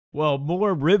Well,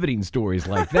 more riveting stories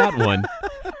like that one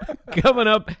coming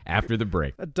up after the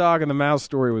break. That dog and the mouse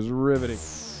story was riveting.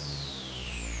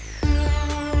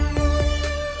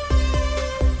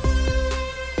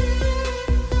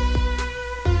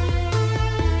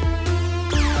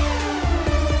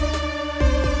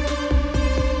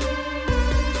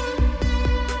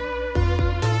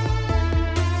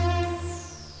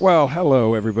 Well,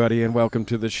 hello, everybody, and welcome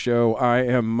to the show. I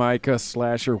am Micah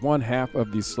Slasher, one half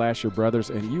of the Slasher Brothers,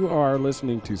 and you are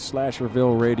listening to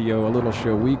Slasherville Radio, a little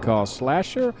show we call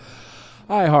Slasher.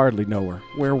 I hardly know her,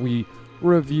 where we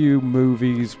review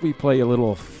movies. We play a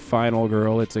little Final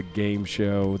Girl. It's a game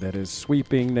show that is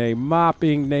sweeping, nay,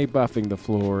 mopping, nay, buffing the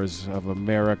floors of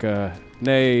America,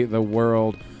 nay, the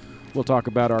world. We'll talk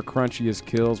about our crunchiest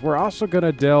kills. We're also going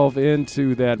to delve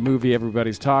into that movie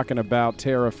everybody's talking about,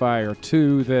 Terrifier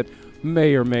 2, that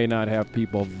may or may not have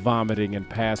people vomiting and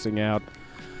passing out.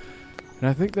 And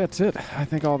I think that's it. I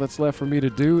think all that's left for me to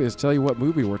do is tell you what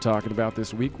movie we're talking about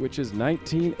this week, which is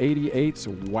 1988's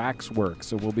Waxwork.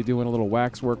 So we'll be doing a little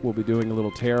Waxwork. We'll be doing a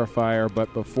little Terrifier.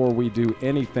 But before we do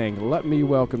anything, let me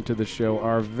welcome to the show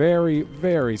our very,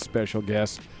 very special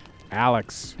guest,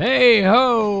 Alex. Hey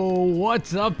ho,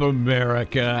 what's up,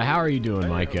 America? How are you doing,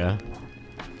 Micah?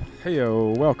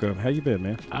 Heyo, welcome. How you been,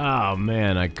 man? Oh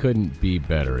man, I couldn't be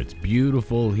better. It's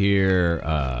beautiful here.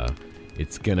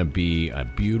 It's gonna be a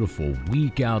beautiful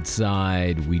week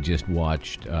outside. We just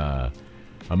watched a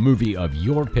movie of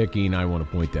your picking. I want to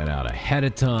point that out ahead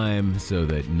of time so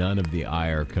that none of the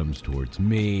ire comes towards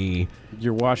me.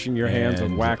 You're washing your hands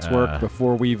on Waxwork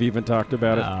before we've even talked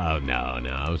about it? Oh,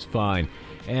 no, it was fine.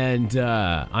 And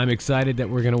I'm excited that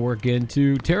we're going to work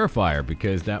into Terrifier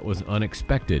because that was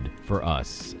unexpected for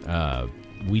us.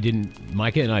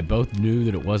 Micah and I both knew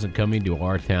that it wasn't coming to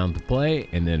our town to play,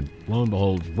 and then lo and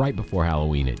behold, right before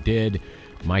Halloween it did.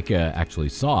 Micah actually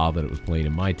saw that it was playing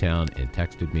in my town and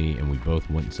texted me, and we both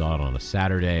went and saw it on a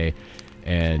Saturday.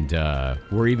 And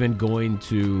we're even going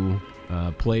to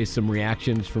play some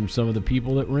reactions from some of the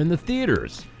people that were in the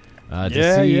theaters. We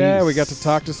got to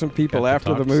talk to some people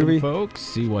after the movie. Some folks,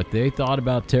 see what they thought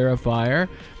about Terrifier.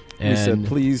 And we said,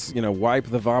 please, wipe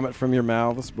the vomit from your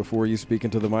mouths before you speak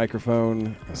into the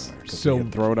microphone. So they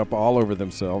had thrown up all over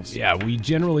themselves. Yeah, we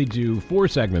generally do 4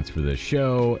 segments for this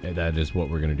show. And that is what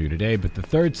we're going to do today. But the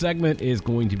third segment is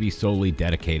going to be solely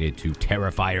dedicated to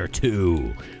Terrifier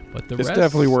 2. But the rest,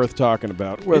 definitely worth talking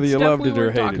about, whether you loved it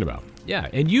or hated it. Yeah,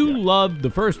 and you loved the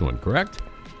first one, correct?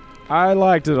 I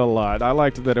liked it a lot. I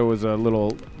liked that it was a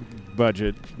little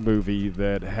budget movie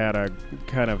that had a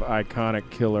kind of iconic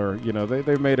killer.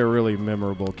 They made a really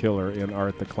memorable killer in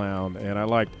Art the Clown, and I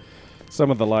liked some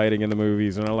of the lighting in the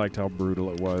movies, and I liked how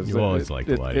brutal it was. You always liked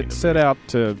the lighting. It set out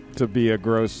to be a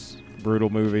gross, brutal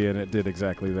movie, and it did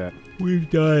exactly that. We've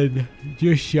done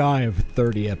just shy of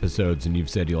 30 episodes, and you've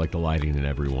said you like the lighting in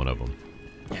every one of them.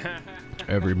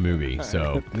 Every movie,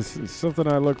 so this is something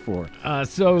I look for.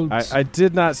 I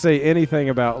did not say anything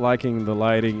about liking the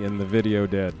lighting in the Video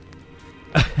Dead.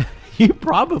 You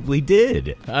probably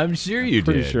did. I'm sure you did.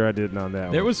 Pretty sure I didn't on that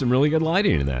one. There was some really good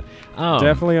lighting in that.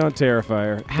 Definitely on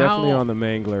Terrifier. Definitely on the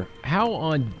Mangler. How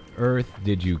on earth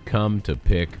did you come to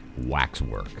pick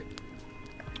Waxwork?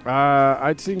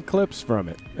 I'd seen clips from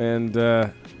it, and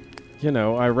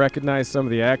I recognized some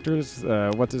of the actors.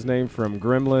 What's his name from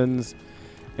Gremlins?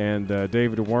 And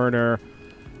David Warner,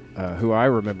 who I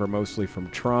remember mostly from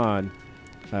Tron.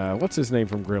 What's his name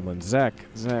from Gremlins? Zach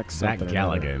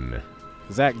Galligan.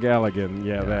 Zach Galligan,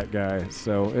 yeah, that guy.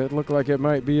 So it looked like it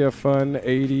might be a fun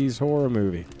 80s horror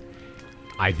movie.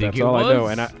 I think That's it all was. I know.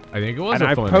 And I think it was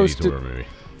a fun 80s horror movie.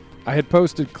 I had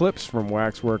posted clips from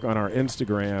Waxwork on our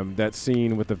Instagram, that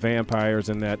scene with the vampires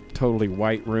in that totally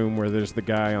white room where there's the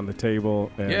guy on the table,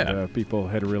 and people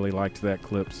had really liked that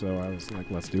clip, so I was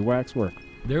like, let's do Waxwork.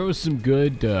 There was some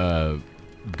good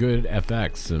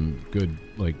effects, some good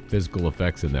physical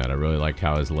effects in that. I really liked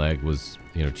how his leg was,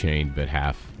 chained but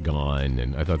half gone,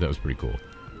 and I thought that was pretty cool.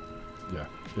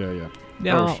 Yeah.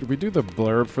 Now, should we do the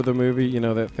blurb for the movie?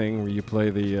 That thing where you play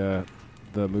the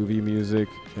movie music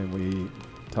and we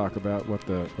talk about what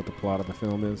the plot of the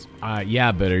film is?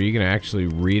 Yeah, but are you going to actually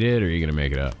read it, or are you going to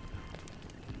make it up?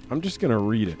 I'm just going to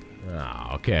read it.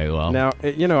 Oh, okay, well. Now,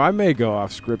 I may go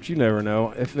off script. You never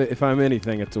know. If I'm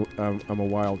anything, I'm a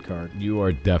wild card. You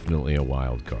are definitely a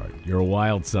wild card. You're a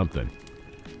wild something.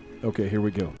 Okay, here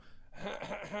we go.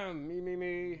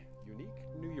 Me. Unique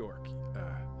New York.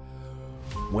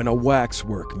 When a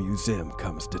waxwork museum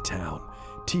comes to town,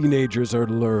 teenagers are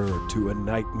lured to a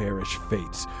nightmarish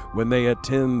fates when they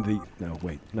attend the... No,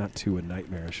 wait, not to a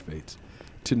nightmarish fates.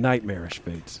 to nightmarish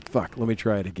fates. Fuck, let me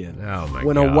try it again. Oh, my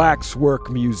When God. a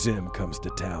waxwork museum comes to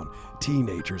town,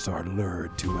 teenagers are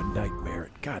lured to a nightmare.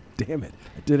 God damn it.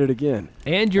 I did it again.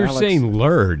 And you're Alex. saying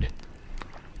lured.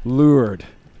 Lured.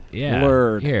 Yeah.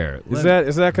 Lured. Here. Is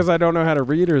that because I don't know how to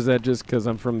read, or is that just because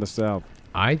I'm from the South?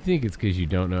 I think it's because you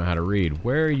don't know how to read.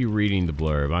 Where are you reading the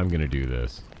blurb? I'm going to do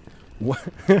this. What?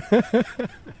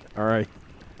 All right.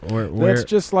 Where? That's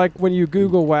just like when you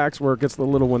Google waxwork, it's the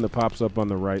little one that pops up on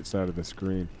the right side of the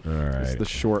screen. All right. It's the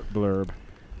short blurb.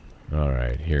 All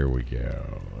right, here we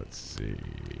go. Let's see.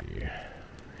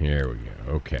 Here we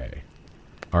go. Okay.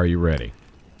 Are you ready?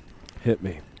 Hit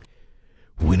me.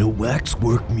 When a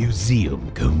waxwork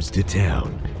museum comes to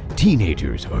town,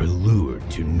 teenagers are lured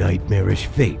to nightmarish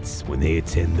fates when they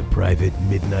attend the private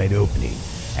midnight opening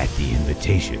at the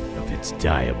invitation of its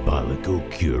diabolical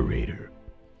curator.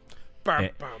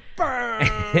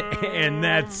 And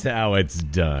that's how it's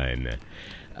done.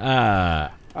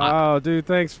 Oh, dude,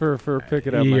 thanks for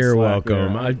picking up my You're slack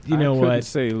welcome. there. You know I couldn't what?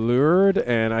 say lured,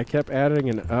 and I kept adding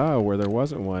an where there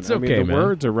wasn't one. It's I okay, mean, the man.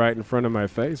 words are right in front of my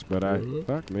face, but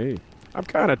fuck me. I'm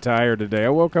kind of tired today. I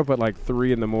woke up at like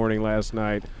 3 in the morning last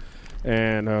night,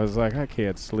 and I was like, I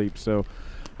can't sleep. So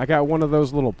I got one of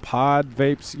those little pod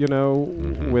vapes, you know,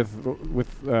 with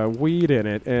weed in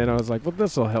it, and I was like, well,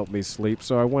 this will help me sleep.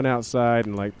 So I went outside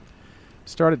and like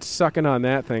started sucking on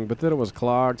that thing, but then it was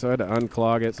clogged, so I had to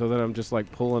unclog it. So then I'm just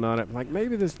like pulling on it. I'm like,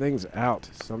 maybe this thing's out.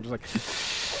 So I'm just like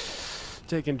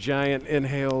taking giant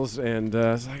inhales, and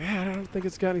it's like, I don't think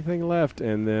it's got anything left.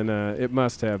 And then it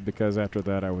must have, because after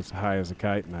that I was high as a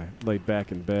kite, and I laid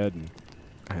back in bed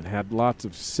and had lots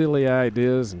of silly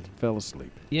ideas and fell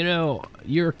asleep. You know,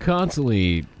 you're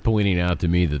constantly pointing out to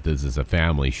me that this is a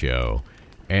family show,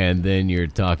 and then you're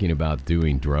talking about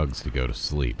doing drugs to go to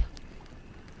sleep.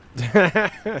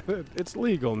 It's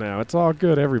legal now. It's all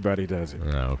good. Everybody does it.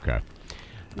 Oh, okay.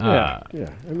 Yeah.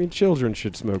 I mean, children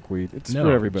should smoke weed. It's No,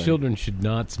 for everybody. children should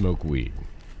not smoke weed.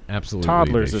 Absolutely.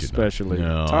 Toddlers they should not. especially.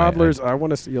 No, Toddlers, I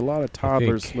want to see a lot of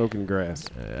toddlers think- smoking grass.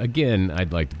 Again,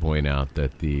 I'd like to point out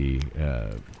that the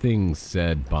things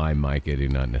said by Micah do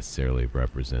not necessarily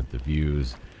represent the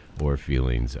views or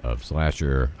feelings of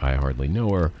Slasher. I hardly know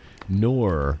her,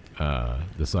 nor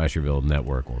the Slasherville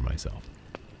Network or myself.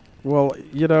 Well,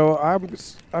 you know,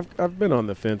 I've been on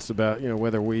the fence about, you know,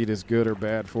 whether weed is good or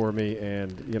bad for me.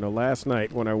 And, you know, last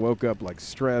night when I woke up like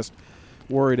stressed,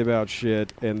 worried about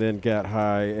shit, and then got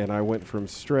high, and I went from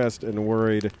stressed and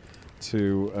worried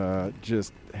to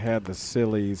just had the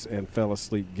sillies and fell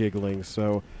asleep giggling.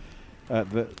 So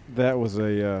that was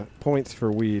a points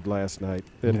for weed last night.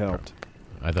 It helped.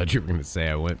 I thought you were going to say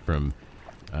I went from,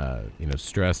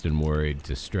 stressed and worried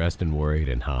to stressed and worried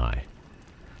and high.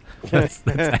 That's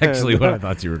actually what I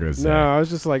thought you were going to say. No, I was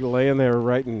just like laying there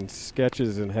writing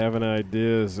sketches and having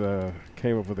ideas.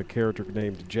 Came up with a character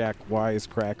named Jack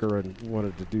Wisecracker and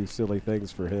wanted to do silly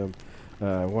things for him.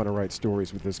 I want to write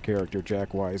stories with this character, Jack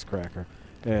Wisecracker.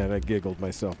 And I giggled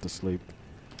myself to sleep.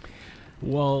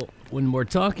 Well, when we're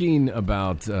talking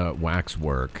about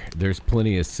Waxwork, there's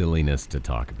plenty of silliness to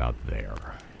talk about there.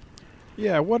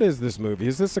 Yeah, what is this movie?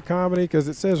 Is this a comedy? Because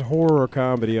it says horror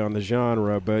comedy on the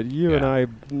genre, but you and I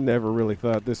never really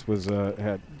thought this was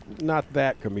had not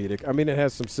that comedic. I mean, it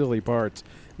has some silly parts,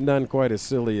 none quite as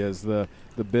silly as the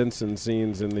Benson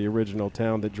scenes in the original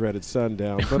Town That Dreaded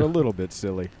Sundown, but a little bit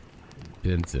silly.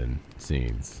 Benson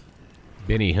scenes.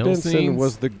 Benny Hill Benson scenes?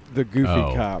 was the goofy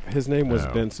cop. His name was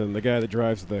Oh. Benson, the guy that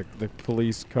drives the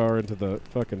police car into the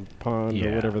fucking pond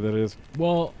or whatever that is.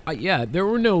 Well, there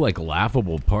were no,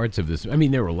 laughable parts of this. I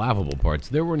mean, there were laughable parts.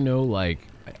 There were no, I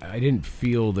didn't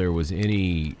feel there was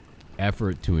any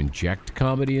effort to inject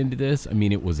comedy into this. I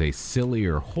mean, it was a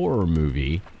sillier horror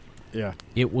movie. Yeah.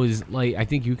 It was, I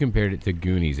think you compared it to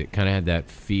Goonies. It kind of had that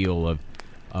feel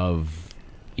of,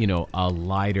 a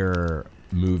lighter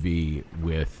movie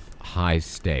with high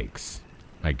stakes,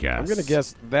 I guess. I'm gonna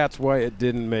guess that's why it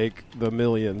didn't make the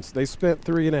millions. They spent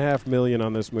 $3.5 million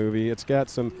on this movie. It's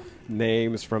got some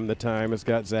names from the time. It's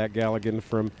got Zach Galligan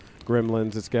from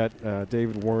Gremlins. It's got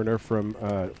David Warner from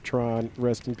Tron.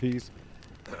 Rest in peace.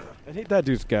 And that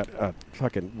dude's got a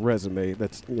fucking resume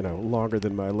that's longer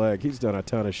than my leg. He's done a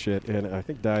ton of shit, and I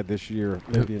think died this year,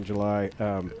 maybe in July.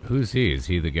 Who's he? Is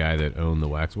he the guy that owned the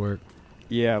Waxwork?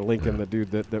 Yeah, Lincoln, the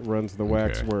dude that runs the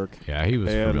Waxwork. Yeah, he was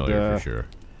familiar for sure.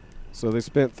 So they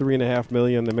spent $3.5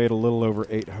 million. They made a little over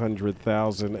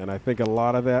 $800,000, and I think a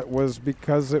lot of that was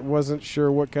because it wasn't sure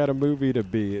what kind of movie to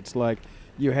be. It's like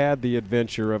you had the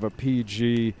adventure of a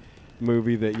PG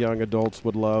movie that young adults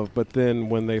would love, but then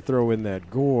when they throw in that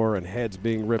gore and heads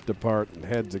being ripped apart and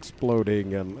heads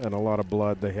exploding and a lot of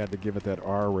blood, they had to give it that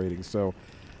R rating. So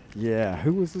Yeah,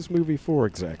 who was this movie for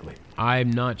exactly? I'm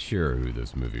not sure who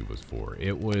this movie was for.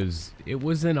 It was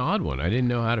an odd one. I didn't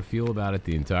know how to feel about it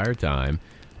the entire time.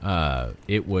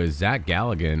 It was Zach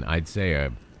Galligan, I'd say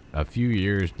a few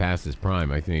years past his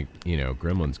prime. I think,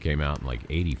 Gremlins came out in like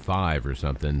 85 or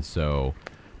something. So,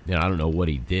 I don't know what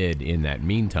he did in that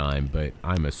meantime, but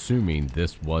I'm assuming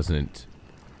this wasn't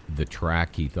the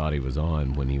track he thought he was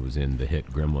on when he was in the hit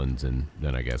Gremlins and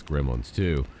then I guess Gremlins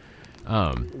 2.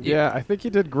 Yeah, I think he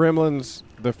did Gremlins,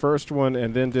 the first one,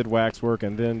 and then did Waxwork,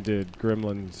 and then did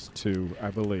Gremlins 2,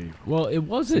 I believe. Well, it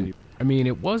wasn't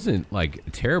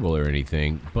like terrible or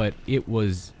anything, but it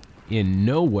was in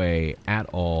no way at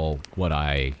all what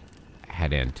I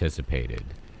had anticipated.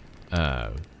 I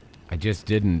just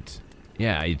didn't.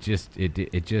 Yeah, it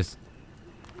just.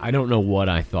 I don't know what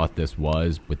I thought this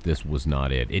was, but this was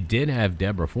not it. It did have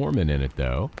Deborah Foreman in it,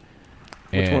 though.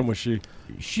 Which one was she?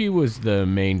 She was the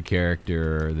main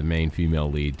character, the main female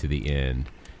lead to the end.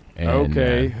 And,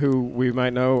 okay, who we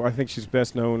might know. I think she's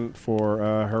best known for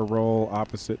her role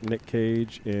opposite Nick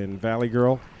Cage in Valley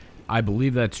Girl. I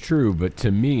believe that's true, but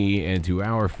to me and to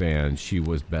our fans, she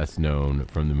was best known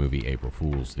from the movie April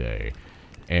Fool's Day.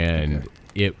 And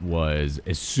it was,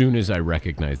 as soon as I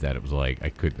recognized that, it was like,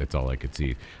 that's all I could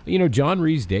see. John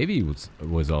Rhys-Davy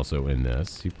was also in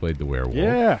this. He played the werewolf.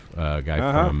 Yeah. Guy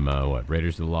from,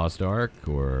 Raiders of the Lost Ark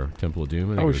or Temple of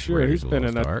Doom? Oh, sure. He's been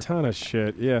in a ton of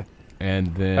shit, yeah.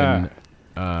 And then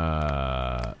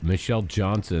Michelle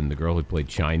Johnson, the girl who played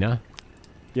China.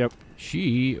 Yep.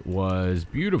 She was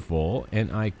beautiful,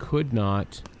 and I could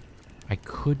not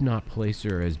place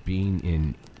her as being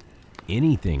in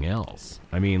anything else.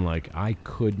 I mean, I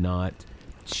could not.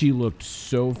 She looked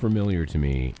so familiar to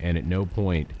me, and at no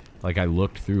point, I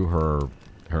looked through her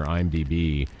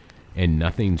IMDb, and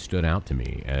nothing stood out to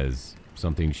me as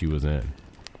something she was in.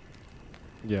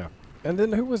 Yeah. And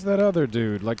then who was that other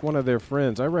dude? One of their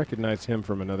friends. I recognized him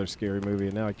from another scary movie,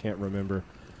 and now I can't remember.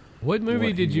 What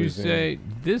movie did you say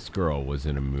this girl was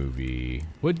in a movie?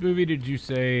 What movie did you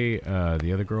say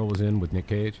the other girl was in with Nick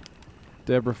Cage?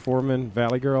 Deborah Foreman,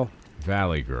 Valley Girl.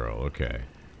 Valley Girl, okay.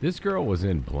 This girl was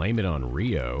in Blame It on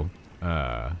Rio,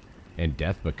 and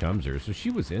Death Becomes Her, so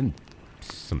she was in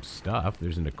some stuff.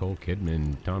 There's a Nicole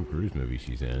Kidman, Tom Cruise movie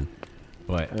she's in.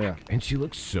 And she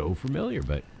looks so familiar,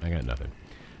 but I got nothing.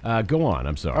 Go on,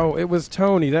 I'm sorry. Oh, it was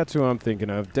Tony. That's who I'm thinking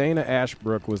of. Dana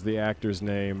Ashbrook was the actor's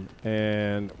name.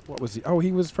 And what was he? Oh,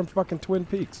 he was from fucking Twin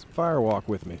Peaks. Firewalk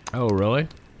with Me. Oh, really?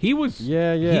 He was...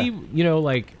 Yeah.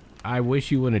 He, I wish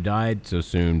he wouldn't have died so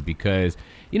soon because,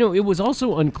 it was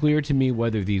also unclear to me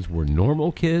whether these were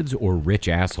normal kids or rich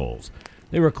assholes.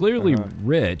 They were clearly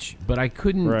rich, but I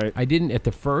couldn't... Right. I didn't... At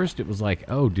the first, it was like,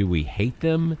 oh, do we hate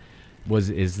them?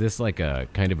 Is this like a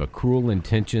kind of a cruel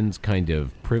intentions kind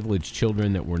of privileged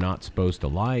children that we're not supposed to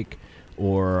like?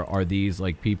 Or are these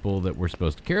people that we're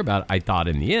supposed to care about? I thought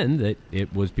in the end that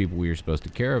it was people we were supposed to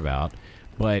care about.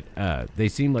 But they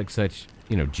seem like such,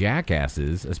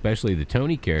 jackasses, especially the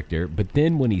Tony character. But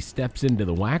then when he steps into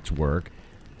the Waxwork,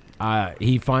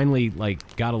 he finally,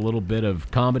 got a little bit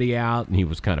of comedy out. And he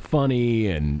was kind of funny.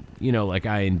 And,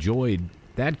 I enjoyed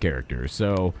that character.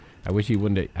 So... I wish he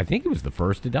wouldn't have... I think he was the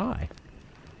first to die.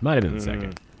 Might have been the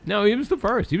second. No, he was the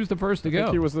first. He was the first to go. I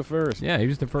think he was the first. Yeah, he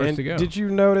was the first to go. Did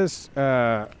you notice,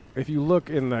 if you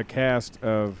look in the cast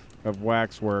of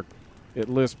Waxwork, it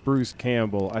lists Bruce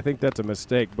Campbell. I think that's a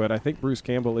mistake, but I think Bruce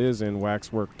Campbell is in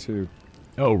Waxwork 2.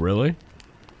 Oh, really?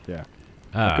 Yeah.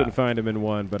 I couldn't find him in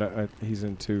 1, but he's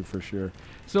in 2 for sure.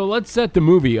 So let's set the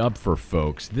movie up for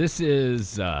folks. This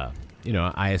is...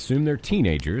 I assume they're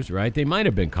teenagers, right? They might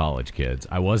have been college kids.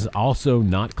 I was also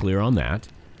not clear on that.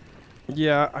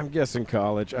 Yeah, I'm guessing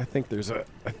college. I think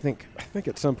I think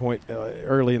at some point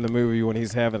early in the movie when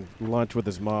he's having lunch with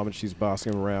his mom and she's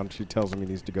bossing him around, she tells him he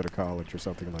needs to go to college or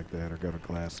something like that or go to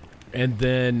class. And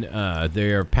then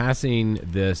they're passing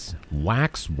this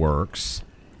Waxworks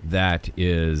that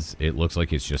is, it looks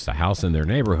like it's just a house in their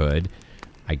neighborhood.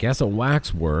 I guess a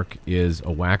Waxwork is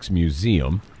a wax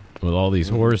museum with all these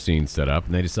horror scenes set up,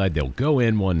 and they decide they'll go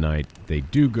in one night. They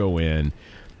do go in,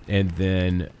 and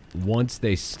then once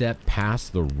they step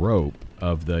past the rope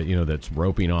of the, that's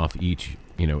roping off each,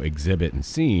 exhibit and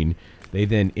scene, they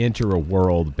then enter a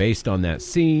world based on that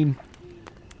scene.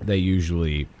 They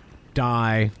usually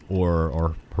die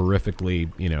or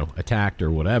horrifically, attacked or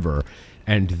whatever,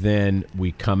 and then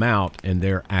we come out, and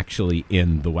they're actually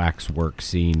in the Waxwork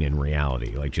scene in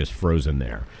reality, just frozen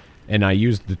there. And I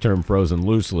used the term frozen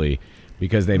loosely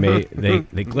because they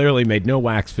clearly made no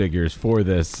wax figures for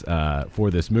this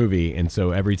movie, and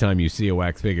so every time you see a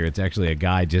wax figure, it's actually a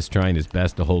guy just trying his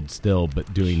best to hold still,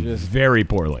 but doing very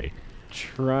poorly.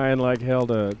 trying like hell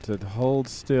to hold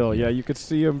still. Yeah, you could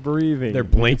see them breathing. They're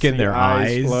blinking their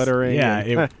eyes. Fluttering.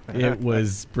 Yeah, it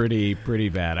was pretty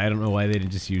bad. I don't know why they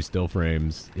didn't just use still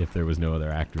frames if there was no other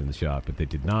actor in the shot, but they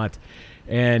did not.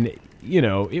 And,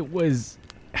 it was...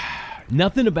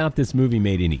 Nothing about this movie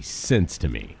made any sense to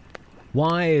me.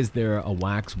 Why is there a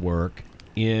Waxwork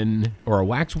or a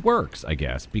Waxworks, I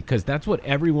guess, because that's what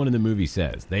everyone in the movie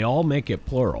says. They all make it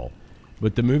plural,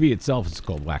 but the movie itself is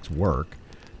called Waxwork.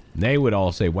 They would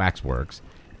all say Waxworks.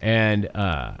 And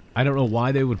I don't know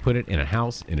why they would put it in a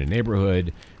house, in a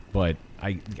neighborhood, but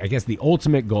I guess the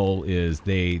ultimate goal is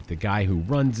the guy who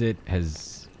runs it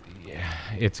has...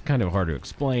 It's kind of hard to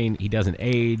explain. He doesn't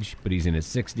age, but he's in his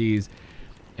 60s.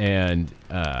 And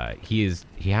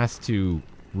he has to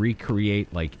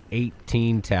recreate like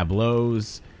 18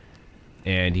 tableaus,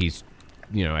 and he's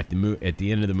at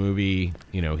the end of the movie,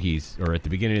 at the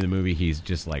beginning of the movie, he's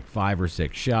just like 5 or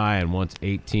 6 shy, and once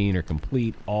 18 are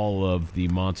complete, all of the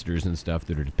monsters and stuff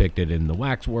that are depicted in the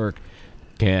Waxwork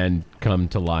can come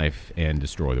to life and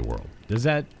destroy the world. Is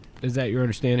that your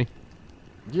understanding?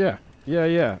 Yeah.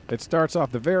 It starts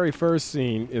off, the very first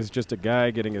scene is just a guy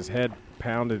getting his head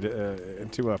pounded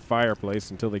into a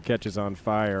fireplace until he catches on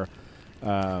fire.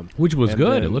 Which was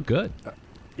good. It looked good.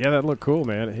 Yeah, that looked cool,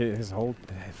 man. His whole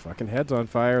fucking head's on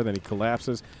fire, then he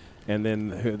collapses, and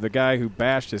then the guy who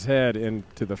bashed his head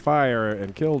into the fire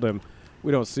and killed him,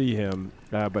 we don't see him,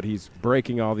 but he's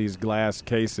breaking all these glass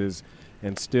cases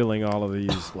and stealing all of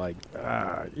these, like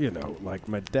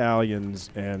medallions,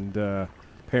 and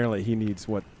apparently he needs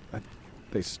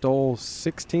they stole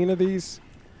 16 of these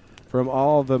from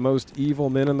all the most evil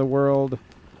men in the world,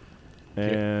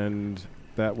 and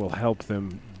that will help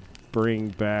them bring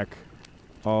back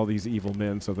all these evil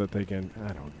men so that they can,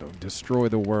 destroy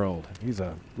the world. He's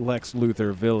a Lex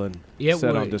Luthor villain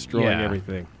set on destroying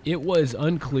everything. It was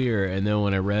unclear, and then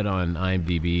when I read on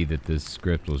IMDb that this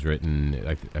script was written,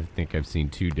 I think I've seen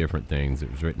 2 different things.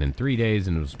 It was written in 3 days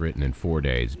and it was written in 4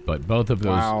 days, but both of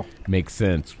those make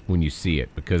sense when you see it,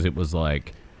 because it was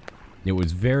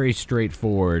very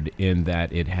straightforward in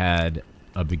that it had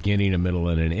a beginning, a middle,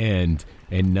 and an end,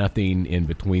 and nothing in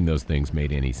between those things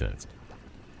made any sense.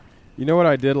 You know what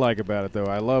I did like about it, though?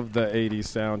 I loved the 80s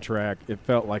soundtrack. It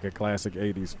felt like a classic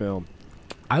 80s film.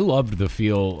 I loved the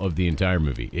feel of the entire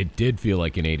movie. It did feel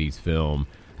like an 80s film.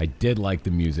 I did like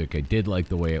the music. I did like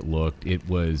the way it looked. It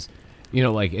was,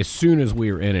 as soon as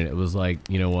we were in it, it was like,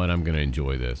 you know what, I'm going to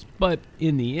enjoy this. But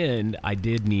in the end, I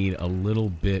did need a little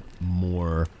bit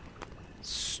more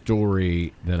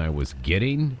story than I was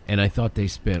getting, and I thought they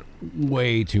spent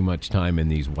way too much time in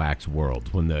these wax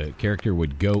worlds. When the character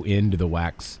would go into the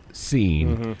wax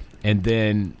scene, and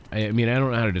then I don't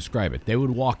know how to describe it. They would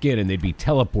walk in and they'd be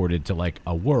teleported to like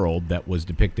a world that was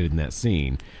depicted in that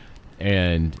scene,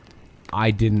 and I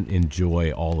didn't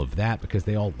enjoy all of that because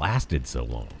they all lasted so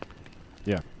long.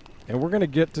 Yeah, and we're gonna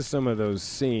get to some of those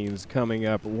scenes coming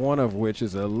up, one of which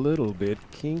is a little bit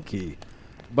kinky,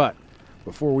 but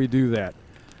before we do that,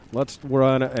 let's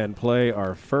run and play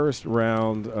our first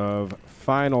round of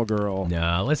Final Girl.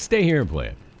 No, let's stay here and play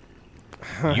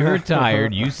it. You're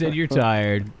tired. You said you're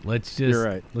tired. Let's just... You're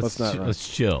right. Let's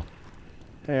chill.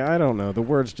 Hey, I don't know. The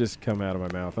words just come out of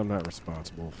my mouth. I'm not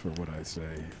responsible for what I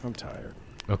say. I'm tired.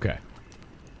 Okay.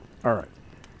 All right.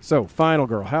 So, Final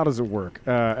Girl, how does it work?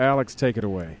 Alex, take it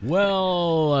away.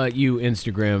 Well, you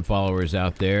Instagram followers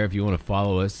out there, if you want to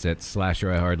follow us at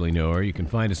Slasher I Hardly Know Her, you can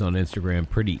find us on Instagram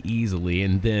pretty easily.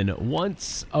 And then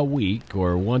once a week,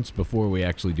 or once before we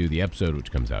actually do the episode,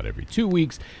 which comes out every 2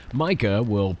 weeks, Micah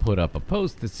will put up a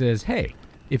post that says, hey,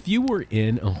 if you were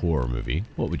in a horror movie,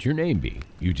 what would your name be?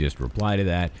 You just reply to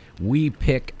that. We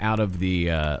pick out of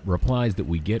the replies that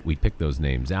we get, we pick those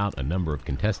names out, a number of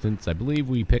contestants. I believe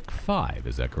we pick 5.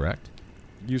 Is that correct?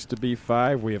 Used to be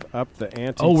 5. We have upped the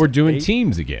ante. Oh, we're doing 8.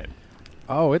 teams again.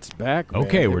 Oh, it's back, man.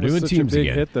 Okay, we're doing teams again. It was such a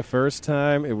big hit the first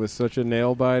time. It was such a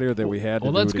nail-biter that we had to do it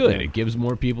again. Well, that's good. It gives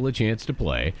more people a chance to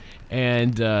play.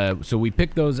 And so we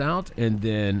pick those out, and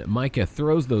then Micah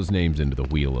throws those names into the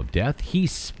Wheel of Death. He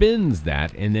spins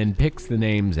that and then picks the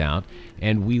names out,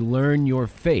 and we learn your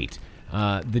fate.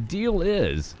 The deal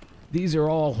is, these are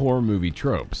all horror movie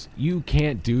tropes. You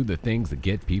can't do the things that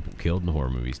get people killed in horror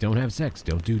movies. Don't have sex.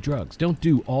 Don't do drugs. Don't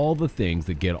do all the things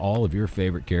that get all of your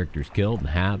favorite characters killed and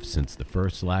have since the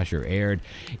first slasher aired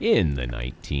in the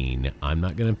I'm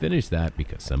not going to finish that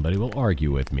because somebody will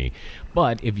argue with me.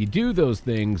 But if you do those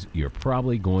things, you're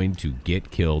probably going to get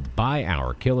killed by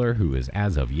our killer, who is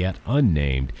as of yet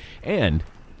unnamed, and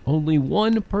only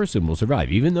one person will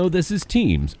survive. Even though this is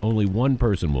teams, only one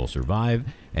person will survive.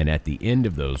 And at the end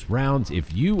of those rounds,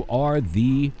 if you are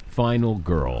the final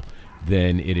girl,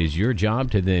 then it is your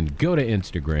job to then go to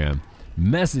Instagram,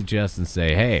 message us and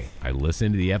say, hey, I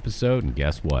listened to the episode, and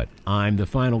guess what? I'm the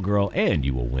final girl, and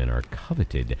you will win our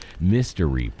coveted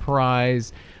mystery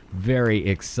prize. Very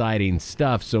exciting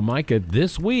stuff. So, Micah,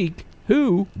 this week,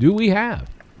 who do we have?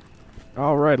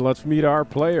 All right, let's meet our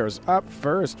players. Up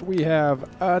first, we have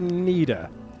Anita.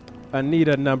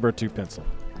 Anita number 2 pencil.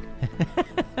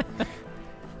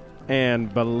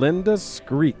 And Belinda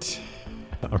Screet.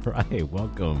 All right,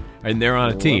 welcome. And they're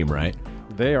on a team, right?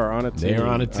 They are on a team. They are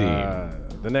on a team.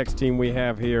 The next team we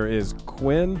have here is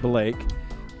Quinn Blake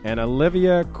and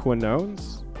Olivia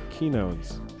Quinones.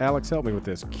 Alex, help me with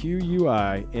this.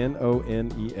 Quinones.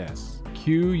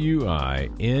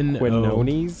 Quino.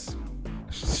 Quinones.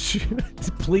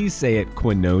 Please say it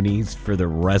Quinones for the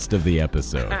rest of the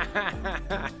episode.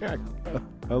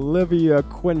 Olivia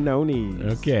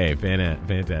Quinones. Okay,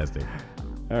 fantastic.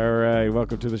 All right,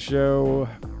 welcome to the show.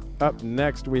 Up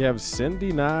next, we have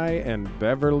Cindy Nye and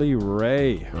Beverly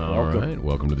Ray. All right,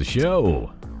 welcome to the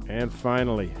show. And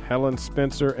finally, Helen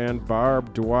Spencer and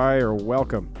Barb Dwyer.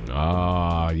 Welcome.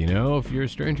 If you're a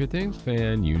Stranger Things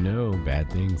fan, you know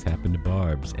bad things happen to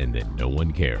Barbs and that no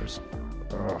one cares.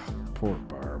 Oh, poor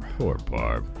Barb. Poor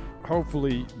Barb.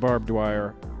 Hopefully, Barb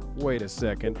Dwyer. Wait a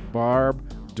second. Barb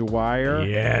Dwyer?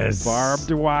 Yes. Barb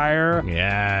Dwyer?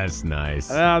 Yes, nice.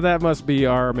 That must be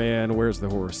our man. Where's the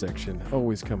horror section?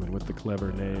 Always coming with the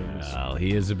clever names. Well,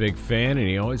 he is a big fan, and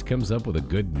he always comes up with a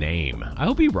good name. I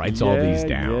hope he writes all these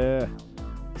down. Yeah,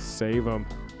 save them.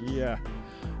 Yeah.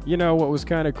 You know what was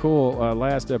kind of cool?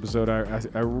 Last episode,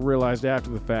 I realized after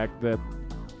the fact that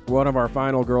one of our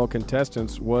Final Girl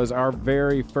contestants was our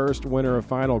very first winner of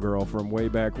Final Girl from way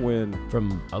back when.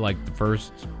 From, the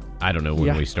first... I don't know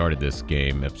when we started this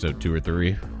game, episode 2 or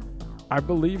 3. I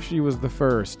believe she was the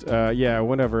first.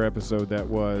 Whatever episode that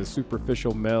was.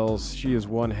 Superficial Mel's. She is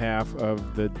one half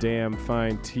of the Damn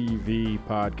Fine TV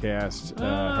podcast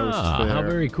hosts there. How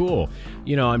very cool.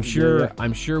 I'm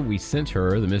sure we sent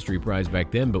her the mystery prize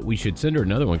back then, but we should send her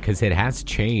another one because it has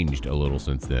changed a little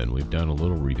since then. We've done a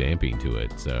little revamping to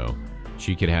it, so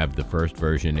she could have the first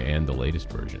version and the latest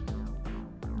version.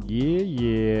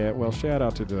 Yeah. Well, shout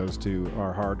out to those two,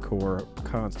 our hardcore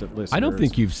constant listeners. I don't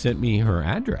think you've sent me her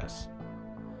address.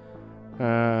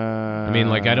 I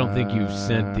don't think you've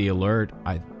sent the alert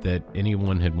that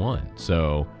anyone had won.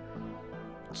 So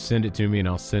send it to me and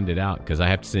I'll send it out because I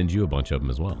have to send you a bunch of them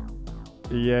as well.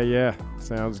 Yeah.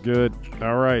 Sounds good.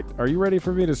 All right. Are you ready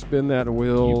for me to spin that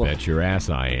wheel? You bet your ass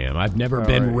I am. I've never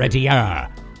been readier.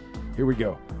 Here we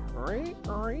go.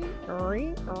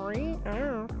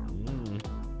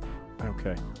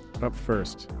 Okay. Up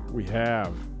first, we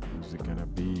have, who's it going to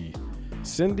be?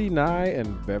 Cindy Nye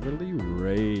and Beverly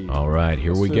Ray. All right,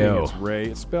 here we go. It's Ray.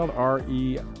 It's spelled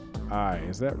R-E-I.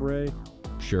 Is that Ray?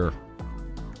 Sure.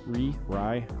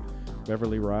 Rye?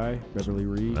 Beverly Rye? Beverly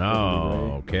Ree?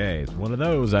 Oh, okay. It's one of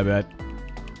those, I bet.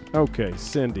 Okay,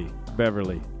 Cindy,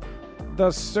 Beverly.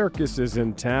 The circus is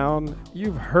in town.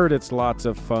 You've heard it's lots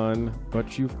of fun,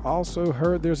 but you've also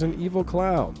heard there's an evil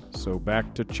clown. So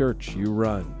back to church you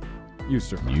run. You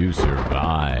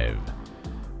survive.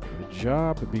 Good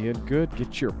job of being good.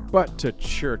 Get your butt to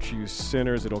church, you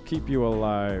sinners. It'll keep you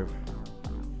alive.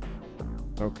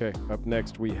 Okay, up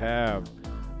next we have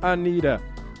Anita,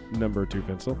 number 2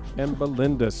 pencil, and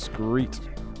Belinda Screet.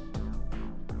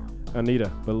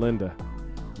 Anita, Belinda.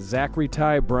 Zachary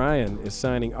Ty Bryan is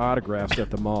signing autographs at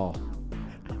the mall.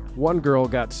 One girl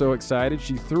got so excited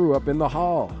she threw up in the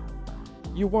hall.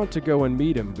 You want to go and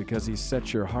meet him because he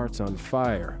sets your hearts on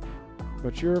fire.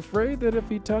 But you're afraid that if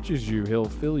he touches you, he'll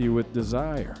fill you with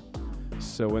desire.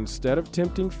 So instead of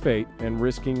tempting fate and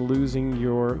risking losing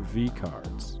your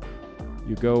V-cards,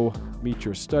 you go meet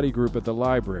your study group at the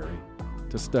library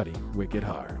to study wicked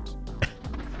hard.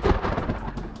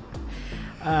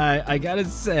 I gotta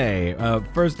say,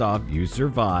 first off, you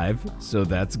survive, so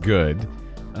that's good.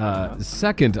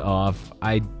 Second off,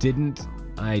 I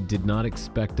did not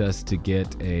expect us to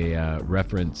get a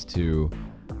reference to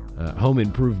Home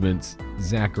Improvement's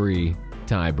Zachary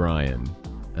Ty Bryan.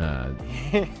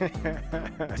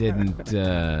 Didn't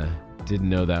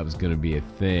know that was going to be a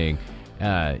thing.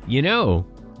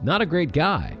 Not a great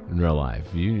guy in real life.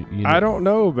 You know. I don't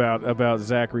know about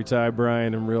Zachary Ty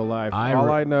Bryan in real life. All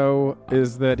I know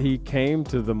is that he came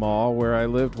to the mall where I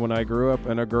lived when I grew up,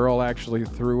 and a girl actually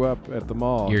threw up at the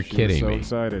mall. You're kidding me. So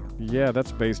excited. Yeah,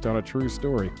 that's based on a true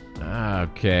story.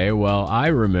 Okay, well, I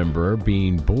remember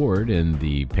being bored in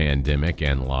the pandemic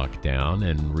and lockdown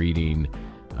and reading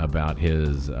about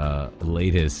his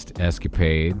latest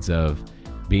escapades of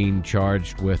being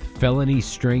charged with felony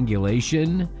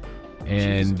strangulation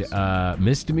and Jesus.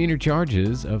 misdemeanor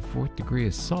charges of 4th-degree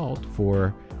assault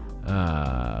for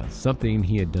something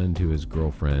he had done to his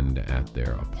girlfriend at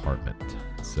their apartment.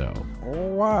 So,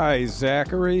 Why,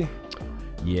 Zachary?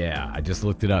 yeah, I just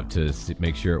looked it up to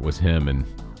make sure it was him and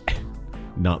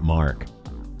not Mark.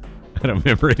 I don't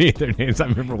remember any of their names. I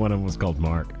remember one of them was called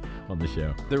Mark on the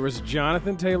show. There was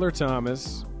Jonathan Taylor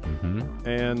Thomas,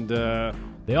 and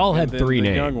They all had then 3 the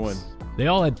names. young one. They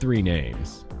all had 3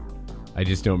 names. I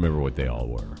just don't remember what they all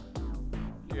were.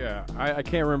 yeah, I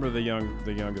can't remember the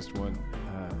youngest one.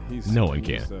 No one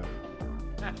can.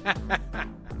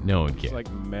 No one It's can.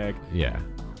 like Meg. Yeah.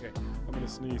 Okay, I'm gonna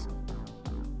sneeze.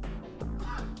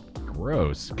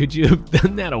 Gross. Could you have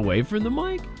done that away from the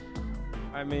mic?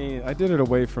 I mean, I did it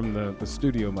away from the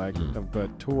studio mic,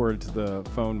 but towards the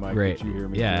phone mic. Great. Did you hear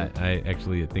me? Yeah, I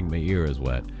think my ear is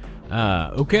wet.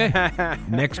 Okay.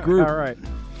 Next group. All right.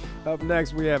 Up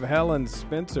next, we have Helen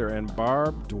Spencer and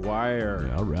Barb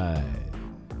Dwyer. All right.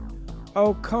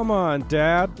 Oh, come on,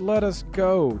 Dad. Let us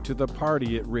go to the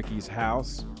party at Ricky's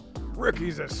house.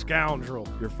 Ricky's a scoundrel,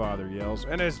 your father yells,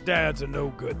 and his dad's a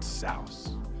no-good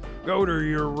souse. Go to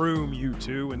your room, you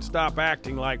two, and stop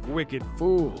acting like wicked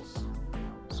fools.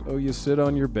 So you sit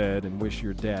on your bed and wish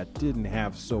your dad didn't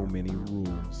have so many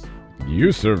rules.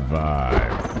 You survive.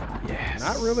 Yes.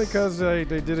 Not really, because they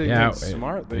did it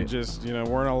smart. They just,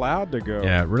 weren't allowed to go.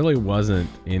 Yeah, it really wasn't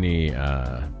any,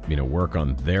 work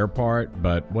on their part.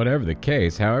 But whatever the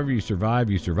case, however you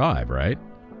survive, right?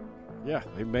 Yeah,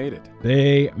 they made it.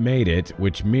 They made it,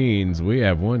 which means we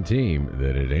have one team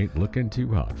that it ain't looking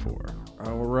too hot for.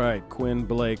 All right, Quinn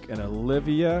Blake and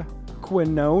Olivia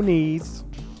Quinones.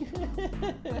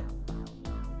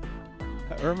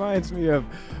 That reminds me of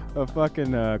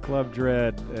fucking Club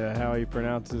Dread, how he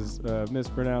mispronounces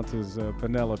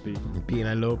Penelope.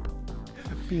 Penelope.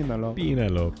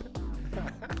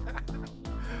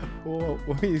 Well,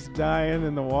 he's dying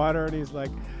in the water, and he's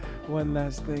like, one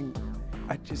last thing,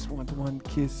 I just want one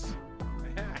kiss.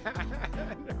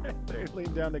 They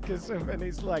lean down to kiss him, and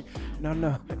he's like,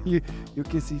 no, you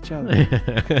kiss each other.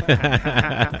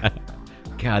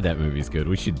 God, that movie's good.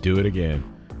 We should do it again.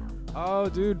 Oh,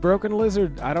 dude, Broken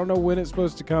Lizard. I don't know when it's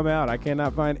supposed to come out. I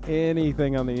cannot find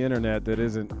anything on the internet that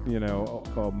isn't,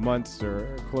 months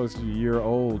or close to a year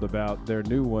old about their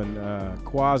new one,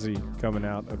 Quasi, coming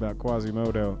out, about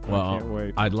Quasimodo. Well, I can't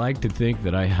wait. I'd like to think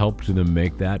that I helped them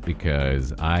make that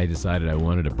because I decided I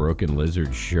wanted a Broken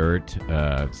Lizard shirt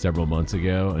several months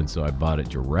ago, and so I bought it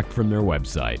direct from their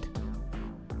website.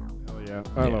 Oh, yeah.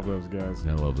 I love those guys.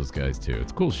 I love those guys, too.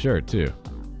 It's a cool shirt, too.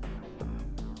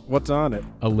 What's on it?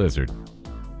 A lizard.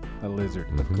 A lizard,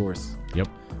 of course. Yep.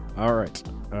 All right.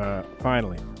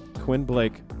 Finally, Quinn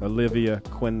Blake, Olivia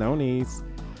Quinones.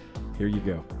 Here you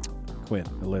go. Quinn,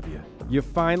 Olivia. You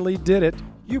finally did it.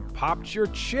 You popped your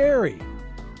cherry.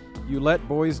 You let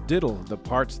boys diddle the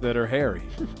parts that are hairy.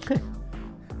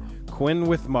 Quinn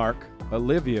with Mark,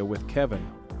 Olivia with Kevin.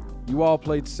 You all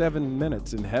played 7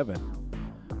 minutes in heaven.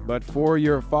 But for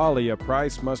your folly a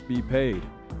price must be paid.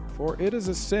 For it is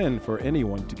a sin for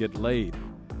anyone to get laid.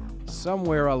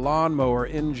 Somewhere a lawnmower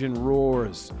engine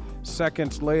roars.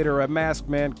 Seconds later, a masked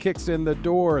man kicks in the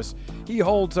doors. He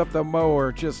holds up the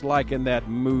mower just like in that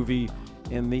movie.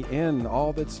 In the end,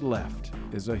 all that's left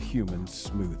is a human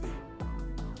smoothie.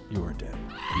 You're dead.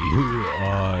 You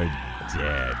are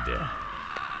dead.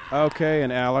 Okay,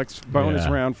 and Alex, bonus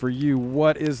round for you.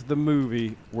 What is the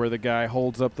movie where the guy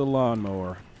holds up the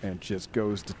lawnmower and just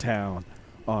goes to town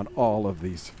on all of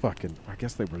these fucking, I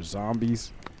guess they were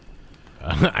zombies?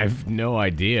 I have no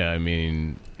idea. I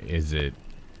mean, is it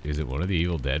one of the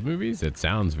Evil Dead movies? It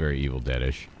sounds very Evil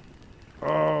Dead-ish.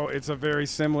 Oh, it's a very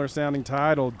similar sounding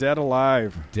title, Dead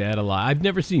Alive. Dead Alive. I've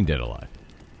never seen Dead Alive.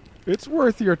 It's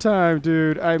worth your time,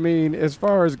 dude. I mean, as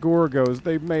far as gore goes,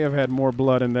 they may have had more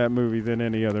blood in that movie than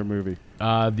any other movie.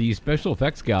 The special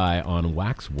effects guy on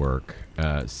Waxwork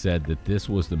said that this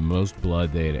was the most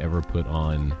blood they had ever put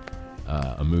on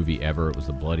a movie ever. It was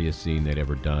the bloodiest scene they'd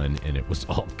ever done, and it was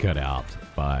all cut out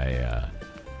by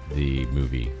the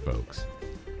movie folks.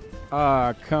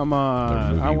 Come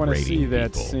on. I want to see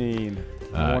that people. Scene.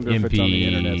 I wonder if it's on the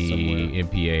internet somewhere.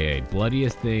 MPAA.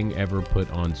 Bloodiest thing ever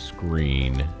put on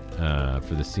screen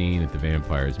for the scene at the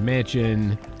Vampire's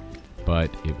Mansion, but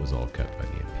it was all cut by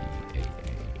the MPAA.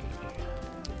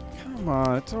 Come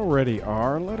on, it's already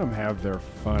R. Let them have their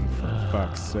fun, for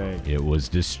fuck's sake. It was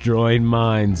destroying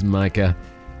minds, Micah.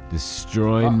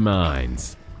 Destroying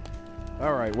minds.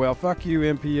 All right, well, fuck you,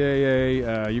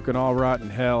 MPAA. You can all rot in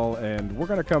hell, and we're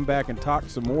going to come back and talk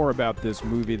some more about this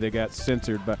movie that got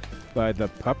censored by the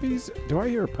puppies. Do I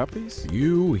hear puppies?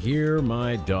 You hear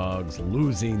my dogs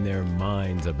losing their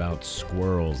minds about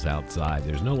squirrels outside.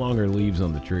 There's no longer leaves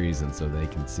on the trees, and so they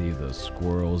can see those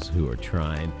squirrels who are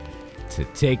trying to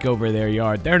take over their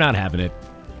yard. They're not having it.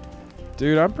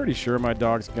 Dude, I'm pretty sure my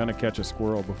dog's going to catch a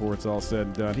squirrel before it's all said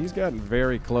and done. He's gotten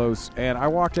very close, and I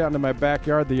walked out into my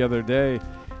backyard the other day,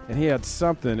 and he had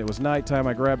something. It was nighttime.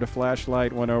 I grabbed a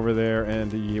flashlight, went over there,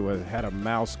 and he had a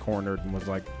mouse cornered and was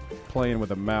like playing with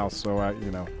a mouse. So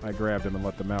I grabbed him and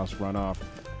let the mouse run off.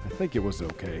 I think it was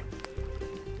okay.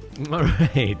 All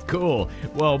right, cool.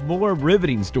 Well, more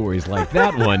riveting stories like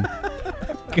that one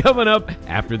coming up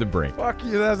after the break. Fuck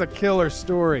you, that's a killer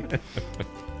story.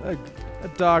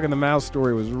 That dog and the mouse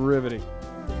story was riveting.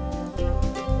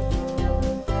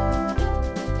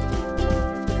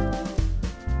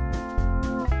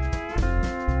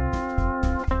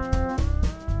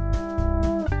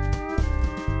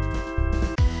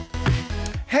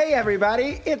 Hey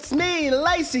everybody, it's me,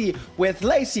 Lacey, with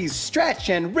Lacey's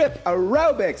Stretch and Rip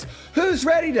Aerobics. Who's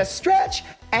ready to stretch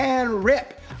and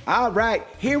rip? All right,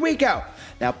 here we go.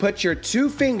 Now put your 2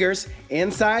 fingers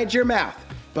inside your mouth.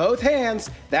 Both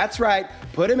hands, that's right,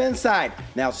 put them inside.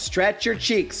 Now stretch your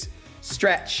cheeks.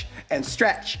 Stretch and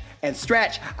stretch and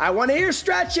stretch. I want to hear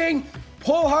stretching.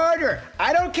 Pull harder.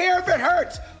 I don't care if it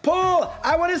hurts. Pull.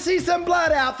 I want to see some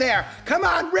blood out there. Come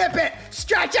on, rip it.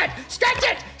 Stretch it. Stretch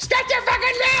it. Stretch your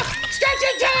fucking mouth. Stretch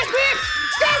it till it rips.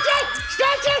 Stretch it.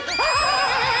 Stretch it.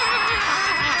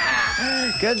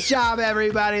 Good job,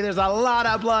 everybody. There's a lot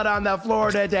of blood on the floor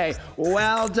today.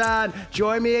 Well done.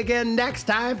 Join me again next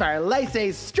time for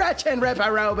Lacey's Stretch and Rip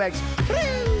Aerobics.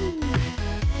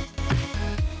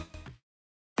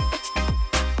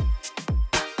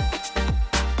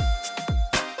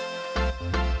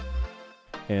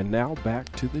 And now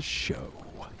back to the show.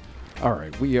 All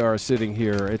right, we are sitting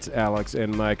here. It's Alex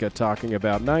and Micah talking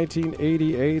about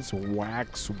 1988's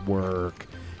Waxwork.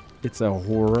 It's a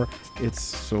horror. It's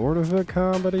sort of a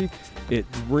comedy. It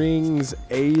rings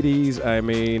 80s. I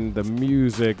mean, the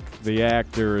music, the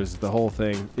actors, the whole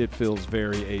thing, it feels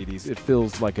very 80s. It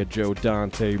feels like a Joe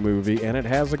Dante movie, and it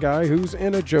has a guy who's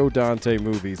in a Joe Dante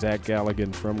movie, Zach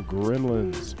Galligan from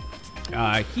Gremlins.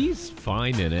 He's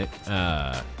fine in it.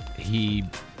 He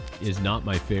is not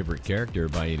my favorite character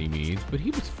by any means, but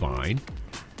he was fine.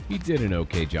 He did an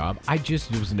okay job. It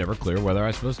was never clear whether I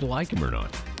was supposed to like him or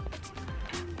not.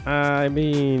 I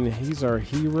mean, he's our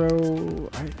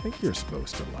hero. I think you're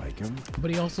supposed to like him.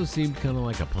 But he also seemed kind of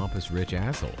like a pompous rich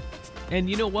asshole. And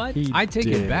you know what? He I take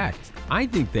did. it back. I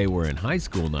think they were in high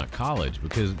school, not college,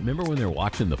 because remember when they were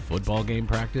watching the football game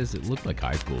practice? It looked like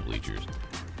high school bleachers.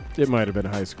 It might have been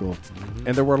high school. Mm-hmm.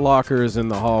 And there were lockers in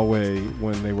the hallway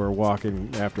when they were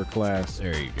walking after class.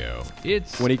 There you go.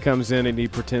 When he comes in and he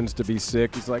pretends to be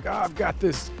sick, he's like, I've got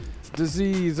this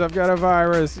disease, I've got a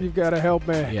virus, you've got to help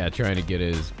me. Yeah, trying to get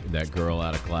that girl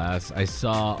out of class. I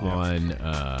saw on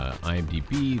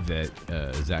IMDb that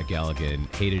Zach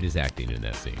Galligan hated his acting in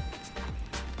that scene.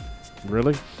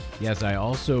 Really? Yes, I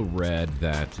also read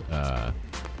that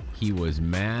he was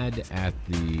mad at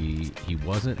he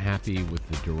wasn't happy with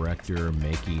the director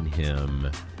making him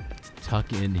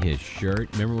tuck in his shirt.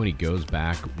 Remember when he goes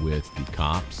back with the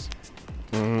cops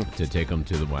to take him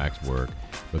to the Waxwork?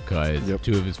 Because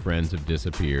 2 of his friends have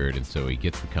disappeared, and so he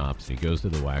gets the cops and he goes to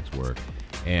the Waxwork,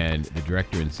 and the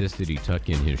director insisted he tuck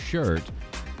in his shirt,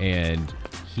 and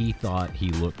he thought he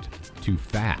looked too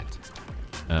fat.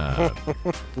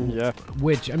 Yeah.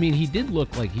 Which, I mean, he did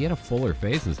look like he had a fuller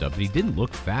face and stuff, but he didn't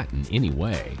look fat in any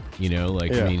way. You know, I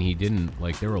mean, he didn't,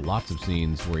 there were lots of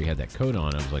scenes where he had that coat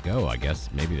on. I was like, oh, I guess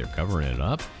maybe they're covering it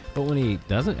up. But when he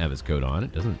doesn't have his coat on, he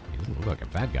doesn't look like a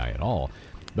fat guy at all.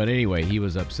 But anyway, he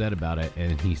was upset about it,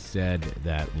 and he said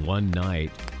that one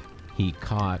night he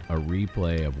caught a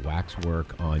replay of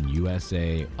Waxwork on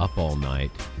USA Up All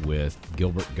Night with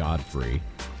Gilbert Gottfried.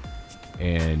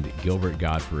 And Gilbert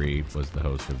Gottfried was the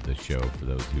host of the show, for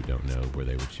those who don't know, where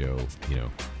they would show,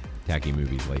 tacky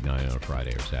movies late night on a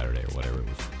Friday or Saturday or whatever. It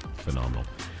was phenomenal.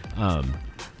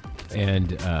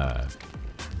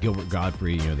 Gilbert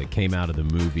Gottfried, they came out of the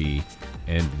movie,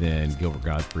 and then Gilbert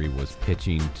Gottfried was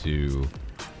pitching to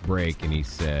break, and he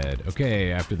said,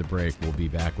 okay, after the break, we'll be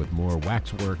back with more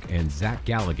Waxwork and Zach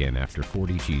Galligan after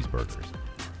 40 cheeseburgers.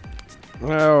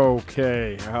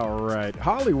 Okay, all right.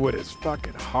 Hollywood is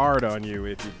fucking hard on you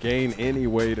if you gain any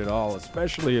weight at all,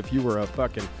 especially if you were a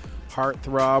fucking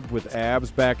heartthrob with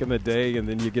abs back in the day and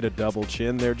then you get a double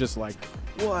chin. They're just like,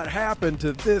 what happened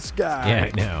to this guy?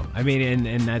 Yeah, no. I mean,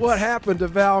 and that's What happened to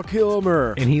Val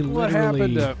Kilmer? And he What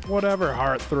literally- happened to whatever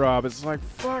heartthrob? It's like,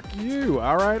 fuck you,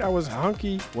 all right? I was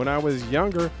hunky when I was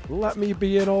younger. Let me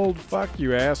be an old fuck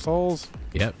you, assholes.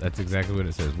 Yep, that's exactly what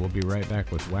it says. We'll be right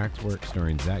back with Waxwork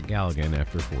starring Zach Galligan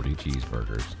after 40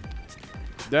 cheeseburgers.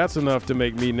 That's enough to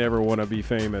make me never want to be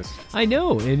famous. I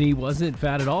know, and he wasn't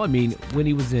fat at all. I mean, when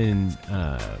he was in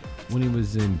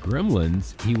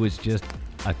Gremlins, he was just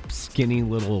a skinny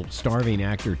little starving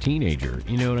actor teenager.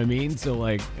 You know what I mean? So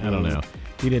like, I don't know.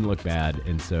 He didn't look bad,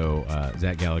 and so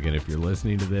Zach Galligan, if you're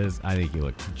listening to this, I think you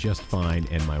look just fine,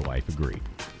 and my wife agreed.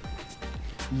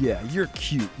 Yeah, you're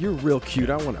cute. You're real cute.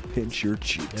 I want to pinch your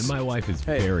cheeks. And my wife is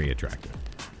very attractive.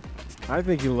 I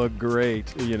think you look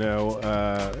great, you know,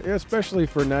 especially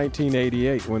for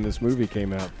 1988 when this movie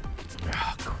came out.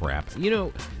 Oh, crap. You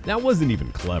know, that wasn't even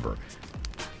clever.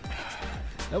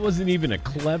 That wasn't even a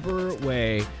clever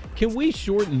way. Can we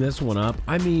shorten this one up?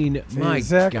 I mean, my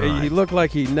God. He looked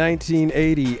like he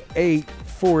 1988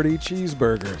 40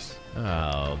 cheeseburgers.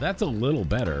 Oh, that's a little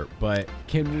better, but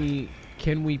can we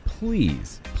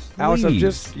please Alex, I'm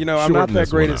just, I'm not shorten that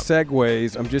this great one at up?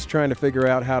 segues. I'm just trying to figure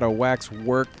out how to wax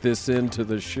work this into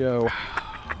the show.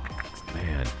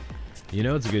 Man, you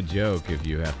know it's a good joke if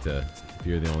you're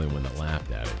the only one that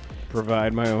laughed at it.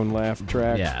 Provide my own laugh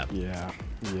track. Yeah. Yeah.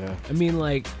 I mean,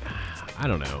 like, I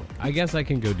don't know. I guess I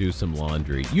can go do some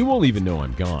laundry. You won't even know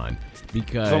I'm gone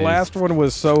because The last one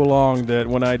was so long that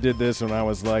when I did this one, I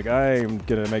was like, I'm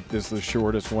going to make this the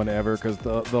shortest one ever because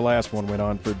the last one went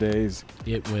on for days.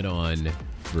 It went on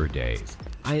for days.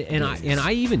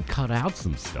 I even cut out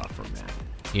some stuff from that,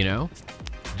 you know?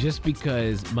 Just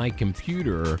because my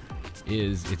computer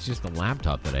it's just a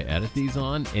laptop that I edit these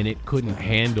on, and it couldn't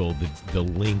handle the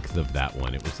length of that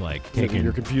one. It was like taking...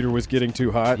 Your computer was getting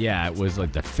too hot? Yeah, it was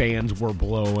like the fans were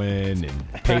blowing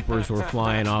and papers were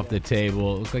flying off the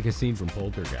table. It looked like a scene from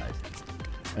Poltergeist.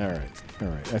 All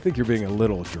right. I think you're being a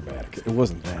little dramatic. It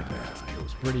wasn't that bad. It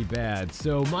was pretty bad.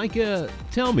 So, Micah,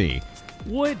 tell me,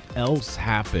 what else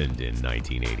happened in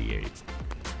 1988?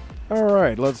 All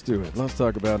right, let's do it. Let's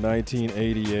talk about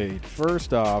 1988.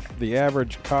 First off, the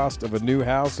average cost of a new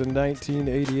house in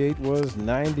 1988 was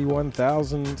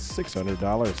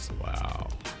 $91,600. Wow.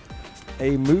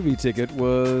 A movie ticket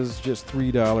was just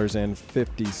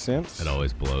 $3.50. That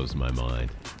always blows my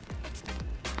mind.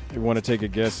 You want to take a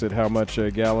guess at how much a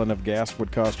gallon of gas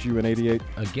would cost you in 88?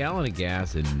 A gallon of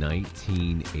gas in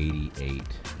 1988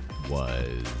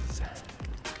 was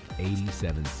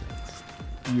 87 cents.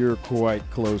 You're quite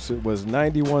close. It was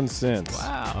 91 cents.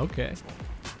 Wow, okay.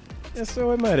 Yeah, so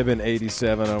it might have been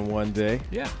 87 on one day.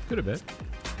 Yeah, could have been.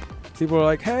 People are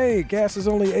like, hey, gas is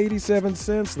only 87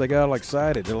 cents. They got all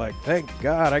excited. They're like, thank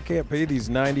God I can't pay these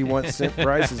 91-cent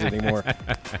prices anymore.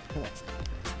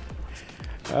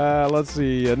 Let's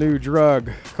see. A new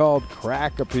drug called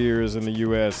crack appears in the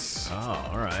U.S. Oh,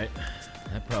 all right.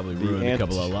 That probably ruined a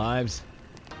couple of lives.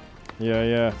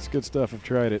 Yeah. It's good stuff. I've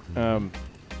tried it.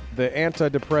 The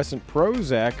antidepressant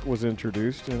Prozac was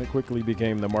introduced, and it quickly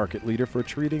became the market leader for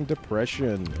treating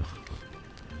depression.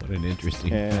 What an interesting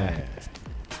fact.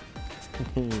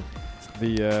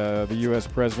 The U.S.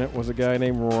 president was a guy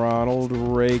named Ronald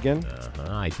Reagan.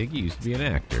 I think he used to be an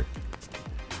actor.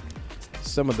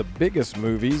 Some of the biggest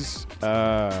movies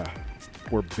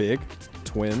were Big,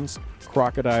 Twins,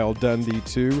 Crocodile Dundee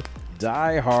 2,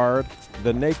 Die Hard,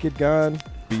 The Naked Gun,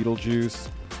 Beetlejuice.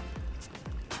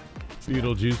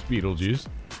 Beetlejuice.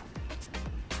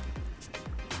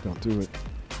 Don't do it.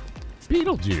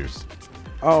 Beetlejuice.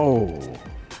 Oh,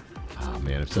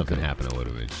 man, if something happened, I would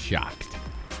have been shocked.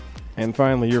 And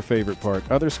finally, your favorite part.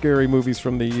 Other scary movies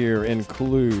from the year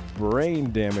include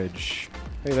Brain Damage.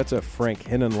 Hey, that's a Frank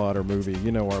Henenlotter movie.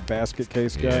 You know, our basket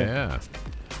case guy. Yeah.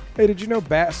 Hey, did you know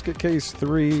Basket Case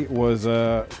 3 was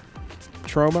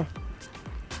Trauma?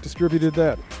 Distributed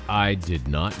that. I did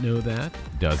not know that.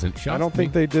 Doesn't shock me. I don't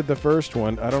think they did the first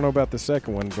one. I don't know about the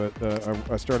second one, but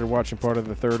I started watching part of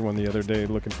the third one the other day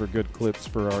looking for good clips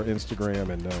for our Instagram,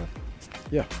 and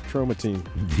yeah, Trauma Team.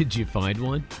 Did you find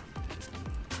one?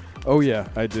 Oh, yeah,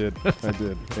 I did.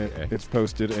 Okay. It's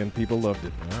posted, and people loved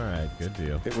it. All right, good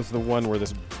deal. It was the one where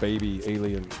this baby,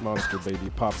 alien monster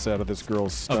baby, pops out of this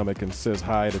girl's stomach and says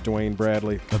hi to Dwayne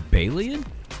Bradley. A Balian?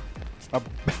 A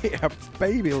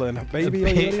babylin. A baby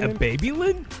alien? A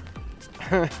babylin?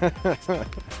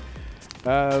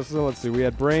 So let's see. We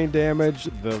had Brain Damage,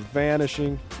 The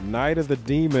Vanishing, Night of the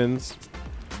Demons,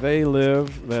 They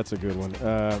Live. That's a good one.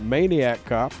 Maniac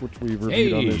Cop, which we've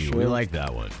reviewed on this show. We like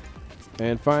that one.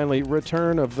 And finally,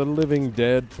 Return of the Living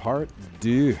Dead Part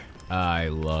 2. I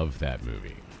love that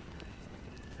movie.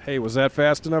 Hey, was that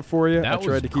fast enough for you? That I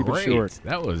tried to keep great. it short.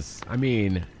 That was, I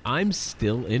mean, I'm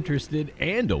still interested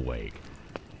and awake.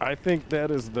 I think that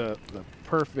is the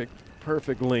perfect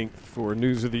length for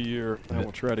News of the Year. I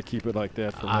will try to keep it like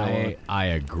that from now on. I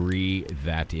agree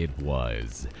that it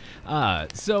was.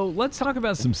 So let's talk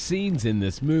about some scenes in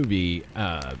this movie.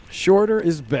 Shorter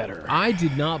is better. I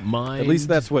did not mind. At least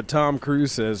that's what Tom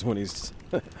Cruise says when he's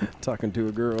talking to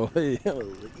a girl.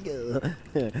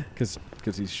 Because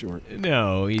he's short.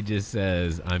 No, he just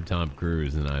says, I'm Tom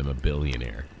Cruise and I'm a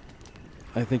billionaire.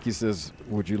 I think he says,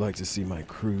 would you like to see my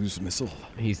cruise missile?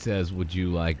 He says, would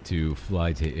you like to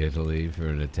fly to Italy for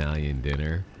an Italian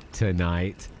dinner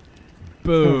tonight?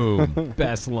 Boom.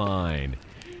 Best line.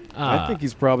 I think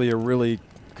he's probably a really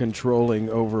controlling,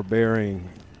 overbearing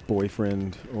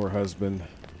boyfriend or husband.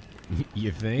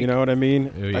 You think? You know what I mean?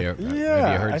 Have you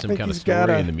heard some kind of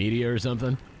story in the media or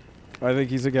something? I think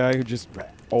he's a guy who just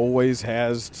always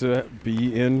has to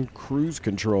be in cruise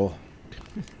control.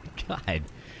 God.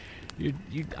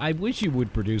 I wish you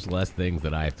would produce less things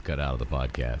that I have to cut out of the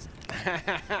podcast.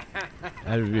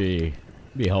 That would be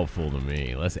helpful to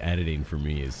me. Less editing for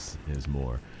me is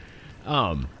more.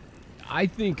 I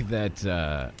think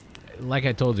that, like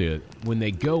I told you, when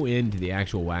they go into the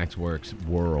actual Waxworks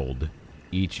world,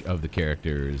 each of the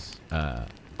characters, it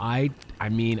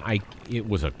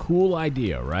was a cool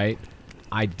idea, right?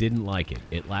 I didn't like it.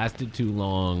 It lasted too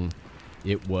long.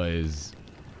 It was,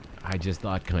 I just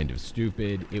thought, kind of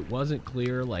stupid. It wasn't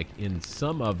clear, like, in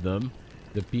some of them,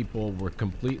 the people were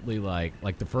completely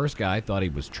like the first guy thought he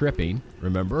was tripping,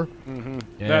 remember? Mm-hmm.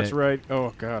 That's right.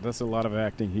 Oh, God, that's a lot of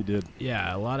acting he did.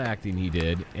 Yeah, a lot of acting he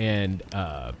did. And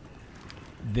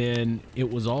then it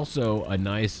was also a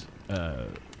nice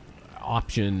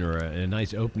option or a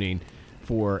nice opening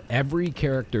for every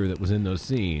character that was in those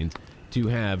scenes to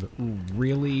have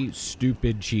really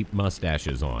stupid, cheap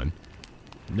mustaches on.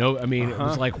 No, I mean, It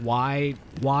was like, why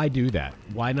do that?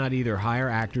 Why not either hire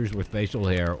actors with facial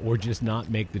hair or just not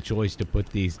make the choice to put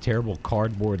these terrible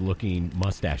cardboard-looking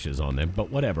mustaches on them? But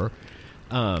whatever.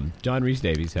 John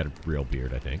Rhys-Davies had a real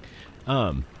beard, I think.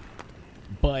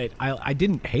 But I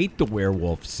didn't hate the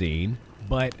werewolf scene,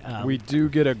 but... we do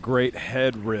get a great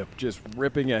head rip, just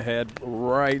ripping a head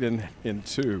right in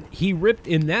two. He ripped,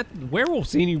 in that werewolf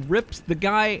scene, he rips the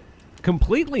guy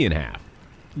completely in half.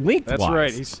 Lengthwise.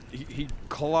 That's right. He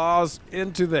claws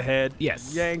into the head,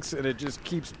 yes, yanks, and it just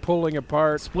keeps pulling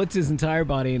apart. Splits his entire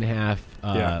body in half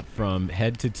from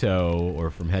head to toe or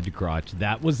from head to crotch.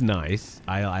 That was nice.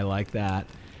 I like that.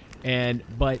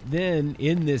 But then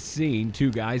in this scene,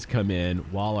 two guys come in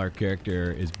while our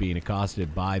character is being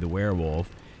accosted by the werewolf,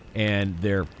 and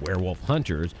they're werewolf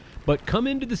hunters, but come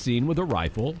into the scene with a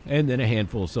rifle and then a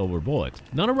handful of silver bullets.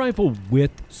 Not a rifle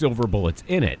with silver bullets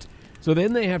in it. So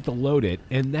then they have to load it,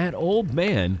 and that old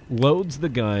man loads the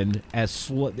gun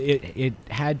as it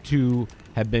had to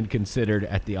have been considered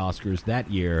at the Oscars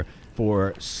that year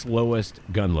for slowest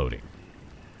gun loading.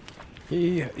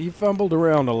 He fumbled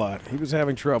around a lot. He was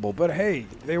having trouble. But hey,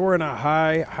 they were in a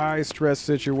high stress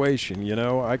situation, you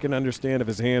know? I can understand if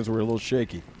his hands were a little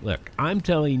shaky. Look, I'm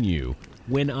telling you,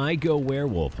 when I go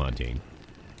werewolf hunting,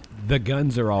 the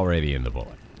guns are already in the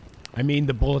bullet. I mean,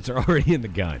 the bullets are already in the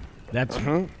gun. That's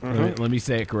let me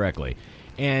say it correctly.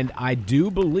 And I do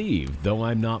believe, though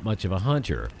I'm not much of a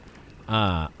hunter,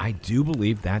 I do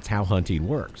believe that's how hunting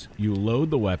works. You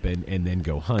load the weapon and then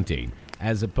go hunting,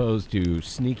 as opposed to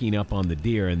sneaking up on the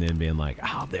deer and then being like,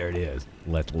 oh, there it is.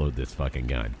 Let's load this fucking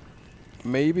gun.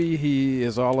 Maybe he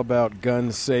is all about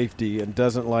gun safety and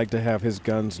doesn't like to have his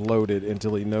guns loaded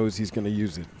until he knows he's going to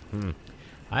use it.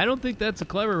 I don't think that's a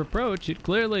clever approach. It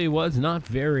clearly was not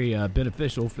very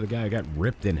beneficial for the guy who got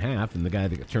ripped in half and the guy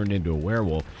that got turned into a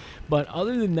werewolf. But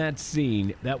other than that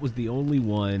scene, that was the only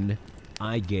one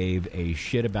I gave a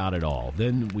shit about at all.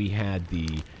 Then we had the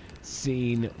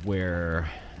scene where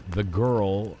the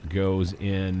girl goes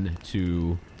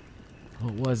into,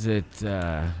 what was it?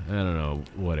 I don't know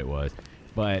what it was.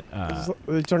 But are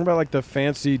you talking about like the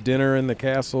fancy dinner in the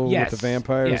castle with the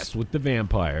vampires? Yes, with the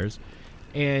vampires.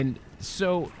 And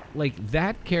so, like,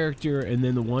 that character and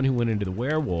then the one who went into the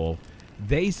werewolf,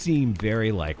 they seem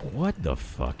very like, what the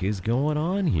fuck is going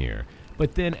on here?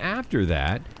 But then after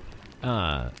that,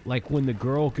 like when the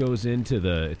girl goes into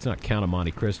it's not Count of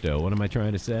Monte Cristo, what am I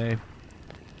trying to say?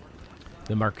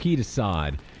 The Marquis de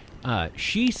Sade,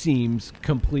 she seems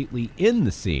completely in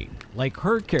the scene. Like,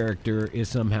 her character is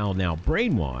somehow now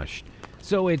brainwashed.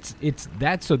 So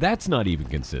that's not even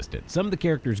consistent. Some of the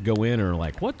characters go in and are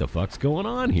like, what the fuck's going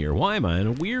on here? Why am I in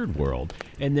a weird world?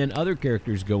 And then other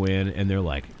characters go in and they're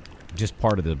like, just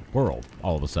part of the world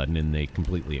all of a sudden, and they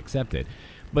completely accept it.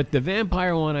 But the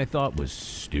vampire one I thought was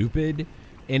stupid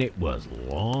and it was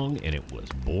long and it was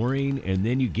boring. And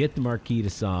then you get the Marquis de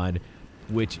Sade,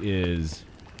 which is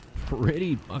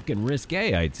pretty fucking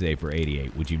risque, I'd say, for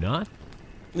 88. Would you not?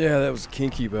 Yeah, that was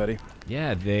kinky, buddy.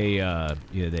 Yeah, they. I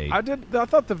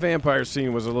thought the vampire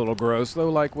scene was a little gross, though.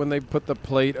 Like when they put the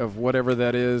plate of whatever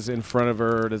that is in front of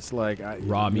her, and it's like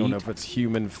Raw you meat? don't know if it's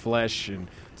human flesh, and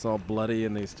it's all bloody,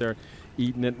 and they start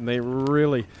eating it, and they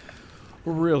really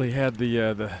had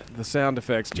the sound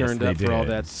effects turned up for all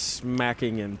did. that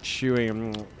smacking and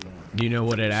chewing. Do you know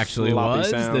what it actually Sloppy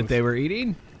was that sounds. they were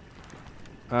eating?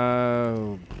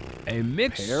 Uh, A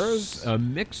Pears?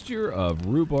 mixture of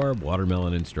rhubarb,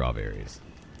 watermelon, and strawberries.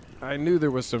 I knew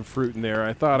there was some fruit in there.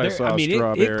 I thought I saw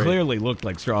strawberry. It clearly looked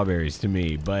like strawberries to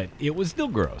me, but it was still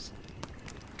gross.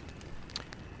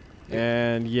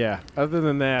 And yeah, other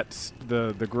than that,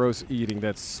 the gross eating,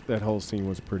 that whole scene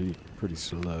was pretty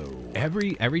slow.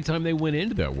 Every time they went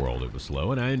into that world, it was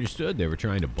slow, and I understood they were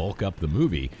trying to bulk up the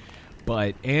movie,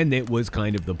 and it was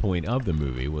kind of the point of the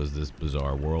movie was this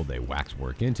bizarre world they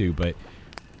waxwork into. But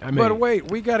I mean, But wait,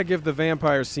 we got to give the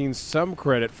vampire scene some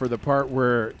credit for the part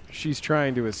where she's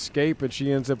trying to escape and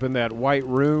she ends up in that white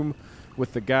room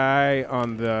with the guy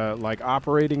on the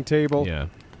operating table. yeah,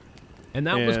 and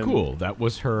that was cool. That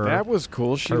was her. That was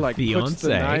cool. She her puts the fiancé.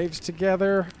 knives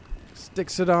together,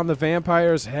 sticks it on the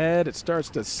vampire's head. It starts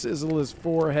to sizzle his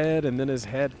forehead, and then his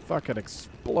head fucking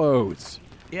explodes.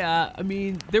 Yeah, I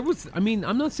mean,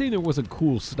 I'm not saying there wasn't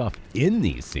cool stuff in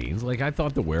these scenes. Like, I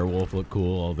thought the werewolf looked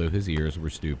cool, although his ears were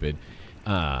stupid.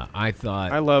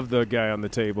 I love the guy on the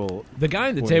table. The guy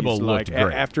on the when table he's looked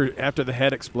like, great. After the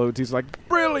head explodes, he's like,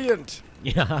 brilliant!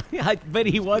 Yeah, but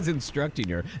he was instructing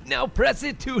her. Now press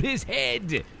it to his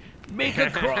head. Make a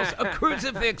cross. A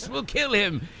crucifix will kill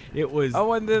him. It was.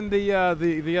 Oh, and then the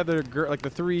other girl, like the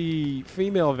three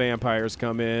female vampires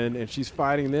come in, and she's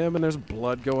fighting them, and there's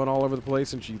blood going all over the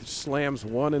place, and she slams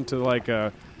one into like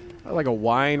a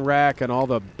wine rack, and all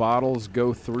the bottles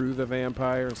go through the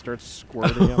vampire and starts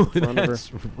squirting out in front of her.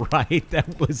 That's right.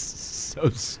 That was so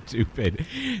stupid.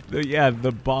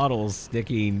 The bottles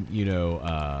sticking,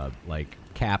 like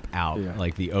cap out,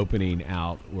 like the opening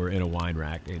out, were in a wine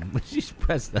rack, and when she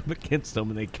pressed them against them,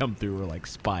 and they come through her like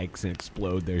spikes and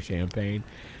explode their champagne.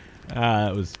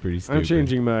 It was pretty stupid. I'm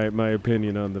changing my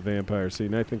opinion on the vampire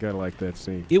scene. I think I like that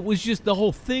scene. It was just the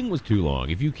whole thing was too long.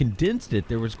 If you condensed it,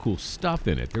 there was cool stuff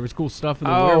in it. There was cool stuff in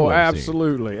the werewolf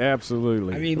absolutely, scene.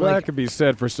 absolutely. I mean, well, like- that could be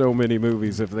said for so many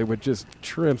movies. If they would just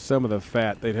trim some of the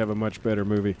fat, they'd have a much better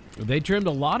movie. They trimmed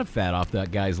a lot of fat off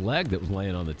that guy's leg that was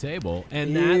laying on the table,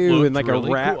 and that Ew, looked and like really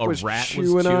a rat cool. was A rat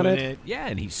chewing was on chewing it. Yeah,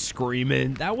 and he's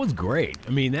screaming. That was great.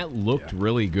 I mean, that looked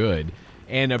really good,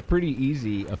 and a pretty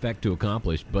easy effect to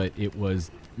accomplish. But it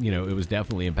was, it was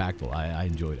definitely impactful. I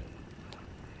enjoyed it.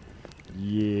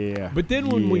 Yeah. But then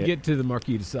when we get to the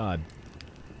Marquis de Sade,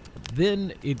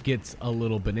 then it gets a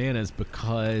little bananas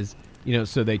because,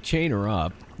 so they chain her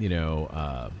up,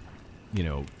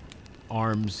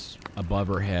 arms above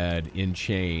her head in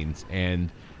chains, and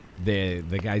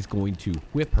the guy's going to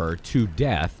whip her to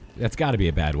death. That's got to be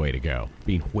a bad way to go,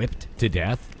 being whipped to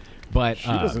death. But She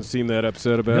doesn't seem that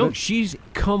upset about no, it. she's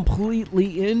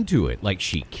completely into it. Like,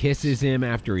 she kisses him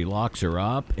after he locks her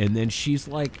up, and then she's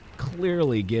like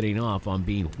clearly getting off on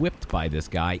being whipped by this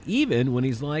guy, even when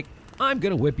he's like, I'm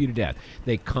going to whip you to death.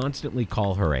 They constantly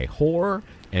call her a whore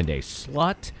and a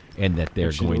slut, and that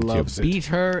they're going to beat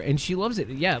her, and she loves it.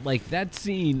 Yeah, like that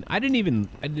scene, I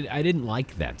didn't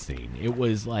like that scene. It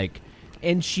was like,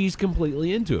 and she's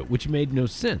completely into it, which made no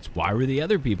sense. Why were the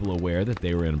other people aware that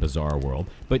they were in a bizarre world?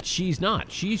 But she's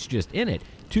not. She's just in it,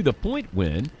 to the point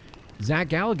when Zach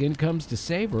Galligan comes to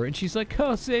save her, and she's like,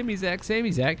 oh, save me, Zach, save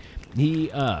me, Zach. He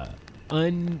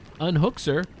unhooks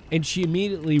her, and she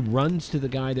immediately runs to the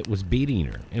guy that was beating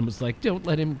her and was like, don't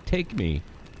let him take me.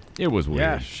 It was weird.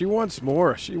 Yeah, she wants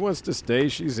more. She wants to stay.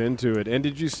 She's into it. And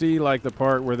did you see like the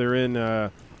part where they're in I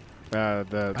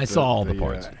saw all the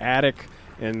parts. Attic,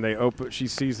 and they open? She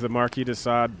sees the Marquis de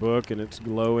Sade book, and it's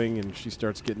glowing, and she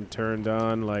starts getting turned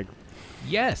on. Like,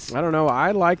 yes, I don't know.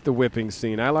 I like the whipping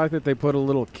scene. I like that they put a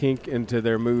little kink into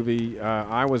their movie.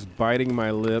 I was biting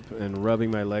my lip and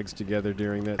rubbing my legs together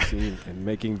during that scene and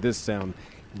making this sound.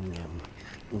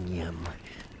 Yum, yum,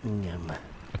 yum.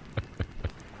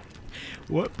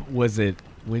 What was it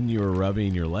when you were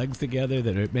rubbing your legs together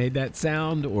that it made that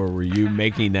sound, or were you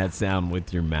making that sound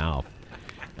with your mouth?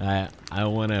 I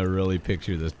want to really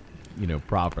picture this,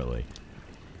 properly.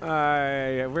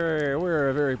 We're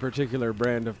a very particular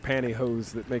brand of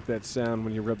pantyhose that make that sound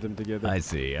when you rub them together. I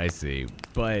see.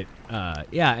 But,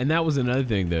 yeah, and that was another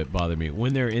thing that bothered me.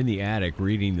 When they're in the attic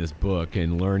reading this book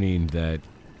and learning that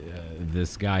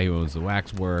this guy who owns the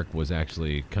Waxwork was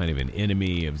actually kind of an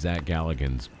enemy of Zach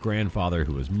Galligan's grandfather,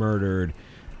 who was murdered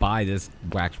by this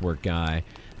Waxwork guy.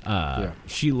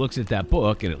 She looks at that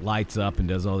book and it lights up and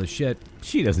does all this shit.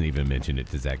 She doesn't even mention it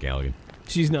to Zach Galligan.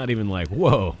 She's not even like,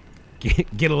 whoa,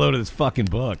 get a load of this fucking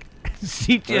book.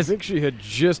 I think she had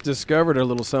just discovered a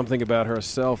little something about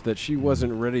herself that she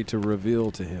wasn't ready to reveal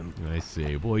to him. I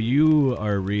see. Boy, you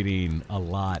are reading a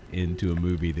lot into a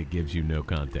movie that gives you no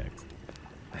context.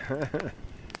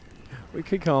 We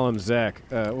could call him Zach.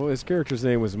 Well, his character's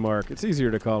name was Mark. It's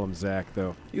easier to call him Zach,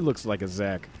 though. He looks like a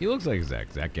Zach. He looks like a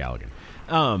Zach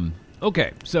Galligan.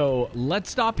 Okay, so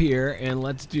let's stop here and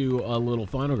let's do a little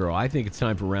Final Girl. I think it's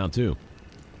time for round 2.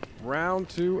 Round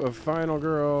 2 of Final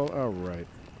Girl. All right.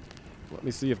 Let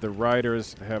me see if the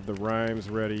writers have the rhymes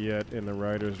ready yet in the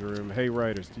writers' room. Hey,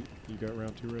 writers, you got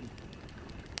round 2 ready?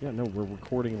 Yeah, no, we're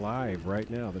recording live right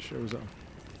now. The show's on.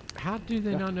 How do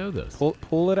they not know this?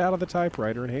 Pull it out of the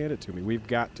typewriter and hand it to me. We've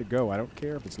got to go. I don't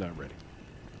care if it's not ready.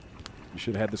 You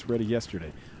should have had this ready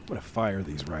yesterday. I'm going to fire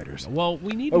these writers. Well,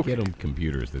 we need to get them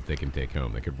computers that they can take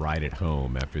home. They could write at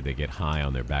home after they get high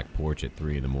on their back porch at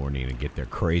 3 in the morning and get their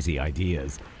crazy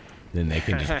ideas. Then they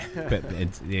can just,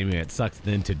 it sucks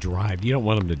then to drive. You don't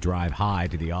want them to drive high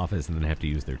to the office and then have to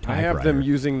use their typewriter. I have them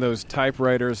using those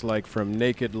typewriters like from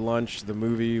Naked Lunch, the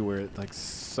movie, where it like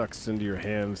sucks into your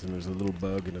hands and there's a little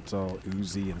bug and it's all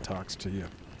oozy and talks to you.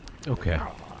 Okay.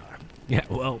 Yeah,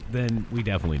 well, then we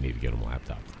definitely need to get them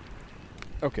laptops.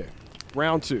 Okay.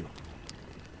 Round 2.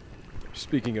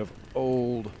 Speaking of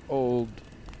old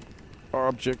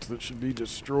objects that should be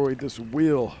destroyed, this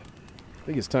wheel. I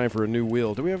think it's time for a new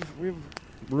wheel. Do we have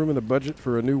room in the budget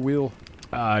for a new wheel?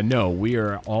 No, we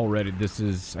are already. This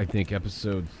is, I think,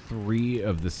 episode 3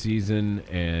 of the season,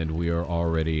 and we are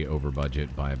already over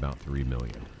budget by about $3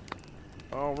 million.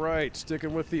 All right,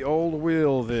 sticking with the old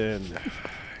wheel then.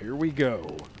 Here we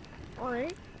go.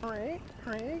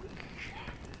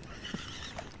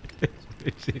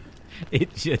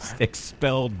 It just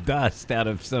expelled dust out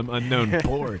of some unknown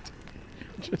port.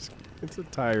 It's a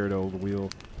tired old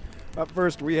wheel. Up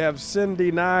first, we have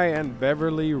Cindy Nye and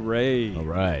Beverly Ray. All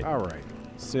right.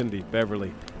 Cindy,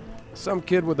 Beverly. Some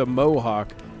kid with a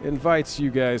mohawk invites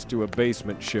you guys to a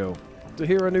basement show to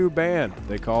hear a new band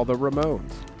they call the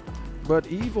Ramones. But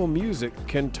evil music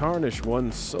can tarnish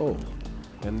one's soul,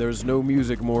 and there's no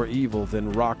music more evil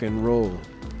than rock and roll.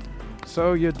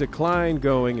 So you decline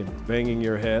going and banging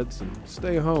your heads and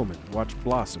stay home and watch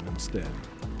Blossom instead.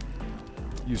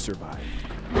 You survive.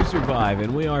 We survive,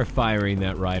 and we are firing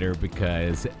that writer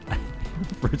because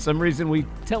for some reason we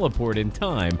teleport in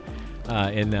time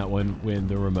in that one when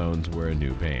the Ramones were a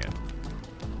new band.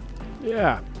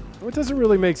 Yeah, it doesn't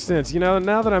really make sense. You know,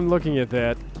 now that I'm looking at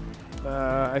that,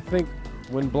 I think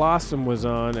when Blossom was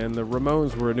on and the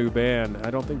Ramones were a new band,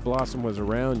 I don't think Blossom was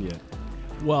around yet.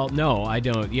 Well, no, I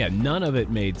don't. Yeah, none of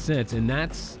it made sense, and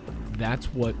that's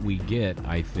what we get,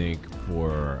 I think,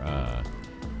 for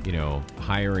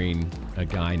hiring a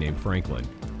guy named Franklin.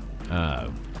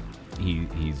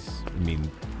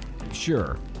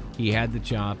 Sure, he had the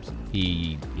chops.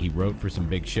 He wrote for some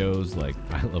big shows like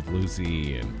I Love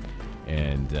Lucy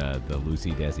and the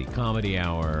Lucy Desi Comedy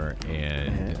Hour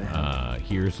and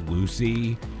Here's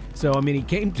Lucy. So he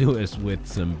came to us with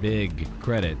some big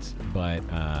credits, but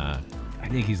I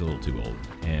think he's a little too old,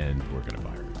 and we're gonna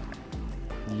fire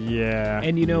him. Yeah.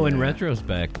 And in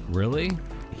retrospect, really,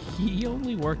 he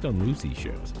only worked on Lucy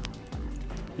shows.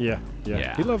 Yeah.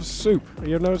 He loves soup.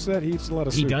 You ever notice that? He eats a lot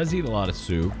of soup. He does eat a lot of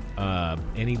soup,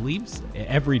 and he leaves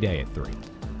every day at 3.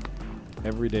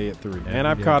 Every day at 3. And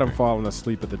I've caught him falling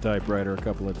asleep at the typewriter a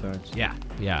couple of times. Yeah.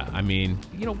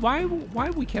 Why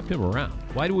we kept him around?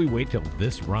 Why do we wait till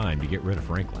this rhyme to get rid of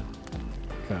Franklin?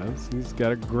 Because he's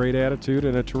got a great attitude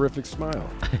and a terrific smile.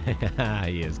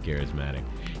 He is charismatic.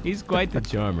 He's quite the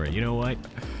charmer. You know what?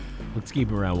 Let's keep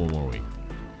him around one more week.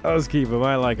 Let's keep him.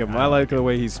 I like him. I like the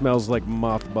way he smells like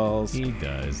mothballs. He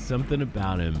does. Something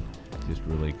about him just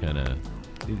really kind of,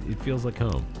 it feels like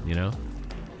home,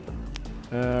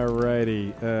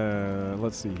 Alrighty.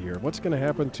 Let's see here. What's going to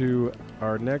happen to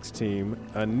our next team?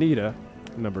 Anita,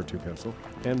 number 2 pencil,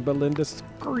 and Belinda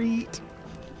Screet.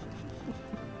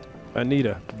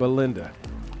 Anita, Belinda.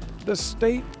 The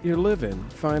state you live in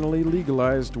finally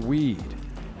legalized weed.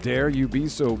 Dare you be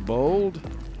so bold?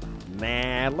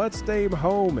 Nah, let's stay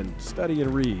home and study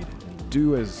and read and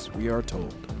do as we are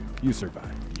told. You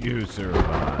survive. You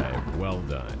survive. Well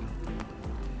done.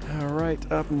 All right,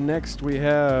 up next we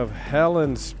have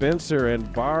Helen Spencer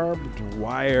and Barb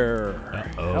Dwyer.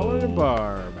 Uh-oh. Helen and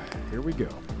Barb. Here we go.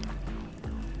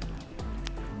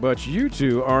 But you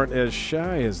two aren't as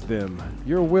shy as them.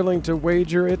 You're willing to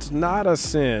wager it's not a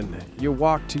sin. You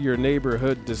walk to your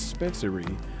neighborhood dispensary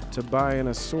to buy an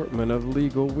assortment of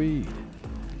legal weed.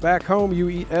 Back home, you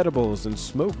eat edibles and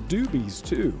smoke doobies,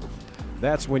 too.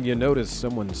 That's when you notice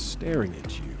someone staring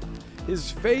at you. His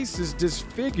face is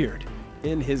disfigured.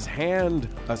 In his hand,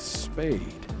 a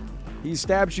spade. He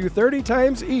stabs you 30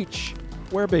 times each,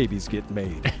 where babies get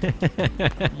made.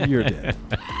 You're dead.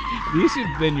 These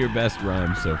have been your best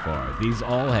rhymes so far. These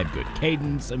all had good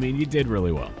cadence. I mean, you did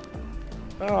really well.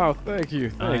 Oh, thank you.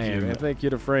 Thank you. And thank you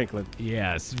to Franklin.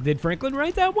 Yes. Did Franklin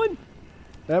write that one?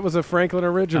 That was a Franklin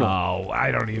original. Oh,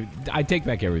 I take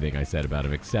back everything I said about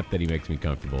him, except that he makes me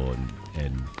comfortable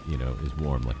and is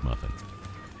warm like muffins.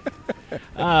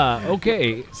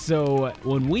 Okay, so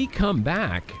when we come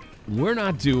back, we're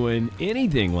not doing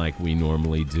anything like we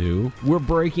normally do. We're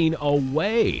breaking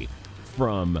away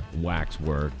from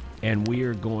Waxwork, and we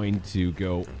are going to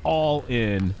go all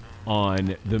in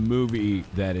on the movie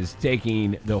that is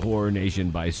taking the horror nation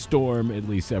by storm at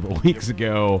least several weeks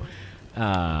ago,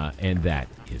 and that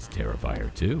is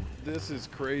Terrifier 2. This is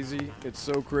crazy. It's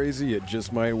so crazy, it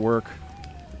just might work.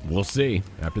 We'll see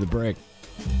after the break.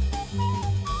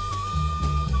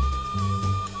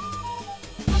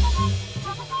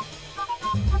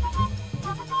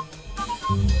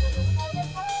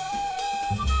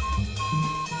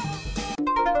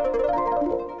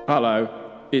 Hello,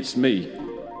 it's me,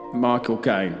 Michael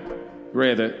Caine.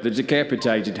 Rather, the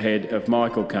decapitated head of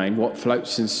Michael Caine, what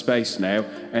floats in space now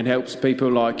and helps people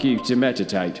like you to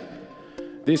meditate.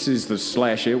 This is the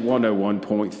Slasher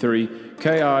 101.3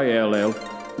 KILL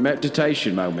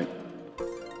meditation moment.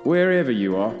 Wherever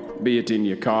you are, be it in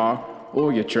your car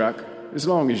or your truck, as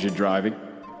long as you're driving,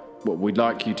 what we'd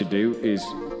like you to do is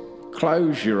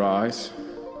close your eyes.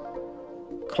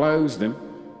 Close them.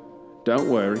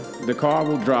 Don't worry, the car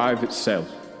will drive itself.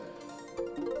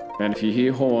 And if you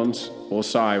hear horns or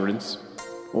sirens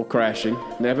or crashing,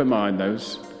 never mind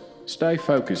those. Stay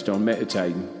focused on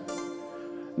meditating.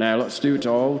 Now let's do it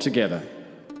all together.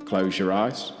 Close your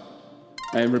eyes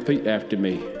and repeat after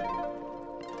me.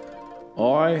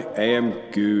 I am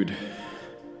good.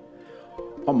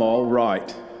 I'm all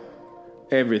right.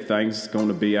 Everything's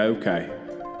gonna be okay.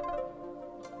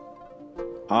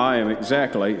 I am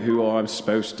exactly who I'm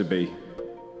supposed to be.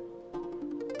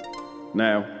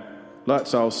 Now,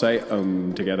 let's all say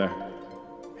together.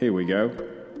 Here we go.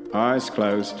 Eyes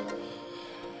closed.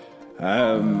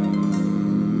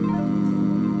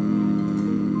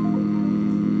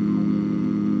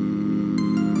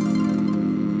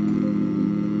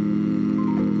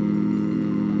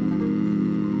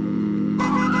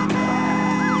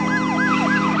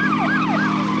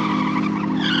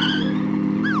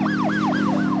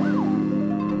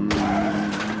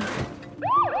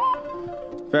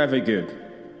 Very good.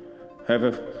 Have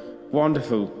a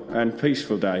wonderful and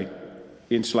peaceful day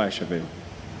in Slasherville.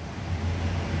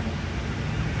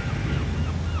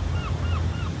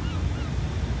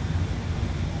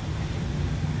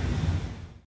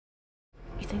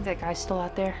 You think that guy's still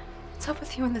out there? What's up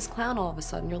with you and this clown all of a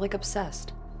sudden? You're like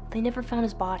obsessed. They never found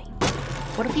his body.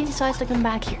 What if he decides to come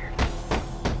back here?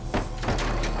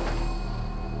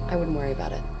 I wouldn't worry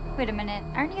about it. Wait a minute,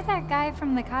 aren't you that guy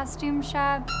from the costume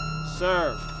shop?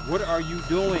 Sir, what are you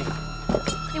doing?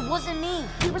 It wasn't me.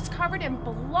 He was covered in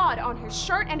blood on his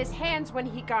shirt and his hands when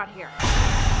he got here.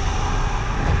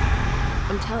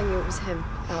 I'm telling you, it was him,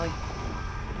 Allie.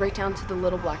 Right down to the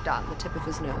little black dot on the tip of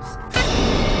his nose.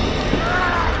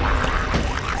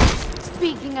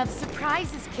 Speaking of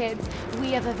surprises, kids,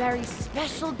 we have a very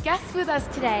special guest with us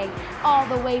today. All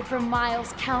the way from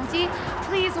Miles County,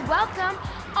 please welcome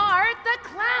Art the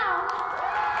Clown.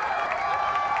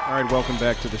 All right, welcome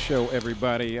back to the show,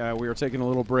 everybody. We are taking a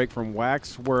little break from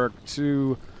Waxwork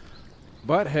to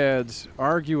butt heads,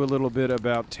 argue a little bit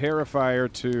about Terrifier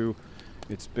 2.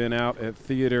 It's been out at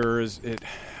theaters.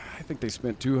 I think they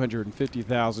spent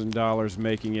 $250,000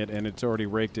 making it, and it's already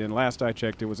raked in. Last I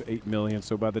checked, it was $8 million.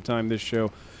 So by the time this show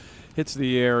hits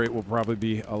the air, it will probably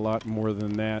be a lot more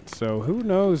than that. So who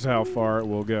knows how far it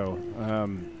will go.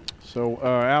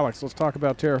 Alex, let's talk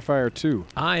about Terrifier 2.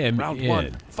 I am Round in.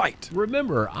 1, fight.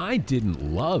 Remember, I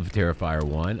didn't love Terrifier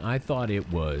 1. I thought it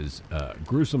was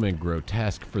gruesome and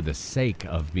grotesque for the sake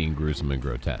of being gruesome and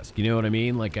grotesque. You know what I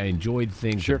mean? Like, I enjoyed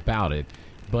things about it,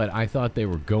 but I thought they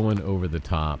were going over the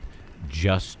top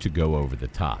just to go over the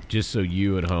top, just so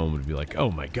you at home would be like, oh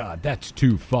my God, that's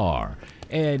too far.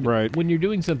 And when you're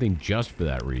doing something just for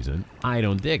that reason, I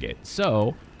don't dig it.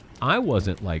 So I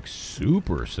wasn't like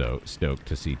super stoked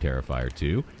to see Terrifier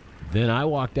 2. Then I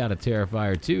walked out of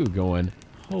Terrifier 2 going,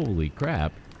 holy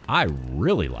crap, I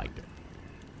really liked it.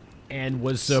 and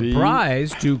was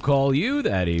surprised to call you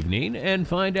that evening and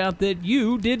find out that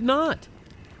you did not.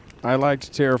 I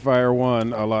liked Terrifier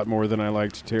 1 a lot more than I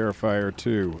liked Terrifier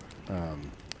 2.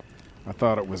 I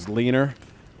thought it was leaner,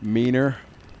 meaner.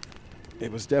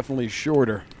 It was definitely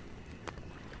shorter.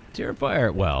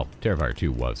 Terrifier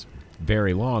 2 was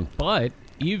very long, but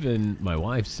even my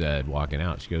wife said, walking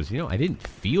out, she goes, I didn't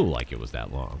feel like it was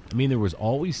that long. I mean, there was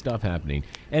always stuff happening.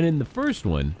 And in the first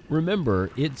one,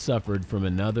 remember, it suffered from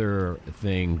another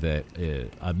thing that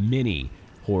many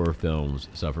horror films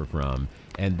suffer from,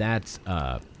 and that's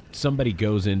somebody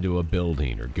goes into a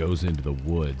building or goes into the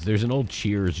woods. There's an old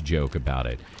Cheers joke about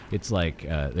it. It's like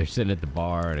they're sitting at the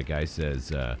bar, and a guy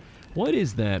says, what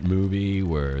is that movie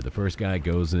where the first guy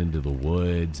goes into the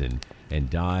woods and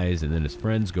dies, and then his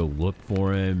friends go look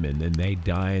for him, and then they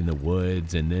die in the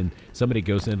woods, and then somebody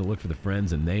goes in to look for the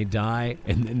friends, and they die,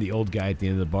 and then the old guy at the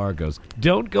end of the bar goes,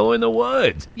 don't go in the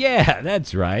woods. Yeah,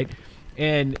 that's right.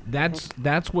 And that's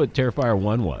what Terrifier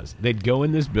 1 was. They'd go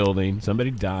in this building, somebody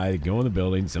die, they'd go in the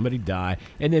building, somebody die,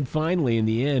 and then finally, in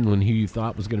the end, when who you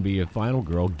thought was going to be a final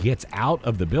girl gets out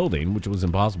of the building, which was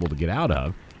impossible to get out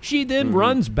of, she then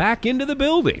runs back into the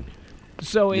building.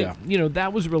 So,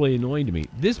 that was really annoying to me.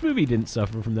 This movie didn't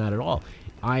suffer from that at all.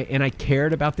 I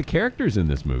cared about the characters in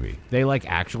this movie. They,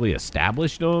 actually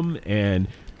established them, and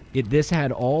this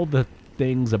had all the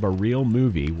things of a real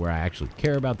movie where I actually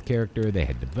care about the character. They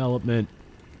had development,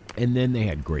 and then they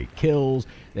had great kills.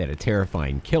 They had a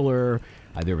terrifying killer.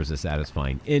 There was a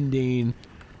satisfying ending.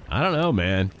 I don't know,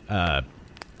 man.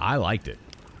 I liked it.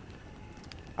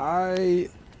 I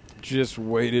just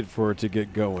waited for it to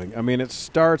get going. I mean, it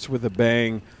starts with a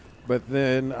bang, but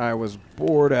then I was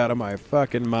bored out of my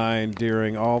fucking mind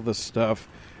during all the stuff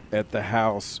at the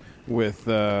house with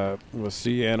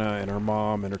Sienna and her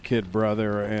mom and her kid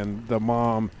brother, and the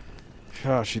mom,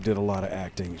 she did a lot of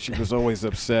acting. She was always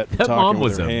upset and talking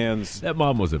with her hands. That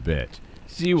mom was a bitch.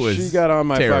 She got on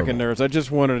my terrible. fucking nerves. I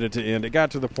just wanted it to end. It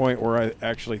got to the point where I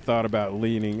actually thought about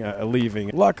leaving.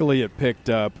 Luckily, it picked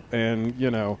up, and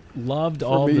loved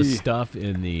all the stuff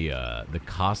in the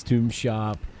costume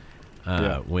shop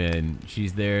when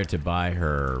she's there to buy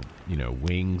her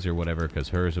wings or whatever, because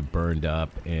hers have burned up,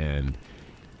 and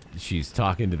she's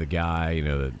talking to the guy,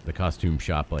 the costume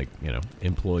shop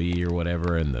employee or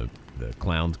whatever, and the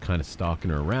clown's kind of stalking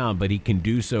her around, but he can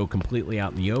do so completely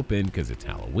out in the open because it's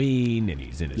Halloween and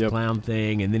he's in his clown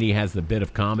thing, and then he has the bit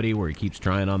of comedy where he keeps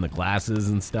trying on the glasses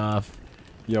and stuff.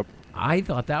 Yep. I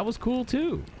thought that was cool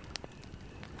too.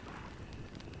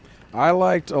 I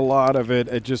liked a lot of it.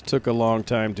 It just took a long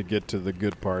time to get to the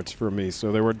good parts for me.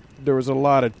 So there was a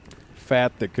lot of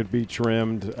fat that could be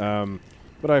trimmed,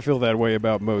 but I feel that way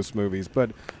about most movies. But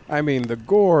I mean, the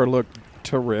gore looked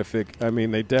terrific. I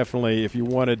mean, they definitely, if you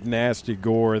wanted nasty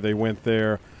gore, they went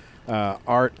there.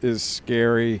 Art is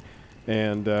scary,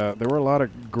 and there were a lot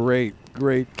of great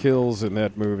kills in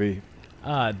that movie.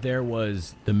 There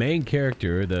was the main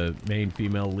character, the main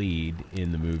female lead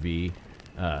in the movie,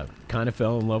 kind of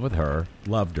fell in love with her,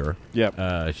 loved her.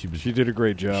 Yep. She did a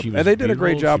great job. And they did a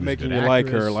great job making you like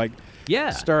her.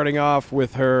 Starting off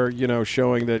with her,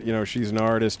 showing that, she's an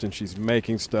artist and she's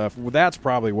making stuff. Well, that's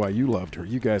probably why you loved her.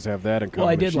 You guys have that in common.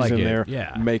 Well, I did she's in there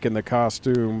making the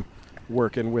costume,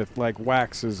 working with,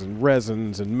 waxes and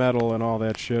resins and metal and all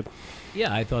that shit.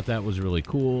 Yeah, I thought that was really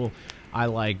cool. I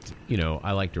liked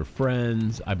her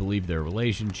friends. I believe their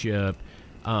relationship.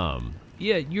 Yeah,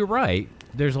 you're right.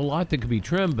 There's a lot that could be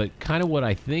trimmed, but kind of what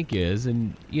I think is,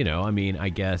 and, I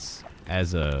guess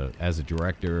as a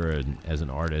director and as an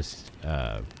artist,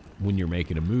 when you're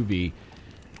making a movie,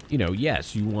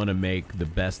 yes, you want to make the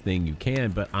best thing you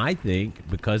can, but I think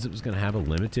because it was going to have a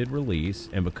limited release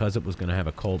and because it was going to have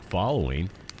a cult following,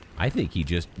 I think he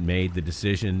just made the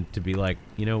decision to be like,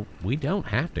 we don't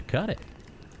have to cut it.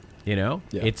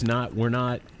 It's not, we're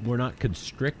not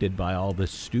constricted by all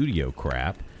this studio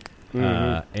crap.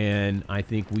 And I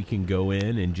think we can go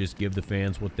in and just give the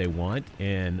fans what they want.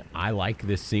 And I like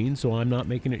this scene, so I'm not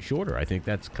making it shorter. I think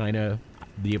that's kind of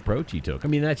the approach he took. I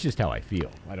mean, that's just how I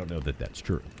feel. I don't know that that's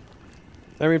true.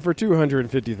 I mean, for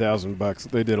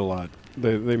 $250,000, they did a lot.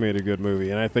 They made a good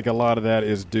movie, and I think a lot of that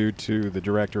is due to the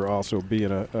director also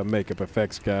being a makeup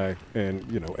effects guy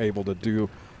and able to do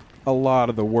a lot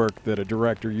of the work that a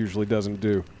director usually doesn't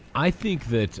do. I think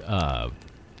that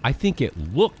I think it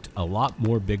looked a lot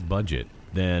more big budget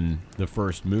than the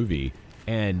first movie,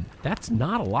 and that's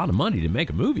not a lot of money to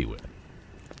make a movie with.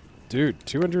 Dude,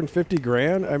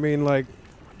 $250,000? I mean, they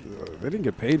didn't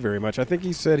get paid very much. I think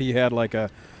he said he had a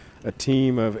a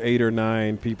team of 8 or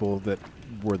 9 people that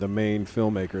were the main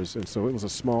filmmakers, and so it was a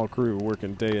small crew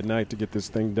working day and night to get this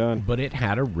thing done. But it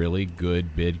had a really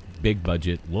good big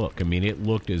budget look. I mean, it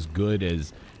looked as good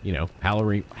as, you know,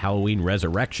 Halloween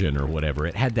Resurrection or whatever.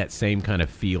 It had that same kind of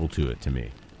feel to it to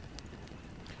me.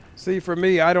 See, for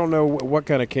me, I don't know what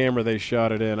kind of camera they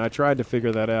shot it in. I tried to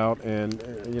figure that out, and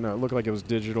you know, it looked like it was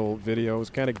digital video. It was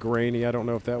kind of grainy. I don't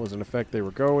know if that was an effect they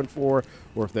were going for,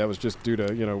 or if that was just due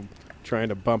to, you know, trying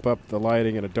to bump up the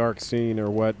lighting in a dark scene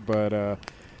or what. But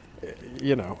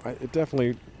you know, it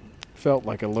definitely felt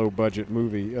like a low-budget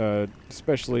movie,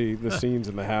 especially the scenes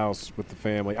in the house with the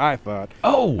family, I thought.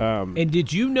 Oh, and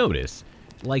did you notice,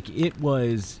 like, it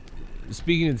was,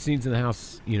 speaking of the scenes in the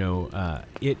house, you know,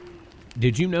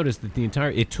 did you notice that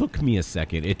it took me a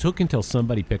second, it took until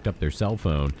somebody picked up their cell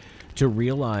phone to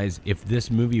realize if this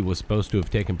movie was supposed to have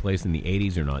taken place in the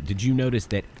 80s or not. Did you notice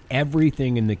that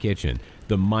everything in the kitchen,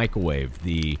 the microwave,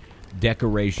 the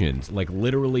decorations, like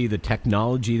literally the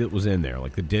technology that was in there,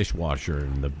 like the dishwasher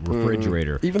and the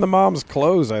refrigerator, even the mom's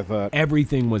clothes, I thought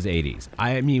everything was 80s.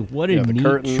 I mean, what a neat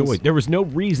curtains. choice. There was no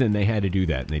reason they had to do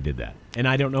that, and they did that, and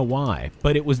I don't know why,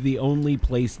 but it was the only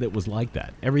place that was like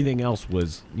that. Everything else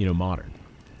was, you know, modern.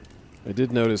 I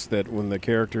did notice that when the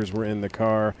characters were in the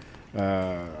car,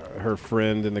 her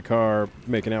friend in the car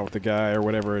making out with the guy or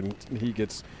whatever, and he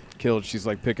gets killed, she's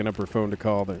like picking up her phone to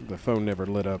call. The phone never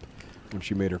lit up when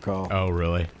she made her call. Oh,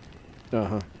 really?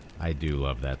 Uh-huh. I do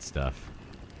love that stuff.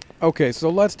 Okay, so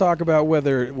let's talk about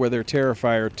whether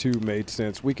Terrifier 2 made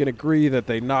sense. We can agree that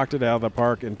they knocked it out of the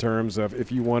park in terms of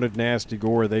if you wanted nasty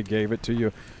gore, they gave it to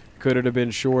you. Could it have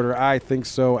been shorter? I think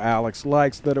so. Alex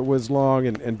likes that it was long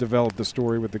and developed the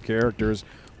story with the characters.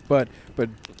 But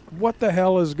what the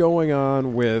hell is going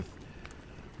on with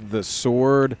the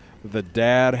sword, the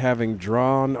dad having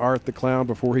drawn Art the Clown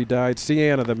before he died?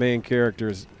 Sienna, the main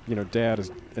character's, you know, dad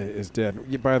is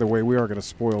dead. By the way, we are going to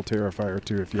spoil Terrifier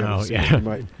 2 if you haven't seen it. You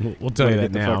might, we'll tell you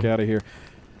that now. Get the fuck out of here.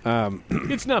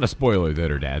 It's not a spoiler that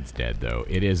her dad's dead, though.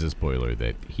 It is a spoiler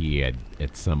that he had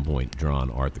at some point drawn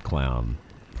Art the Clown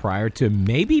prior to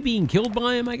maybe being killed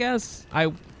by him, I guess.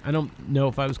 I don't know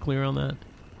if I was clear on that.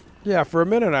 Yeah, for a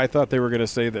minute I thought they were going to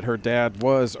say that her dad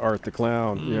was Art the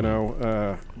Clown, you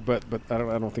know, but I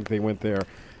don't think they went there.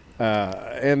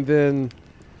 And then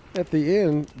at the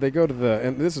end, they go to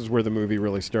and this is where the movie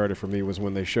really started for me, was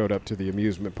when they showed up to the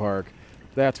amusement park.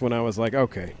 That's when I was like,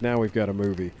 okay, now we've got a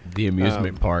movie. The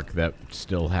amusement park that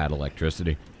still had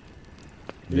electricity.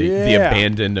 The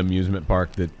abandoned amusement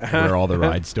park where all the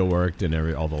rides still worked and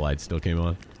all the lights still came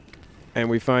on. And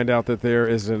we find out that there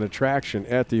is an attraction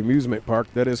at the amusement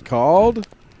park that is called...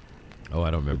 Oh,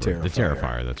 I don't remember. The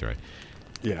Terrifier, that's right.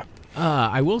 Yeah.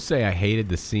 I will say I hated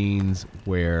the scenes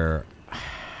where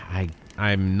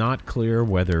I'm not clear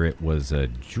whether it was a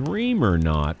dream or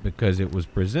not, because it was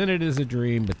presented as a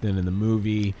dream, but then in the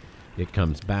movie it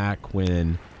comes back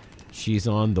when she's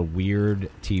on the weird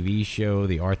TV show,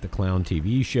 the Art the Clown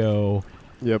TV show.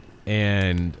 Yep.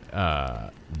 And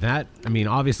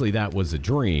obviously that was a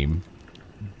dream.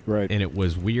 Right. And it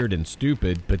was weird and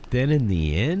stupid, but then in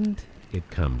the end, it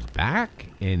comes back,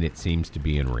 and it seems to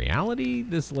be in reality,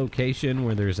 this location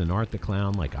where there's an Art the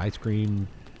Clown, like, ice cream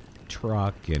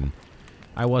truck, and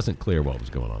I wasn't clear what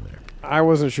was going on there. I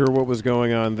wasn't sure what was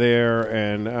going on there,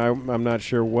 and I'm not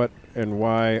sure what and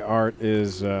why Art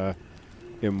is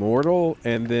immortal,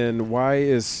 and then why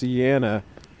is Sienna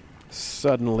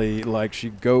suddenly, like,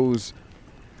 she goes...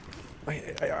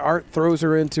 Art throws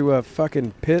her into a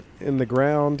fucking pit in the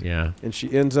ground. Yeah. And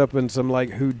she ends up in some, like,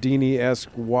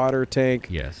 Houdini-esque water tank.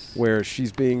 Yes. Where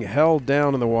she's being held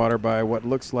down in the water by what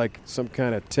looks like some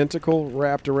kind of tentacle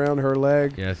wrapped around her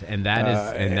leg. Yes, and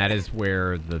that is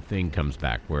where the thing comes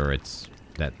back, where it's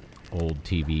that old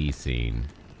TV scene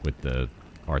with the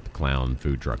Art the Clown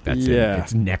food truck. That's it.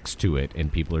 It's next to it,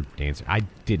 and people are dancing. I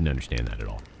didn't understand that at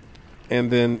all.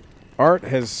 And then Art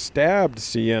has stabbed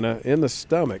Sienna in the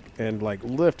stomach and, like,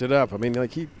 lifted up. I mean,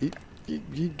 like, he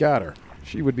got her.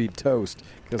 She would be toast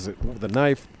because the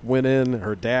knife went in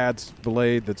her dad's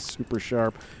blade that's super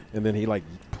sharp, and then he, like,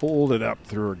 pulled it up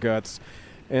through her guts.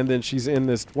 And then she's in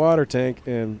this water tank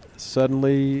and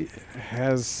suddenly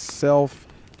has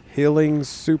self-healing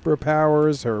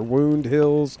superpowers. Her wound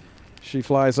heals. She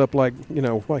flies up like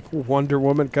Wonder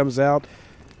Woman comes out.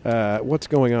 What's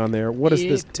going on there? What is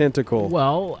this tentacle?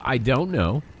 Well, I don't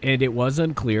know, and it was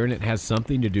unclear, and it has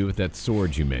something to do with that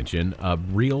sword you mentioned, a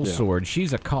real sword.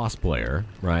 She's a cosplayer,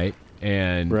 right?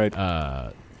 And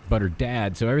but her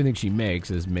dad, so everything she makes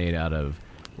is made out of,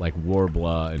 like,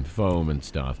 warbler and foam and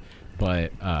stuff.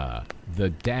 But the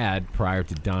dad, prior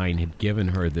to dying, had given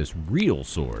her this real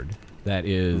sword that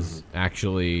is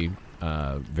actually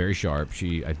very sharp.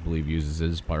 She, I believe, uses it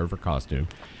as part of her costume.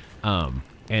 And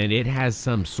it has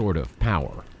some sort of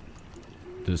power.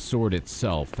 The sword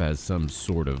itself has some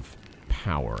sort of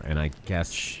power, and I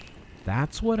guess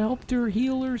that's what helped her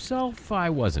heal herself? I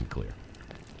wasn't clear.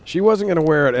 She wasn't going to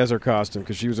wear it as her costume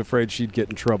because she was afraid she'd get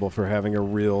in trouble for having a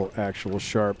real, actual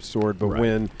sharp sword. But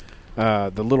when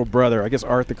the little brother, I guess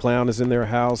Art the Clown, is in their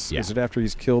house. Is it after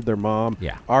he's killed their mom?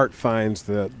 Yeah. Art finds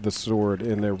the sword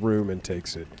in their room and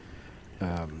takes it.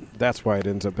 That's why it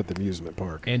ends up at the amusement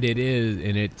park. And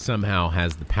it somehow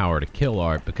has the power to kill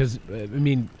Art because, I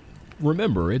mean,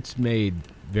 remember, it's made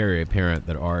very apparent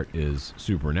that Art is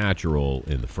supernatural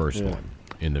in the first one,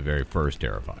 in the very first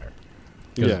Terrifier.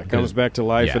 Yeah, it comes back to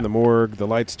life in the morgue. The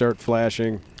lights start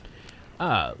flashing.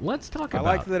 Let's talk about...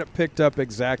 I like that it picked up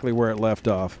exactly where it left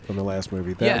off from the last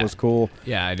movie. That was cool.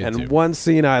 Yeah, I did and too. And one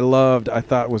scene I loved, I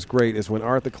thought was great, is when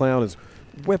Art the Clown is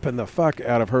whipping the fuck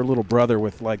out of her little brother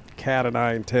with, like, cat o'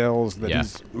 nine tails that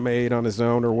he's made on his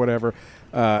own or whatever,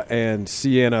 and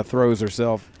Sienna throws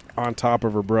herself on top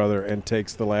of her brother and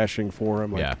takes the lashing for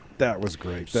him. Like, that was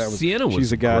great. Sienna was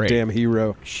she's a goddamn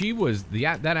hero. She was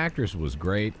that actress was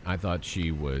great. I thought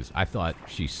she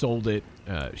sold it.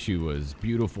 She was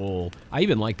beautiful. I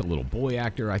even liked the little boy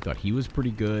actor. I thought he was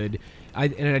pretty good.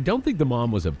 And I don't think the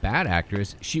mom was a bad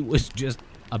actress. She was just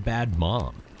a bad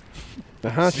mom.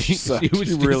 She sucked. She was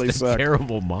she really just a sucked.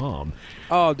 terrible mom.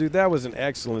 Oh, dude, that was an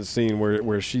excellent scene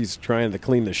where she's trying to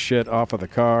clean the shit off of the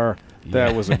car.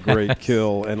 That was a great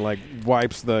kill, and like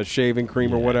wipes the shaving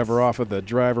cream or whatever off of the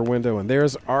driver window. And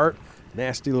there's Art,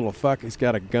 nasty little fuck. He's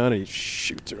got a gun and he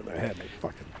shoots her in the head and it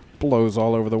fucking blows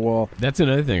all over the wall. That's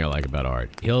another thing I like about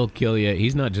Art. He'll kill you.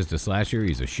 He's not just a slasher.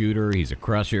 He's a shooter. He's a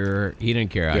crusher. He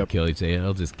didn't care how to kill you. He'd say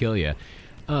he'll just kill you.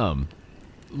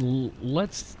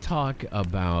 Let's talk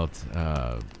about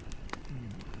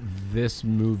this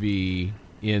movie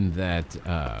in that.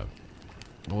 How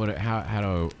do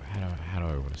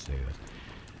I want to say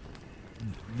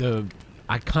this?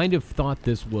 I kind of thought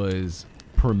this was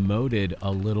promoted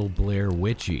a little Blair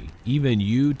Witchy. Even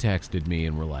you texted me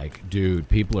and were like, dude,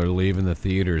 people are leaving the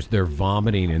theaters. They're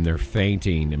vomiting and they're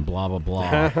fainting and blah, blah,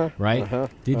 blah. Right?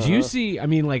 Did you see? I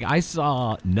mean, like, I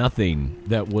saw nothing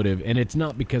that would have, and it's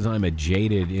not because I'm a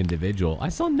jaded individual. I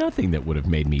saw nothing that would have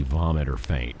made me vomit or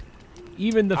faint.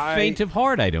 Even the faint of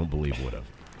heart, I don't believe would have.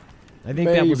 I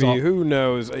think that was all. Who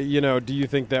knows? Do you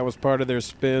think that was part of their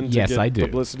spin to yes, get I do.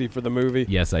 publicity for the movie?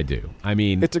 Yes, I do. I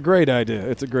mean, it's a great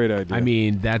idea. I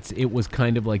mean, it was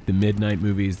kind of like the midnight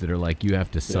movies that are like, you have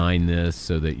to sign this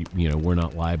so that we're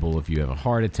not liable if you have a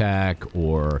heart attack,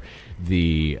 or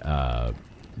the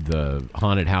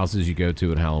haunted houses you go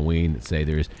to at Halloween that say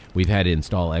we've had to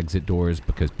install exit doors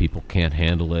because people can't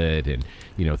handle it, and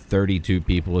 32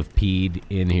 people have peed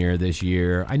in here this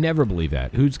year. I never believe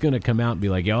that. Who's going to come out and be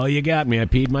like, oh, you got me, I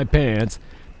peed my pants?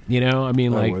 I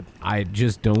mean, I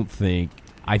just don't think.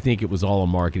 I think it was all a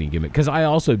marketing gimmick, because I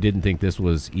also didn't think this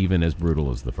was even as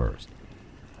brutal as the first.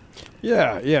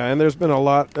 Yeah, and there's been a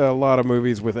lot of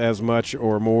movies with as much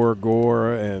or more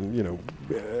gore and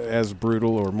as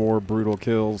brutal or more brutal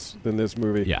kills than this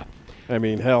movie. Yeah, I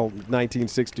mean, hell,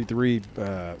 1963,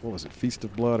 what was it, Feast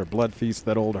of Blood or Blood Feast?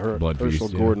 That old Herschel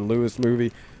Gordon Lewis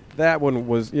movie. That one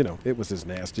was, it was as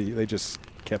nasty. They just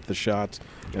kept the shots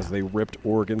as they ripped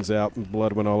organs out and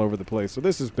blood went all over the place. So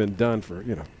this has been done for,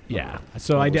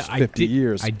 So 50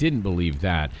 years. I didn't believe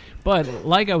that. But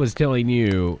like I was telling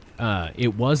you,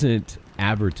 it wasn't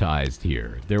advertised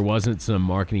here. There wasn't some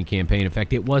marketing campaign. In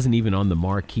fact, it wasn't even on the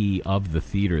marquee of the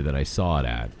theater that I saw it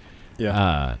at.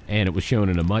 Yeah. And it was shown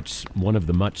in one of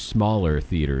the much smaller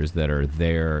theaters that are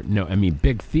there. No, I mean,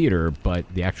 big theater, but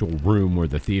the actual room where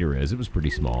the theater is, it was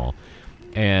pretty small.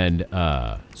 And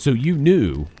so you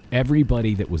knew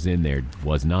everybody that was in there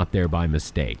was not there by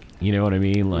mistake. You know what I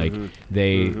mean? Like,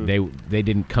 they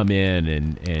didn't come in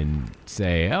and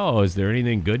say, oh, is there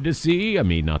anything good to see? I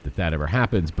mean, not that ever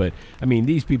happens, but I mean,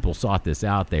 these people sought this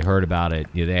out. They heard about it.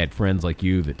 They had friends like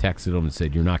you that texted them and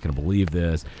said, you're not going to believe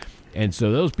this. And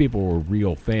so those people were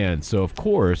real fans. So, of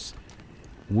course,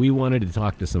 we wanted to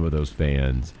talk to some of those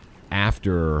fans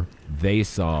after they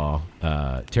saw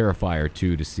Terrifier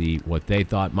 2 to see what they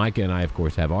thought. Micah and I, of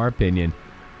course, have our opinion.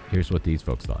 Here's what these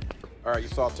folks thought. All right, you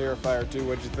saw Terrifier 2.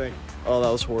 What'd you think? Oh,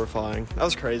 that was horrifying. That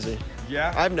was crazy.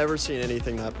 Yeah? I've never seen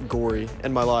anything that gory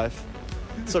in my life.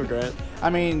 So Grant. I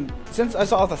mean, since I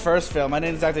saw the first film, I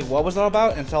didn't exactly what was it all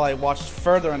about until I watched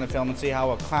further in the film and see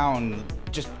how a clown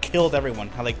just killed everyone.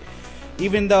 How, like,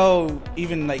 even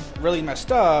really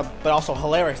messed up, but also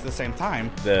hilarious at the same time.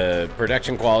 The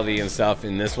production quality and stuff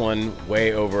in this one,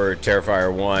 way over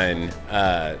Terrifier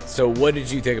 1. So what did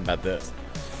you think about this?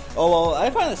 Oh, well, I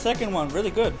find the second one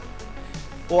really good.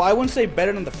 Well, I wouldn't say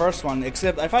better than the first one,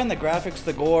 except I find the graphics,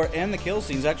 the gore, and the kill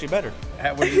scenes actually better.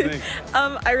 What do you think?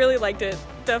 I really liked it.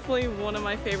 Definitely one of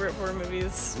my favorite horror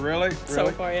movies. Really? So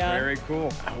far, yeah. Very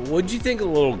cool. What'd you think of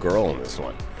the little girl in this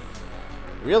one?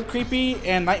 Real creepy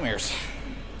and nightmares.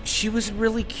 She was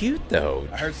really cute, though.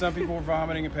 I heard some people were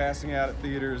vomiting and passing out at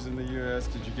theaters in the U.S.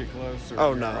 Did you get close?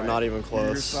 Oh, no, not even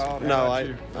close. No,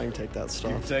 I can take that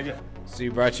stuff. You can take it? So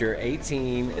you brought your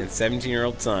 18 and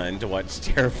 17-year-old son to watch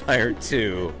Terrifier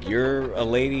 2. You're a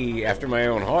lady after my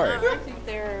own heart. I think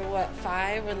they were,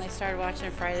 5 when they started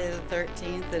watching Friday the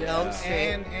 13th at Elm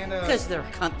Street? Because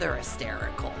they're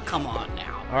hysterical. Come on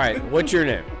now. All right, what's your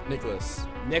name? Nicholas.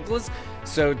 Nicholas?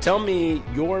 So tell me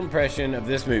your impression of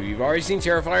this movie. You've already seen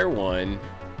Terrifier 1.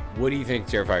 What do you think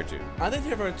of Terrifier 2? I think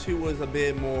Terrifier 2 was a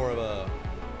bit more of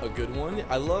a good one.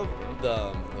 I love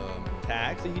the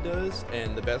tags that he does,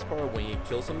 and the best part when he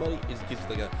kills somebody is he gets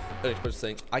like an expression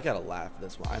saying, I gotta laugh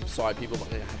this one. I'm sorry people,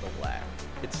 but I have to laugh.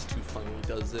 It's too funny when he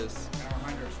does this.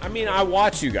 I mean, I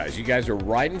watch you guys. You guys are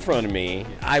right in front of me.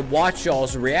 I watch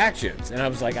y'all's reactions, and I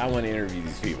was like, I want to interview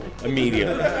these people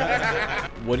immediately.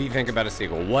 What do you think about a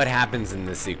sequel? What happens in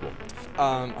this sequel?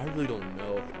 I really don't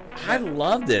know. I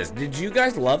love this. Did you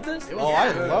guys love this? I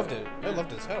loved it. I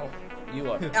loved it as hell. You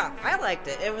loved it. Yeah, I liked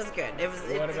it. It was good.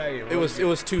 What about you? It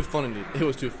was too funny. It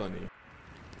was too funny.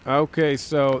 Okay,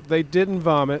 so they didn't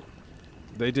vomit.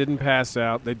 They didn't pass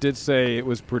out. They did say it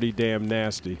was pretty damn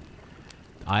nasty.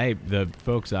 The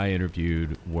folks I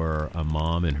interviewed were a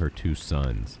mom and her 2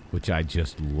 sons, which I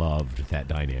just loved that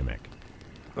dynamic.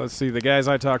 Let's see. The guys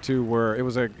I talked to were I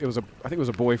think it was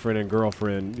a boyfriend and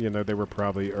girlfriend. You know, they were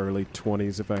probably early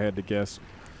 20s if I had to guess.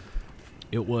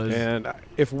 It was. And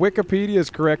if Wikipedia is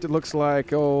correct, it looks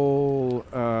like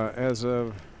as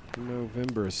of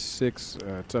November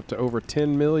 6th, it's up to over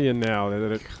 10 million now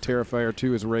that Terrifier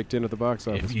 2 is raked in at the box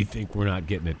office. If you think we're not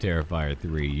getting a Terrifier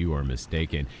 3, you are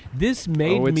mistaken. This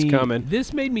made coming.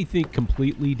 This made me think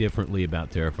completely differently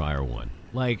about Terrifier 1.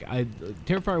 Like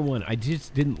Terrifier 1, I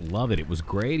just didn't love it. It was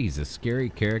great. He's a scary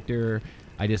character.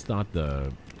 I just thought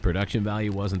the production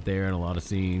value wasn't there in a lot of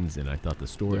scenes, and I thought the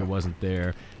story wasn't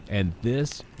there. And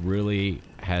this really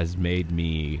has made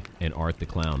me an Art the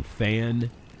Clown fan.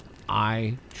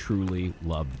 I truly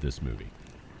loved this movie.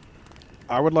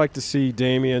 I would like to see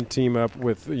Damien team up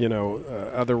with,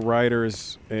 other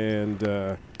writers and,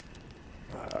 I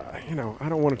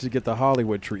don't want it to get the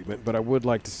Hollywood treatment, but I would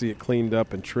like to see it cleaned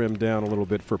up and trimmed down a little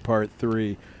bit for part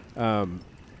 3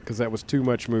 because that was too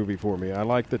much movie for me. I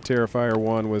like that Terrifier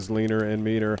 1 was leaner and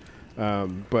meaner,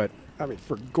 but, I mean,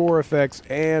 for gore effects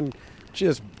and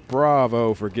just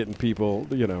bravo for getting people,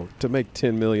 to make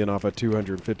 $10 million off a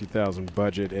 $250,000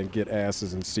 budget and get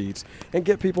asses in seats and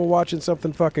get people watching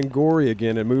something fucking gory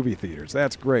again in movie theaters.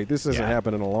 That's great. This hasn't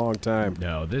happened in a long time.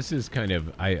 No, this is kind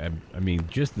of, I mean,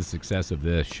 just the success of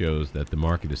this shows that the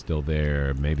market is still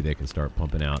there. Maybe they can start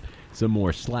pumping out some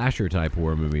more slasher type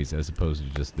horror movies as opposed to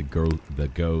just the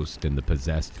ghost and the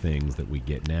possessed things that we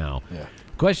get now. Yeah.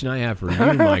 Question I have for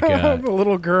you, Micah. The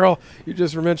little girl you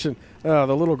just mentioned, the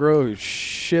little girl who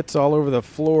shits all over the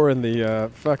floor in the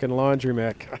fucking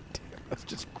laundromat. God damn, that's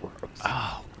just gross.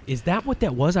 Oh, is that what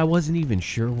that was? I wasn't even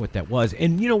sure what that was.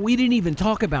 And, we didn't even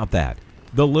talk about that.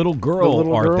 The little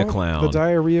girl, Art the Clown. The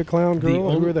diarrhea clown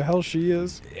girl, who the hell she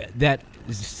is.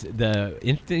 The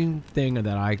interesting thing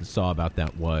that I saw about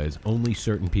that was only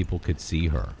certain people could see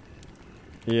her.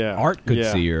 Yeah. Art could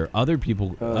see her. Other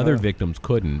people, other victims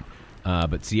couldn't.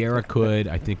 But Sierra could.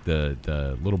 I think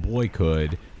the little boy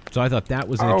could. So I thought that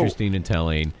was interesting and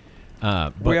telling.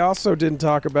 But we also didn't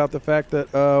talk about the fact that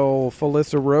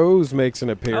Felissa Rose makes an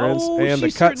appearance and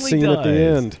the cut scene at the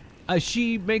end.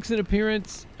 She makes an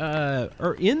appearance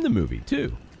or in the movie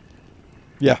too.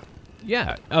 Yeah.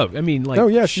 Yeah. Oh, I mean, like. Oh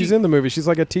yeah, she's in the movie. She's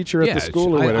like a teacher at the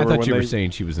school or whatever. I thought you were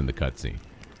saying she was in the cutscene.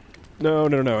 No.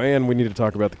 And we need to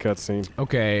talk about the cutscene.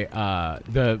 Okay.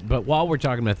 But while we're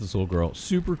talking about this little girl,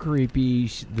 super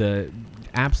creepy.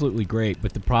 Absolutely great.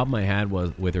 But the problem I had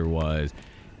with her was,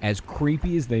 as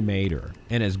creepy as they made her,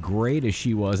 and as great as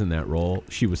she was in that role,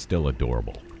 she was still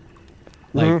adorable.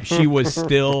 Like, she was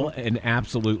still an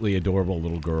absolutely adorable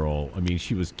little girl. I mean,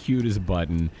 she was cute as a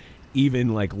button,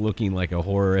 even like looking like a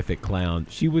horrific clown.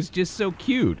 She was just so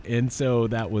cute, and so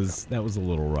that was a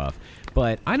little rough.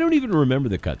 But I don't even remember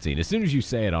the cutscene. As soon as you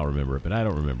say it, I'll remember it, but I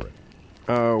don't remember it.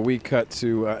 We cut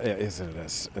to, is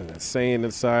it an insane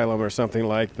asylum or something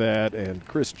like that, and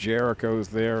Chris Jericho's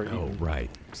there. Oh, right.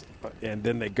 And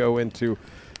then they go into,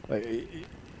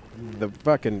 the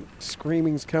fucking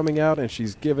screaming's coming out, and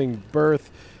she's giving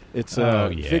birth. It's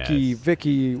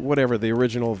Vicky, whatever, the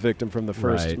original victim from the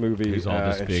first movie. Who's all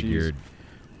disfigured. And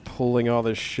she's pulling all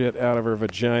this shit out of her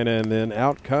vagina, and then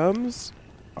out comes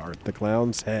Art the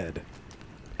Clown's head,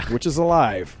 which is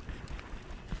alive.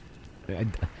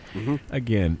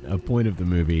 Again, a point of the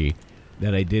movie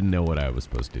that I didn't know what I was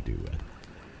supposed to do with.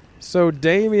 So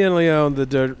Damien Leone, the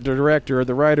director,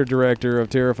 the writer-director of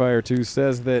Terrifier 2,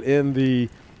 says that in the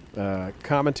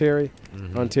commentary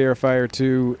on Terrifier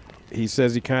 2, he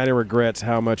says he kind of regrets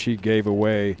how much he gave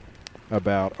away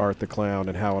about Art the Clown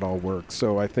and how it all works.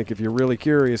 So I think if you're really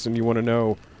curious and you want to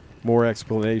know more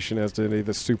explanation as to any of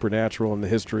the supernatural and the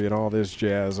history and all this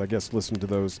jazz, I guess listen to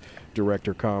those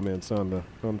director comments on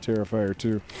Terrifier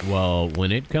 2. Well,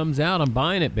 when it comes out, I'm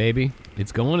buying it, baby.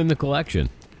 It's going in the collection.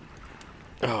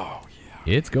 Oh,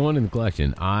 yeah. It's going in the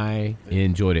collection. I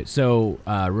enjoyed it. So,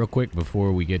 real quick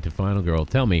before we get to Final Girl,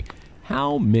 tell me,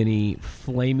 how many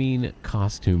flaming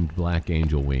costumed Black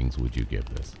Angel wings would you give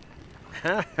this?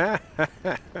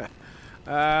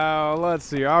 Let's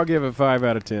see. I'll give it 5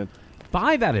 out of 10.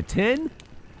 5 out of 10?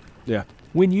 Yeah.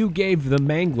 When you gave the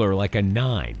Mangler like a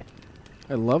 9.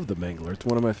 I love the Mangler. It's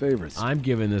one of my favorites. I'm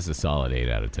giving this a solid 8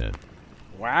 out of 10.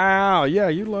 Wow. Yeah,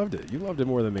 you loved it. You loved it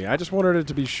more than me. I just wanted it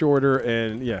to be shorter,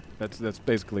 and yeah, that's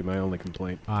basically my only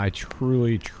complaint. I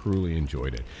truly, truly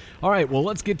enjoyed it. All right, well,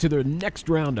 let's get to the next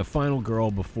round of Final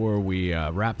Girl before we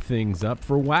wrap things up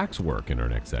for Waxwork in our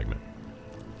next segment.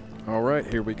 All right,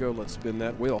 here we go. Let's spin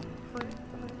that wheel.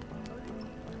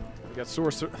 We got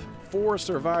 4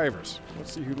 survivors.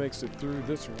 Let's see who makes it through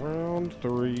this round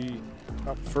 3.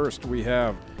 Up first, we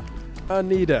have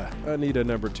Anita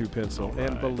number 2 pencil,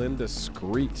 and Belinda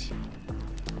Screet.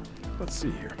 Let's see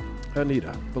here.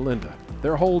 Anita, Belinda.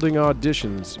 They're holding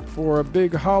auditions for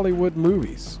big Hollywood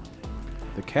movies.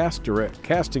 The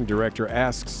casting director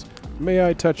asks, "May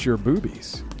I touch your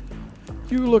boobies?"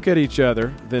 You look at each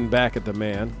other, then back at the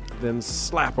man, then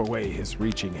slap away his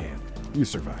reaching hand. You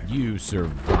survive. You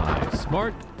survive.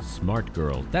 Smart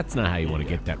girl. That's not how you want to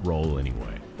get that role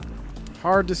anyway.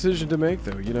 Hard decision to make,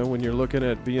 though. You know, when you're looking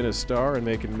at being a star and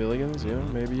making millions, you know,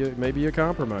 maybe you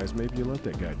compromise. Maybe you let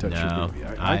that guy touch your booby.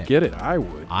 I get it. I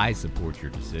would. I support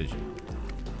your decision.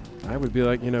 I would be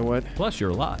like, you know what? Plus, you're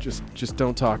alive. Just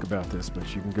don't talk about this,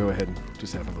 but you can go ahead and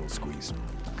just have a little squeeze.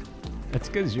 That's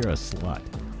because you're a slut.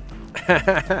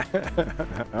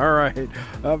 All right.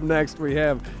 Up next, we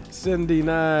have Cindy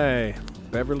Nye,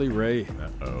 Beverly Ray.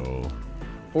 Uh-oh.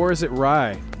 Or is it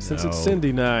Rye? Since it's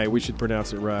Cindy Nye, we should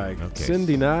pronounce it Rye. Okay.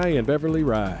 Cindy Nye and Beverly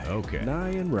Rye. Okay.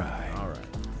 Nye and Rye. All right.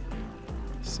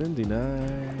 Cindy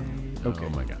Nye. Okay. Oh,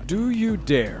 my God. Do you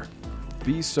dare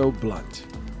be so blunt?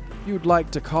 You'd like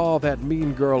to call that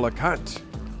mean girl a cunt.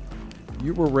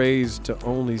 You were raised to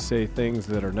only say things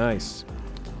that are nice.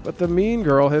 But the mean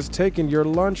girl has taken your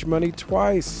lunch money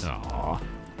twice. Aww.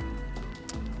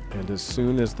 And as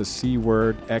soon as the C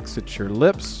word exits your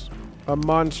lips, a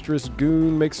monstrous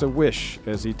goon makes a wish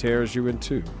as he tears you in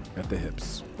 2 at the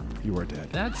hips. You are dead.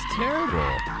 That's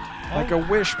terrible. Like a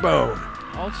wishbone.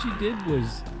 All she did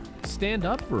was stand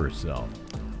up for herself.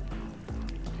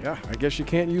 Yeah, I guess you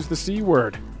can't use the C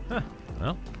word. Huh.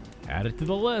 Well, add it to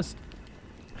the list.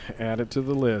 Add it to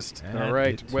the list. All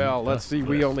right. Well, let's see.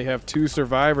 We only have 2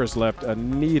 survivors left.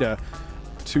 Anita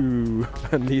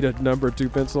number 2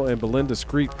 pencil, and Belinda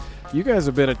Screet. You guys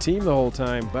have been a team the whole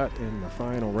time, but in the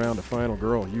final round of Final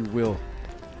Girl, you will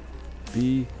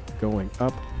be going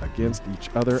up against each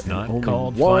other. It's not only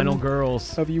called one Final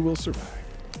Girls. of you will survive.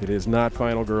 It is not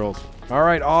Final Girls. All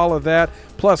right, all of that,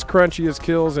 plus crunchiest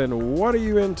kills, and what are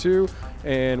you into?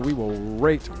 And we will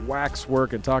rate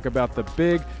Waxwork and talk about the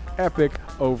big, epic,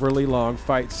 overly long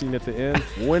fight scene at the end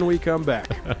when we come back.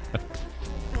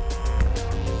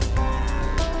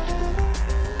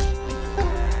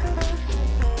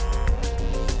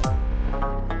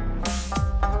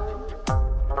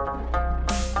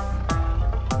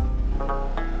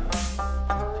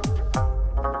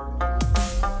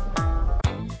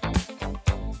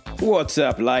 What's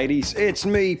up, ladies? It's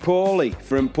me, Paulie,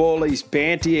 from Paulie's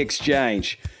Panty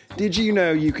Exchange. Did you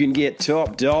know you can get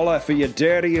top dollar for your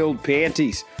dirty old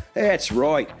panties? That's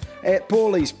right. At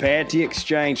Paulie's Panty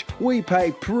Exchange, we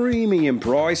pay premium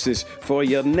prices for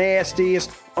your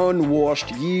nastiest,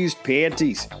 unwashed, used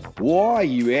panties. Why,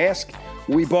 you ask?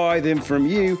 We buy them from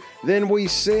you, then we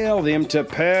sell them to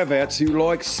perverts who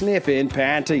like sniffing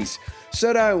panties.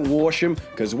 So don't wash them,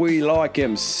 'cause we like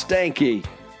them stanky.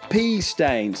 Pee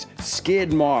stains,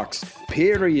 skid marks,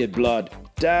 period blood,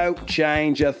 don't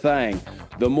change a thing.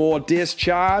 The more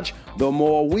discharge, the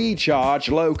more we charge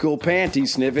local panty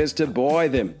sniffers to buy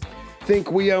them.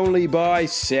 Think we only buy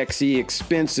sexy,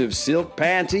 expensive silk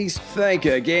panties? Think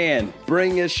again.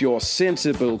 Bring us your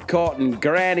sensible cotton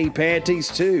granny panties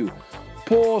too.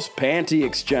 Paul's Panty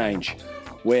Exchange.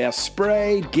 where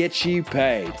spray gets you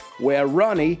paid, where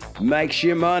runny makes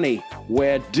you money,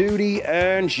 where duty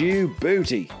earns you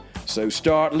booty. So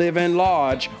start living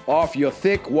large off your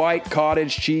thick white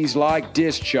cottage cheese-like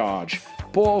discharge.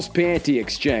 Paul's Panty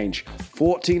Exchange,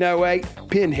 1408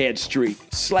 Pinhead Street,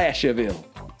 Slasherville.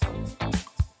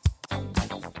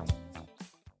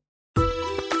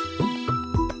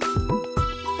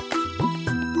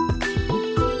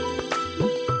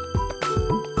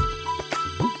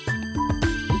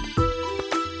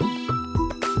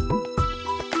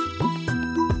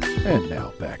 And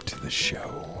now back to the show.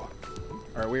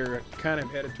 All right, we're kind of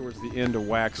headed towards the end of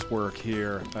Waxwork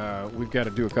here. We've got to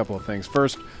do a couple of things.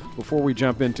 First, before we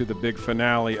jump into the big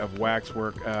finale of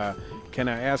Waxwork, can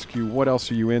I ask you, what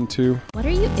else are you into? What are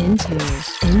you into?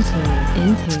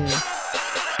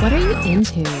 What are you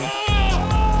into?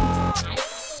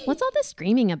 What's all this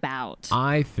screaming about?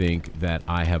 I think that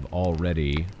I have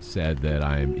already said that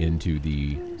I'm into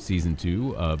the season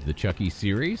 2 of the Chucky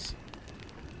series.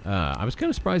 I was kind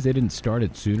of surprised they didn't start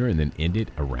it sooner and then end it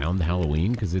around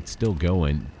Halloween because it's still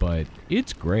going, but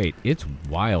it's great. It's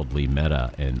wildly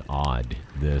meta and odd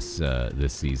this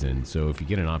season. So if you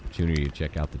get an opportunity to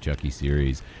check out the Chucky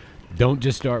series, don't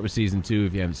just start with season 2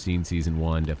 if you haven't seen season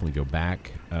 1. Definitely go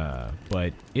back.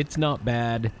 But it's not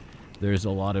bad. There's a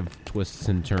lot of twists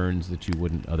and turns that you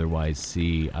wouldn't otherwise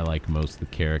see. I like most of the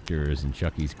characters, and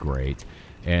Chucky's great.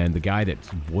 And the guy that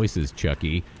voices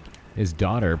Chucky, his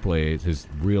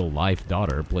real-life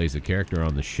daughter plays a character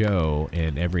on the show,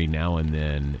 and every now and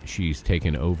then she's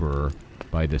taken over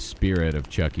by the spirit of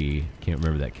Chucky. Can't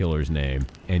remember that killer's name.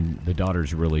 And the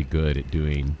daughter's really good at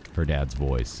doing her dad's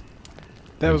voice.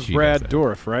 That was Brad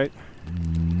Dourif, right?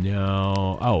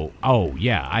 No. Oh,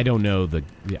 yeah. I don't know the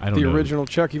original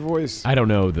Chucky voice. I don't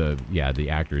know the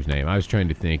actor's name. I was trying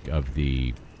to think of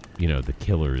the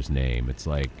killer's name. It's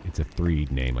a 3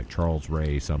 name, like Charles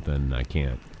Ray something. I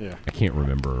can't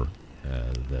remember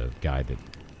the guy that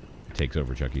takes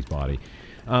over Chucky's body.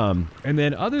 And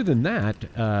then other than that,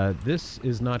 this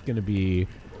is not going to be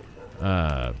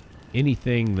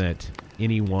anything that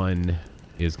anyone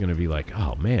is going to be like,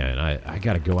 oh man, I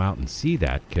got to go out and see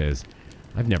that because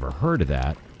I've never heard of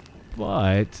that.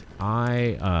 But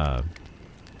I've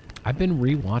been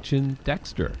rewatching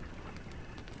Dexter.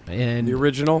 And the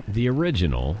original,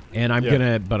 and I'm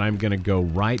gonna go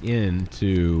right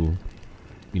into,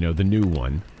 the new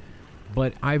one.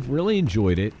 But I've really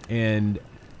enjoyed it, and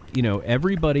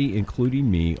everybody, including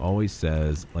me, always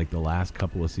says like the last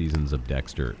couple of seasons of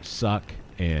Dexter suck,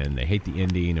 and they hate the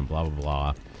ending, and blah blah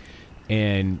blah.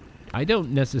 And I've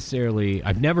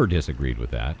never disagreed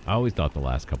with that. I always thought the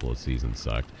last couple of seasons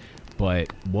sucked.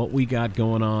 But what we got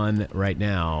going on right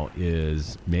now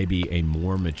is maybe a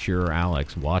more mature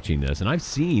Alex watching this. And I've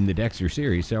seen the Dexter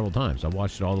series several times. I've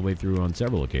watched it all the way through on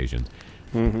several occasions.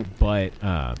 Mm-hmm. But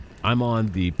I'm on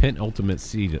the penultimate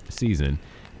season,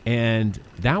 and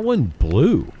that one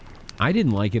blew. I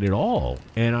didn't like it at all.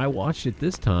 And I watched it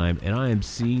this time, and I am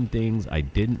seeing things I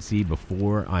didn't see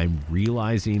before. I'm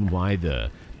realizing why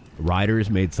the writers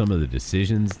made some of the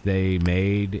decisions they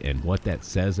made and what that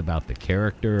says about the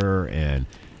character, and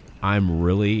I'm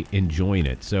really enjoying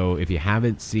it. So if you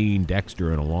haven't seen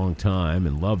Dexter in a long time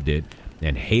and loved it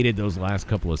and hated those last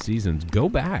couple of seasons, go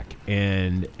back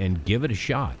and give it a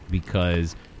shot,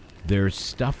 because there's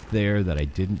stuff there that I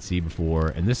didn't see before,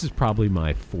 and this is probably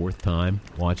my 4th time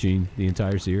watching the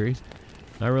entire series.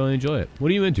 I really enjoy it. What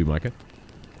are you into, Micah?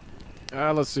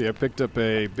 Let's see. I picked up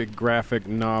a big graphic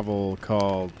novel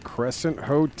called Crescent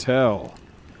Hotel,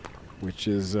 which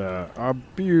is a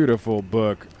beautiful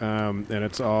book, and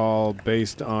it's all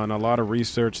based on a lot of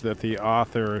research that the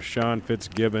author, Sean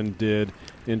Fitzgibbon, did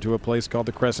into a place called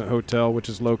the Crescent Hotel, which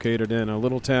is located in a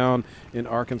little town in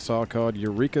Arkansas called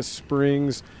Eureka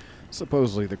Springs.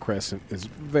 Supposedly the Crescent is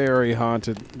very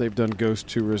haunted. They've done ghost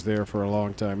tours there for a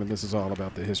long time, and this is all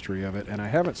about the history of it. And I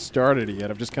haven't started it yet.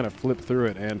 I've just kind of flipped through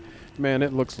it, and man,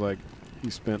 it looks like he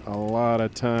spent a lot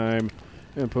of time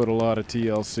and put a lot of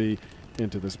TLC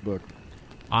into this book.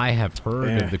 I have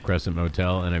heard of the Crescent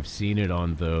Motel, and I've seen it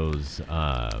on those,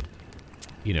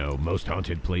 most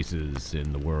haunted places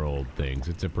in the world things.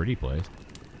 It's a pretty place.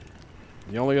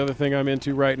 The only other thing I'm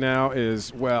into right now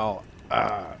is,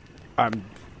 I'm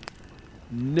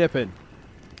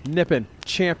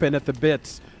champing at the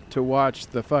bits to watch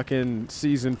the fucking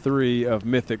season 3 of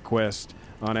Mythic Quest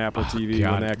on Apple TV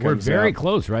when that comes out. We're very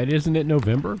close, right? Isn't it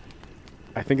November?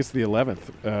 I think it's the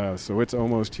 11th, so it's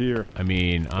almost here. I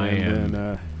mean, I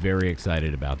am very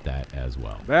excited about that as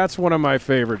well. That's one of my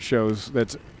favorite shows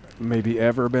that's maybe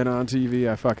ever been on TV.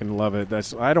 I fucking love it.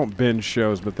 I don't binge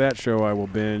shows, but that show I will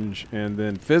binge. And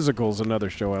then Physical's another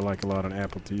show I like a lot on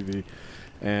Apple TV.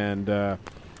 And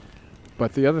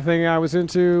but the other thing I was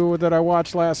into that I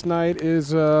watched last night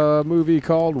is a movie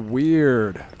called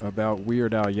Weird about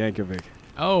Weird Al Yankovic.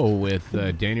 Oh, with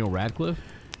Daniel Radcliffe?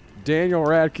 Daniel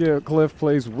Radcliffe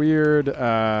plays Weird.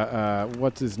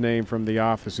 What's his name from The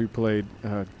Office who played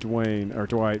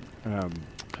Dwight? I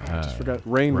just forgot.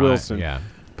 Rainn Wilson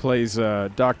plays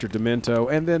Dr.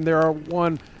 Demento. And then there are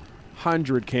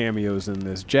 100 cameos in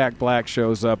this. Jack Black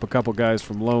shows up, a couple guys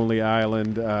from Lonely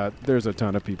Island. There's a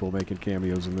ton of people making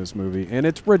cameos in this movie, and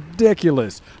it's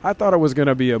ridiculous. I thought it was going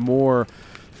to be a more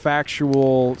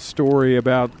factual story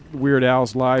about Weird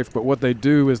Al's life, but what they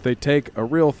do is they take a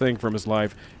real thing from his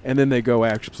life, and then they go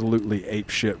absolutely ape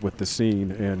shit with the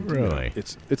scene. And really,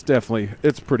 it's definitely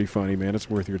pretty funny, man. It's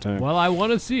worth your time. Well, I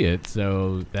want to see it,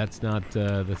 so that's not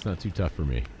too tough for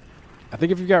me. I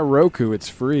think if you've got Roku, it's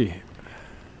free.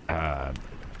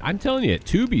 I'm telling you,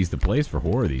 Tubi's the place for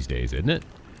horror these days, isn't it?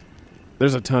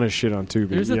 There's a ton of shit on Tubi.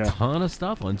 There's a ton of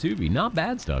stuff on Tubi. Not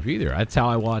bad stuff either. That's how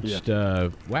I watched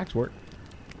Waxwork.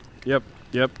 Yep.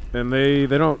 And they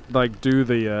don't like do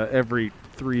the every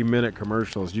 3-minute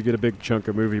commercials. You get a big chunk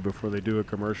of movie before they do a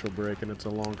commercial break, and it's a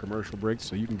long commercial break,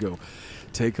 so you can go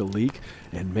take a leak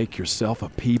and make yourself a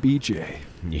PBJ.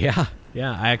 Yeah.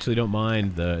 I actually don't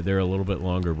mind they're a little bit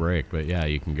longer break, but yeah,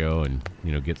 you can go and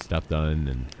get stuff done,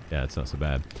 and yeah, it's not so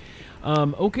bad.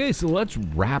 Okay, so let's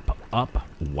wrap up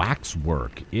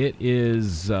Waxwork. It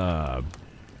is,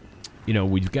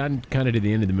 we've gotten kind of to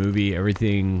the end of the movie.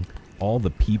 Everything, all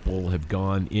the people have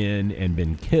gone in and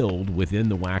been killed within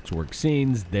the Waxwork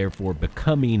scenes, therefore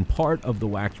becoming part of the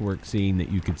Waxwork scene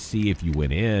that you could see if you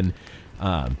went in.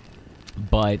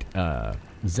 But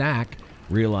Zach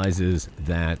realizes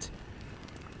that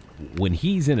when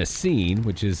he's in a scene,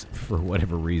 which is for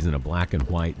whatever reason a black and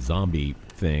white zombie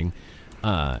thing,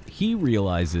 he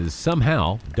realizes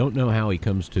somehow, don't know how he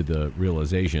comes to the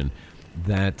realization,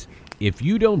 that if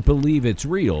you don't believe it's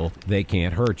real, they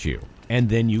can't hurt you. And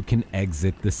then you can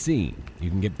exit the scene. You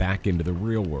can get back into the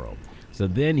real world. So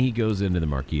then he goes into the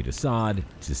Marquis de Sade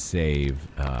to save,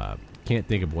 can't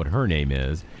think of what her name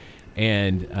is,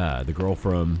 and the girl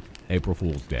from April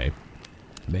Fool's Day,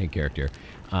 main character.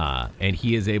 And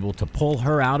he is able to pull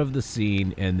her out of the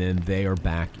scene, and then they are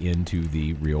back into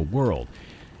the real world.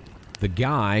 The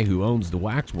guy who owns the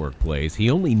Waxwork place,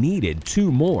 he only needed 2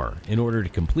 more in order to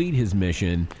complete his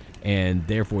mission, and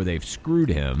therefore they've screwed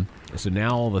him. So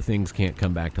now all the things can't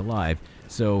come back to life.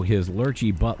 So his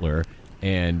lurchy butler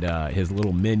and his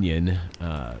little minion,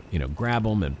 grab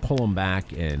him and pull him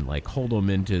back and like hold him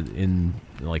in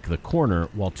like the corner,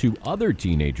 while 2 other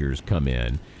teenagers come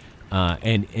in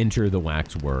and enter the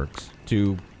Waxworks.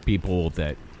 2 people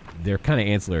that they're kind of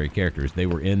ancillary characters. They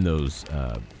were in those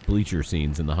bleacher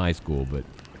scenes in the high school, but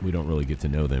we don't really get to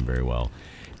know them very well.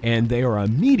 And they are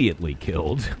immediately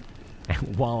killed.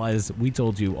 While, as we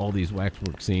told you, all these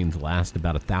Waxwork scenes last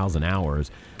about 1,000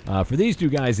 hours. For these 2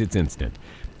 guys, it's instant.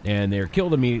 And they're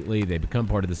killed immediately. They become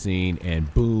part of the scene,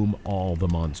 and boom, all the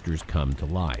monsters come to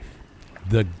life.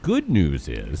 The good news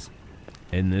is,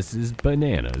 and this is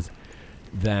bananas,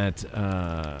 that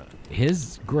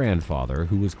his grandfather,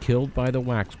 who was killed by the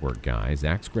Waxwork guy,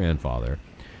 Zach's grandfather,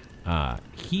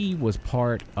 he was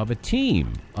part of a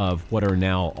team of what are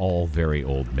now all very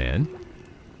old men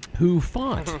who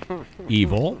fought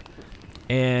evil,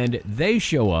 and they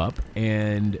show up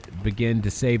and begin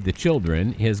to save the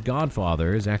children. His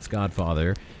godfather, Zach's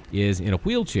godfather, is in a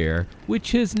wheelchair,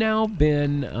 which has now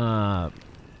been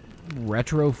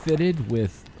retrofitted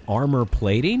with armor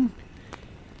plating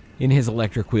in his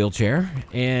electric wheelchair,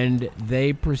 and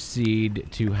they proceed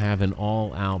to have an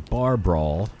all-out bar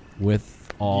brawl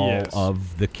with all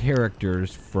of the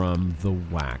characters from the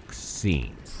Wax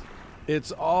scenes.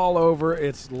 It's all over.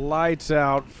 It's lights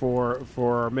out for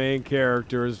our main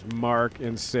characters, Mark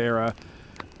and Sarah.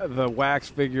 The Wax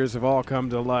figures have all come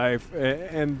to life,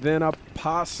 and then a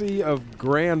posse of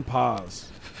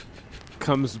grandpas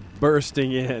comes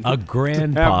bursting in. A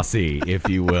grand posse, if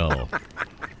you will.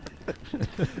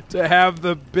 To have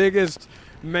the biggest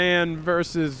man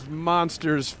versus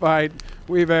monsters fight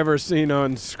we've ever seen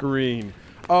on screen.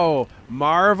 Oh,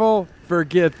 Marvel?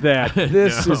 Forget that.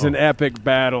 This is an epic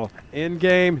battle.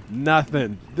 In-game,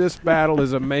 nothing. This battle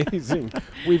is amazing.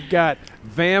 We've got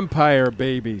vampire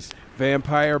babies,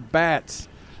 vampire bats,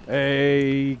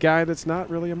 a guy that's not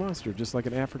really a monster, just like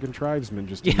an African tribesman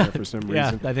just in there for some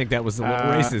reason. Yeah, I think that was a little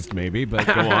racist maybe, but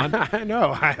go on. I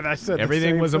know. I said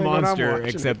everything was a monster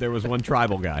except there was one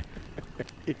tribal guy.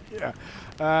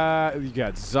 Yeah. You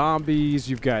got zombies,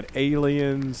 you've got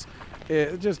aliens,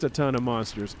 just a ton of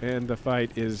monsters, and the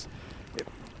fight is...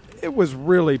 It was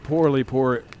really poorly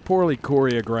poorly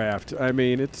choreographed. I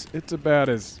mean, it's about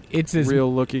as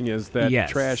real looking as that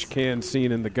trash can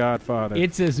scene in The Godfather.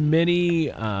 It's as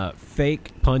many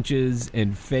fake punches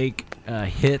and fake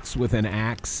hits with an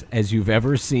axe as you've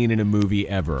ever seen in a movie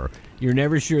ever. You're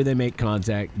never sure they make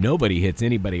contact. Nobody hits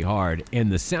anybody hard.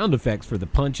 And the sound effects for the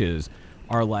punches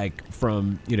are like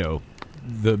from,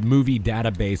 the movie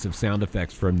database of sound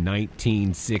effects from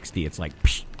 1960. It's like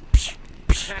psh, psh,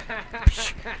 psh,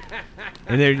 psh.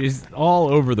 And they're just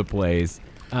all over the place.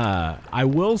 I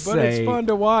will say, but it's fun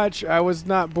to watch. I was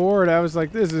not bored. I was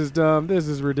like, this is dumb. This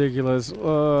is ridiculous.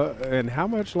 And how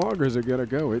much longer is it going to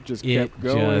go? It just kept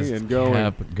going and going.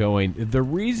 Kept going. The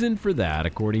reason for that,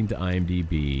 according to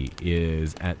IMDb,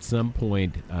 is at some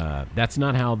point, that's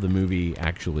not how the movie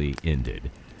actually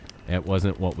ended. It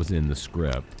wasn't what was in the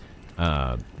script.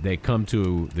 They come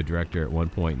to the director at one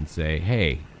point and say,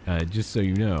 hey, just so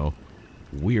you know,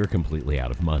 we are completely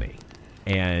out of money.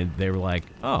 And they were like,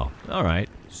 oh, all right.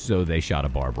 So they shot a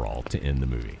bar brawl to end the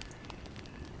movie.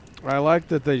 I like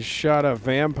that they shot a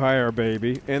vampire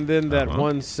baby, and then that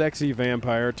one sexy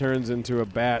vampire turns into a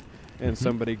bat, and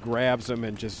somebody grabs him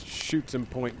and just shoots him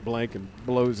point blank and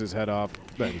blows his head off.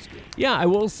 That was good. Yeah, I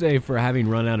will say, for having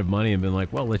run out of money and been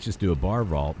like, well, let's just do a bar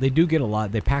brawl, they do get a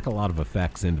lot. They pack a lot of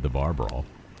effects into the bar brawl.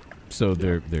 So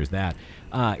there's that.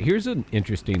 Here's an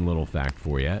interesting little fact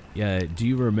for you. Do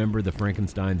you remember the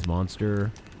Frankenstein's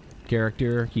monster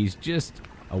character? He's just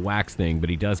a wax thing, but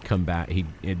he does come back.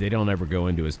 They don't ever go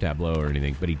into his tableau or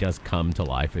anything, but he does come to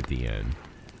life at the end.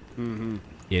 Mm-hmm.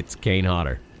 It's Kane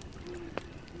Hodder.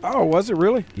 Oh, was it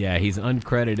really? Yeah, he's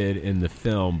uncredited in the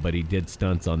film, but he did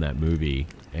stunts on that movie,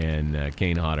 and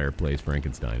Kane Hodder plays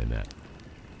Frankenstein in that.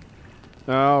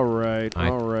 All right,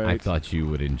 all right. I thought you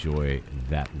would enjoy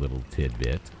that little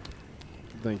tidbit.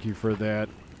 Thank you for that.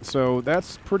 So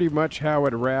that's pretty much how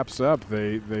it wraps up.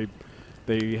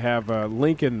 They have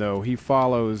Lincoln, though. He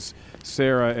follows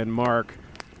Sarah and Mark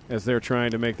as they're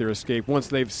trying to make their escape. Once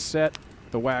they've set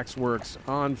the Waxworks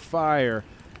on fire,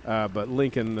 but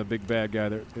Lincoln, the big bad guy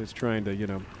that is trying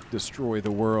to, destroy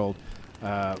the world,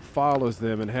 follows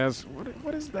them and has,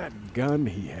 what is that gun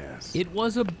he has? It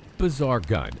was a bizarre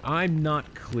gun. I'm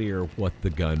not clear what the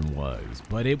gun was,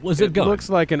 but it was a gun. It looks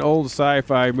like an old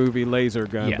sci-fi movie laser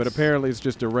gun, but apparently it's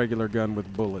just a regular gun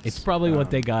with bullets. It's probably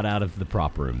what they got out of the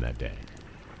prop room that day.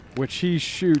 Which he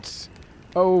shoots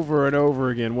over and over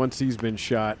again once he's been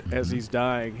shot. As he's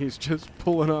dying, he's just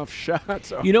pulling off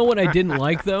shots. You know what I didn't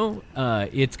like, though?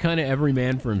 It's kind of every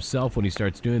man for himself when he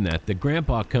starts doing that. The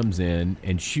grandpa comes in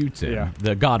and shoots him,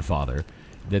 the godfather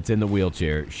that's in the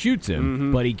wheelchair, shoots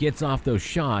him, but he gets off those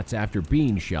shots after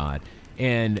being shot.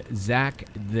 And Zach,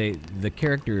 the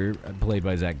character played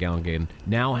by Zach Galligan,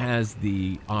 now has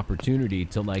the opportunity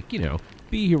to,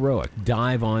 be heroic,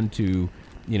 dive onto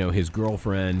his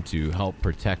girlfriend to help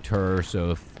protect her.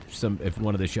 So if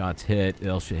one of the shots hit,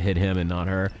 they'll hit him and not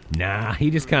her. Nah, he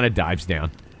just kind of dives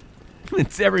down.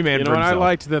 It's every man for himself. I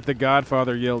liked that the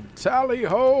Godfather yelled "Tally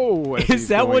ho!" Is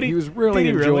that what he was really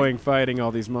enjoying fighting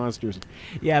all these monsters?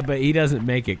 Yeah, but he doesn't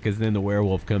make it because then the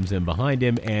werewolf comes in behind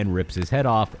him and rips his head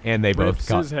off, and they both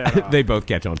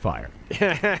catch on fire.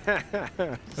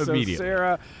 So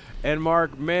Sarah and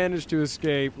Mark manage to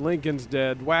escape. Lincoln's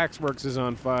dead. Waxworks is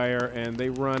on fire, and they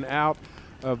run out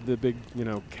of the big,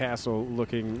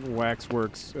 castle-looking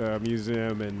Waxworks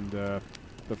museum, and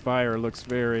the fire looks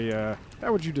very...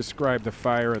 how would you describe the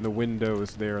fire in the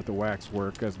windows there at the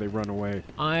Waxwork as they run away?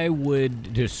 I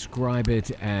would describe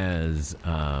it as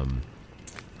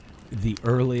the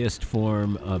earliest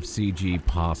form of CG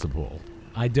possible.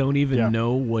 I don't even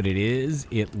know what it is.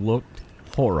 It looked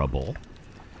horrible.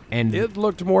 And it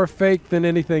looked more fake than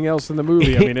anything else in the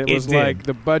movie. I mean, it was like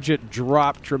the budget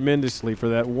dropped tremendously for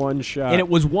that one shot. And it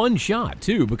was one shot,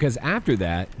 too, because after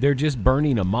that, they're just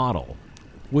burning a model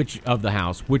of the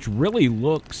house, which really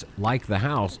looks like the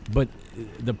house. But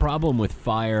the problem with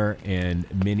fire and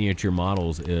miniature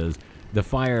models is the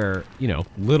fire,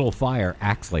 little fire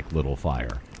acts like little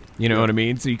fire. You know what I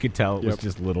mean? So you could tell it was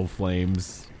just little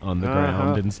flames on the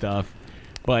ground and stuff.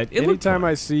 But anytime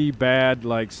I see bad,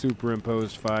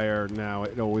 superimposed fire now,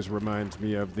 it always reminds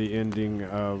me of the ending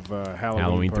of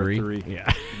Halloween Part 3.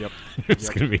 Yeah. Yep. It's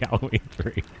going to be Halloween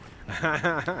 3.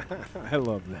 I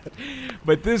love that.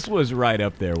 But this was right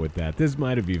up there with that. This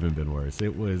might have even been worse.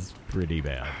 It was pretty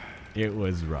bad. It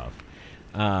was rough.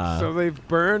 So they've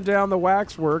burned down the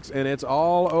Waxworks, and it's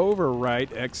all over,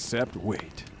 right? Except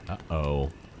wait. Uh-oh.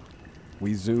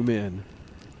 We zoom in.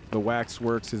 The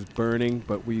Waxworks is burning,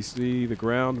 but we see the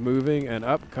ground moving, and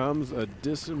up comes a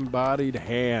disembodied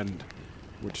hand,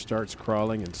 which starts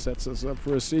crawling and sets us up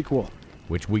for a sequel.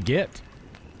 Which we get.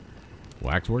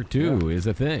 Waxwork 2 is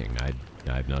a thing.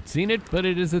 I've not seen it, but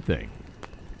it is a thing.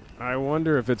 I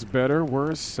wonder if it's better,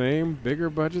 worse, same, bigger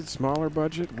budget, smaller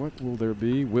budget. What will there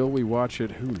be? Will we watch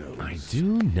it? Who knows? I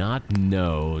do not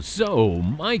know. So,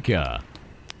 Micah,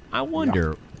 I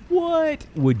wonder, what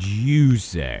would you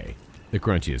say the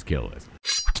crunchiest kill is?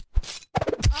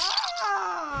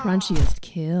 Crunchiest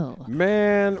kill.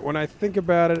 Man, when I think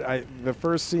about it, the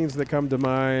first scenes that come to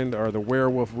mind are the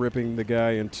werewolf ripping the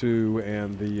guy in two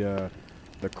and the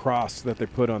cross that they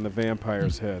put on the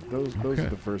vampire's head. Those are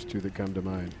the first two that come to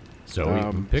mind.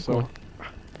 So pick one.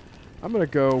 I'm going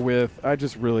to go with, I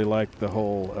just really like the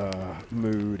whole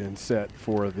mood and set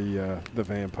for the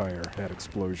vampire head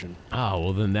explosion. Oh,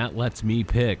 well then that lets me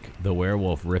pick the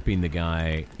werewolf ripping the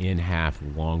guy in half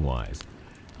longwise.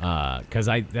 Because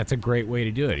that's a great way to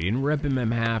do it. He didn't rip him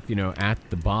in half, at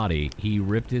the body. He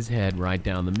ripped his head right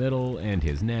down the middle and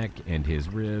his neck and his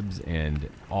ribs and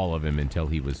all of him until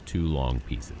he was 2 long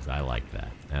pieces. I like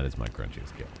that. That is my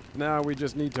crunchiest kill. Now we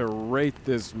just need to rate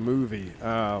this movie.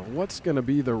 What's going to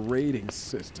be the rating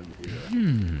system here?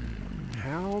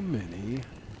 How many?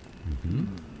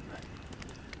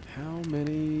 How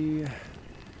many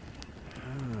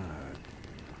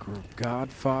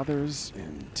godfathers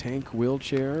in tank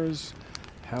wheelchairs?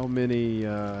 How many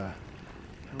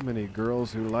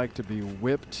girls who like to be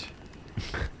whipped?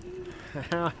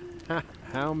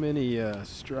 How many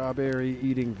strawberry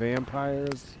eating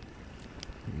vampires?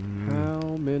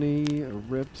 How many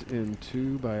ripped in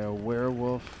two by a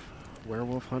werewolf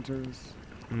hunters?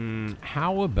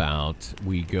 How about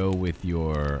we go with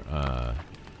your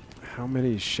how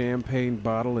many champagne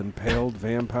bottle impaled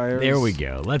vampires? There we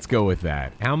go. Let's go with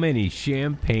that. How many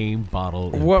champagne bottle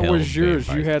impaled What was yours?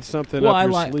 vampires? You had something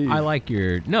up your sleeve. I like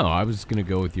your... No, I was going to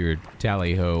go with your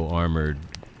tally-ho armored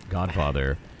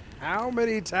godfather. How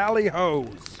many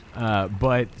tally-hos?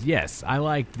 But, yes, I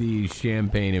like the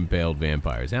champagne impaled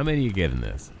vampires. How many you get in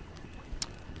this?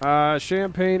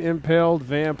 Champagne impaled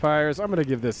vampires. I'm going to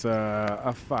give this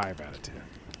a 5 out of 10.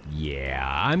 Yeah,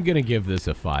 I'm going to give this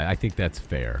a 5. I think that's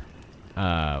fair.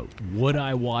 Would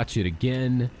I watch it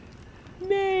again?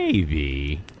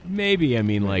 Maybe. I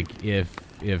mean, like, if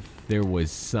there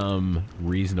was some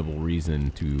reasonable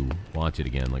reason to watch it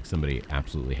again, like somebody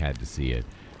absolutely had to see it,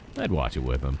 I'd watch it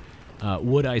with them.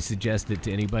 Would I suggest it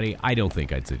to anybody? I don't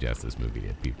think I'd suggest this movie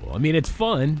to people. I mean, it's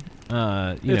fun.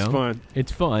 It's fun.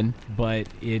 It's fun, but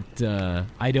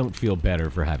I don't feel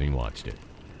better for having watched it.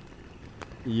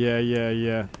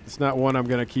 Yeah. It's not one I'm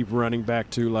going to keep running back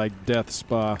to like Death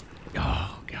Spa.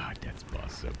 Oh, God, Death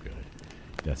Spa's so good.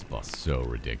 Death Spa's so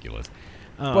ridiculous.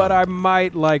 But I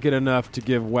might like it enough to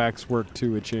give Waxwork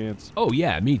 2 a chance. Oh,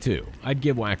 yeah, me too. I'd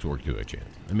give Waxwork 2 a chance.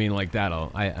 I mean, like,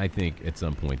 I think at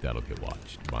some point that'll get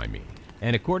watched by me.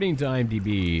 And according to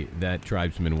IMDb, that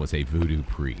tribesman was a voodoo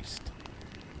priest.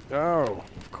 Oh,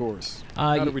 of course.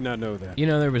 How did we not know that?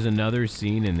 There was another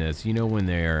scene in this. When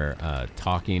they're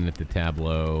talking at the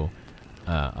tableau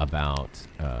about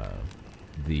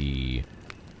the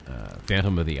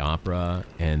Phantom of the Opera,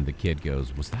 and the kid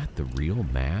goes, "Was that the real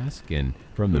mask?" And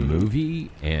from the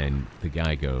movie, and the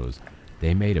guy goes,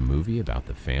 "They made a movie about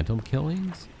the Phantom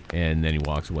killings?" And then he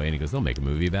walks away and he goes, "They'll make a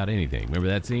movie about anything." Remember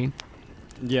that scene?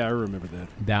 Yeah, I remember that.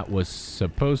 That was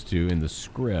supposed to, in the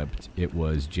script, it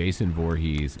was Jason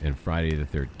Voorhees and Friday the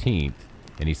 13th.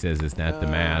 And he says, "Is that the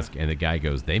mask?" And the guy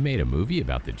goes, "They made a movie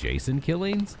about the Jason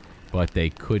killings?" But they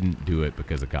couldn't do it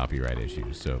because of copyright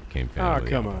issues, so it came Phantom of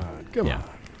the Opera. Come on.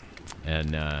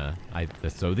 And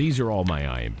so these are all my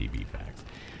IMDb facts.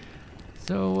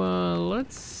 So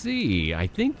let's see. I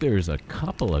think there's a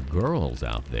couple of girls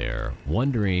out there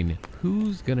wondering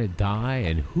who's going to die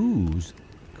and who's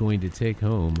going to take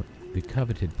home the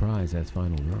coveted prize as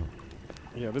Final Girl.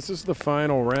 Yeah, this is the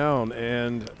final round,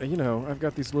 and, I've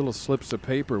got these little slips of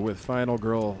paper with Final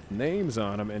Girl names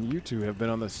on them, and you two have been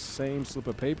on the same slip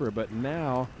of paper, but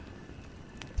now...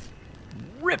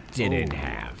 ripped it in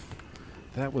half.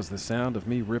 That was the sound of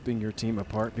me ripping your team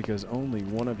apart because only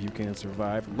one of you can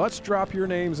survive. Let's drop your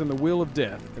names in the wheel of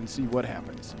death and see what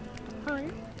happens.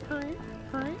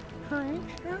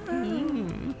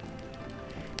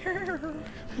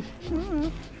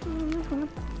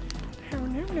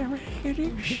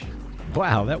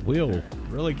 Wow, that wheel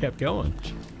really kept going.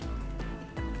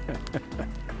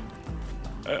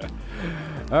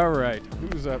 All right,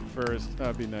 who's up first?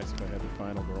 That'd be nice if I had the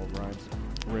Final Girl rhymes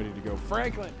ready to go.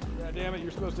 Franklin, God damn it,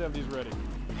 you're supposed to have these ready.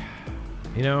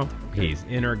 He's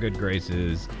in our good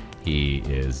graces. He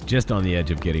is just on the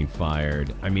edge of getting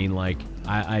fired. I mean, like,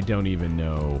 I don't even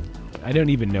know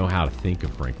how to think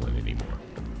of Franklin anymore.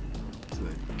 It's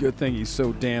a good thing he's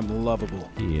so damn lovable.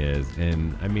 He is,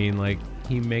 and I mean, like,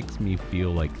 he makes me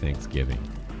feel like Thanksgiving.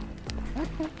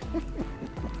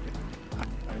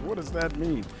 What does that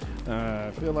mean?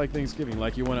 I feel like Thanksgiving,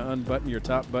 like you want to unbutton your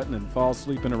top button and fall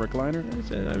asleep in a recliner?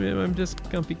 I mean, I'm just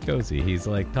comfy cozy. He's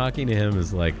like, talking to him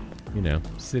is like, you know,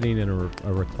 sitting in a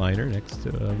recliner next to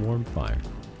a warm fire.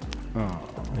 Oh.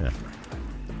 Yeah.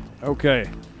 Okay,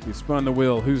 you spun the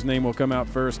wheel. Whose name will come out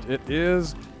first? It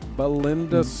is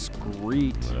Belinda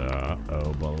Screet.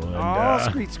 Uh-oh, Belinda. Oh,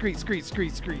 Screet.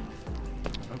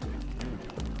 Okay,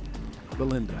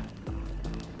 Belinda,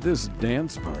 this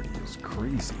dance party is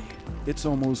crazy. It's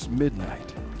almost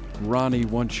midnight. Ronnie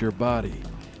wants your body.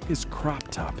 His crop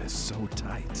top is so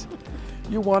tight.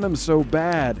 You want him so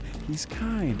bad. He's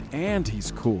kind and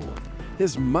he's cool.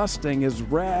 His Mustang is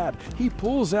rad. He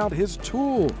pulls out his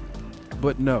tool.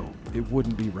 But no, it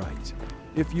wouldn't be right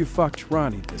if you fucked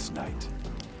Ronnie this night.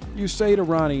 You say to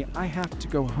Ronnie, I have to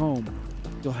go home.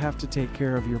 You'll have to take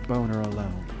care of your boner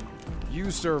alone. You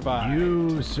survive.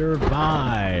 You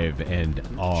survive and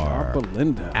are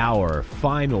Belinda. Our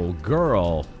final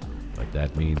girl. But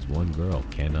that means one girl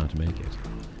cannot make it.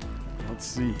 Let's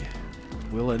see.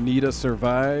 Will Anita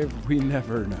survive? We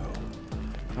never know.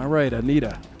 All right,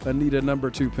 Anita. Anita number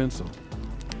 2 pencil.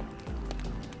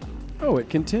 Oh, it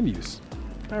continues.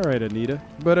 All right, Anita.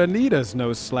 But Anita's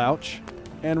no slouch,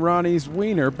 and Ronnie's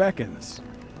wiener beckons.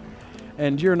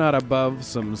 And you're not above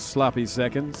some sloppy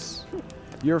seconds.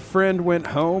 Your friend went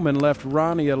home and left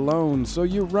Ronnie alone, so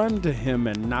you run to him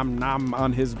and nom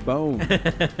on his bone.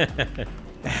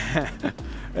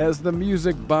 As the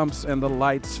music bumps and the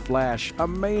lights flash, a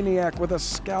maniac with a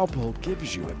scalpel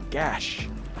gives you a gash.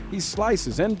 He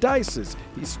slices and dices.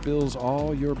 He spills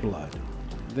all your blood.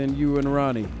 Then you and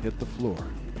Ronnie hit the floor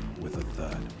with a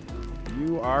thud.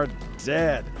 You are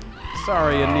dead.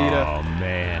 Sorry, Anita. Oh,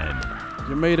 man.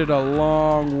 You made it a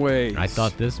long way. I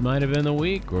thought this might have been the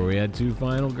week where we had 2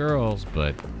 final girls,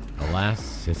 but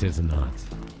alas, it is not.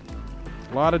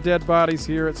 A lot of dead bodies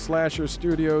here at Slasher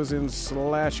Studios in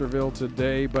Slasherville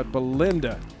today, but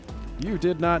Belinda, you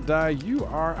did not die. You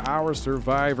are our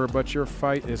survivor, but your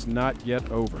fight is not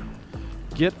yet over.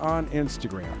 Get on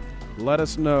Instagram. Let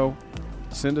us know.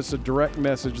 Send us a direct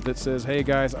message that says, hey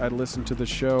guys, I listened to the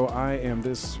show. I am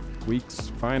this week's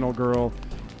final girl,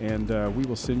 and we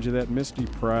will send you that mystery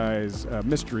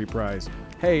prize.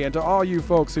 Hey, and to all you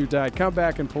folks who died, come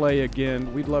back and play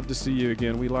again. We'd love to see you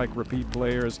again. We like repeat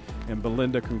players. And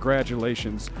Belinda,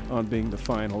 congratulations on being the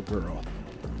final girl.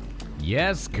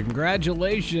 Yes,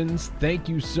 congratulations. Thank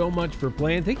you so much for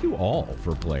playing. Thank you all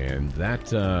for playing.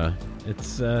 That,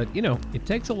 it's, you know, it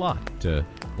takes a lot to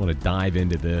want to dive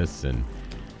into this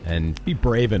and be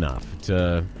brave enough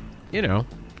to, you know,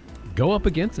 go up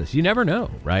against us. You never know,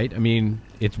 right? I mean,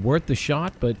 it's worth the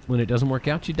shot, but when it doesn't work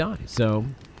out, you die. So,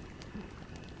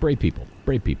 brave people.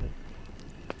 Brave.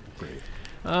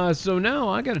 So now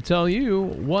I got to tell you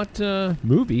what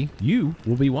movie you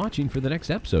will be watching for the next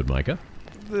episode, Micah.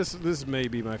 This may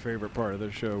be my favorite part of the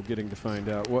show, getting to find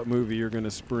out what movie you're going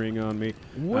to spring on me.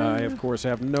 I, of course,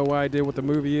 have no idea what the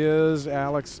movie is.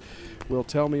 Alex will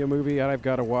tell me a movie, and I've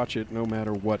got to watch it no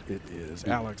matter what it is.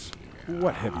 Alex,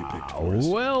 what have you picked for us?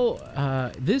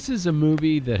 Well, this is a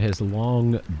movie that has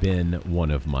long been one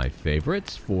of my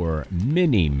favorites for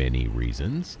many, many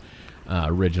reasons.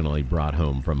 Originally brought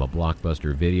home from a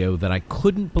Blockbuster video that I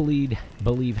couldn't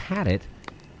believe had it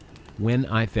when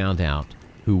I found out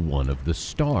who one of the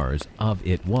stars of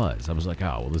it was. I was like,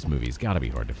 oh, well, this movie's got to be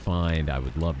hard to find. I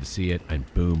would love to see it. And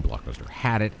boom, Blockbuster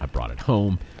had it. I brought it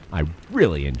home. I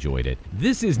really enjoyed it.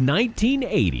 This is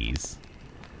 1980's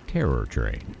Terror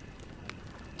Train.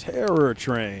 Terror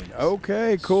Train.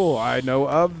 Okay, cool. I know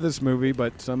of this movie,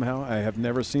 but somehow I have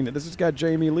never seen it. This has got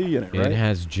Jamie Lee in it, right? It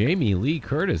has Jamie Lee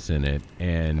Curtis in it,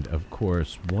 and, of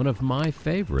course, one of my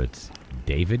favorites,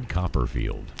 David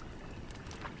Copperfield.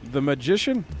 The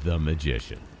Magician? The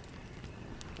Magician.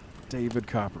 David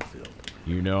Copperfield.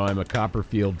 You know I'm a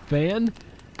Copperfield fan,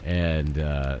 and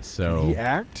so... Can he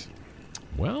act?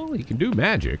 Well, he can do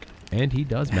magic, and he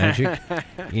does magic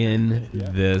in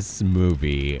this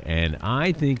movie. And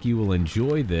I think you will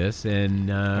enjoy this, and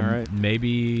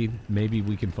maybe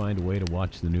we can find a way to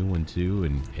watch the new one, too,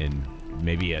 and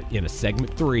maybe in a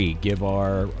segment 3, give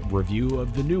our review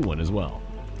of the new one as well.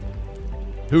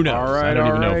 Who knows? All right, I don't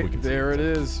even know if we can there it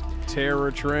is.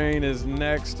 Terror Train is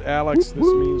next. Alex, this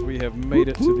means we have made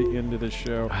it to the end of the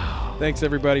show. Thanks,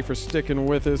 everybody, for sticking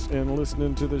with us and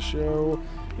listening to the show.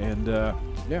 And,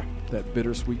 that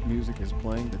bittersweet music is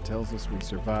playing that tells us we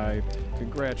survived.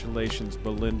 Congratulations,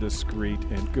 Belinda Screet,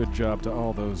 and good job to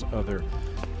all those other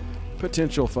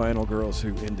potential final girls who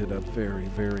ended up very,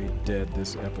 very dead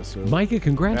this episode. Micah,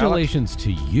 congratulations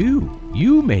to you.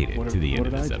 You made it to the end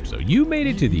of this episode. You made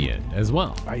it to the end as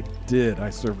well. I did.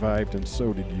 I survived, and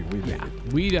so did you. We made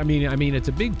it. I mean, it's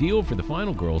a big deal for the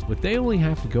final girls, but they only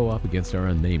have to go up against our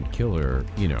unnamed killer,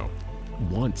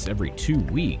 once every 2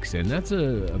 weeks, and that's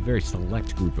a very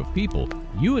select group of people.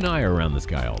 You and I are around this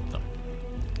guy all the time.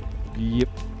 Yep.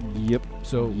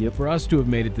 So for us to have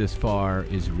made it this far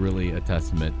is really a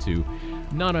testament to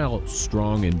not how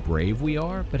strong and brave we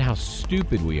are, but how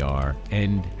stupid we are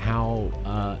and how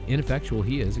ineffectual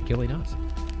he is at killing us.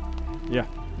 Yeah,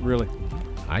 really.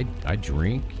 I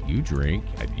drink, you drink,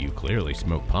 you clearly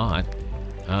smoke pot.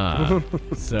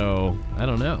 So, I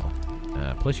don't know.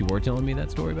 Plus, you were telling me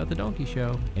that story about the donkey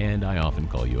show, and I often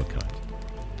call you a cunt.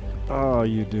 Oh,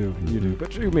 you do.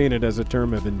 But you mean it as a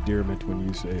term of endearment when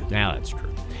you say it. Yeah, that's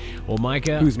true. Well,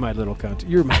 Micah... Who's my little cunt?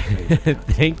 You're my favorite.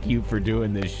 Thank you for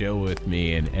doing this show with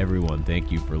me, and everyone,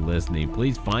 thank you for listening.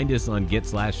 Please find us on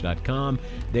getslash.com.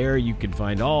 There you can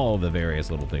find all the various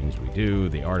little things we do,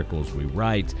 the articles we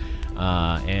write,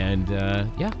 we'll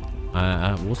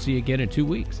see you again in 2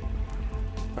 weeks.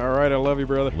 All right, I love you,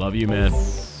 brother. Love you, man.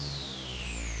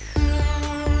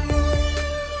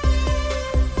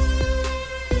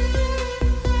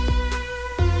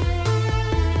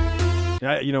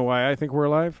 You know why I think we're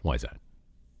alive? Why is that?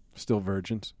 Still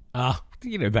virgins.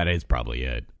 That is probably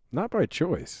it. Not by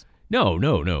choice. No,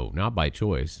 not by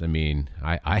choice. I mean,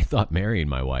 I thought marrying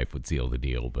my wife would seal the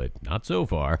deal, but not so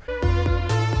far.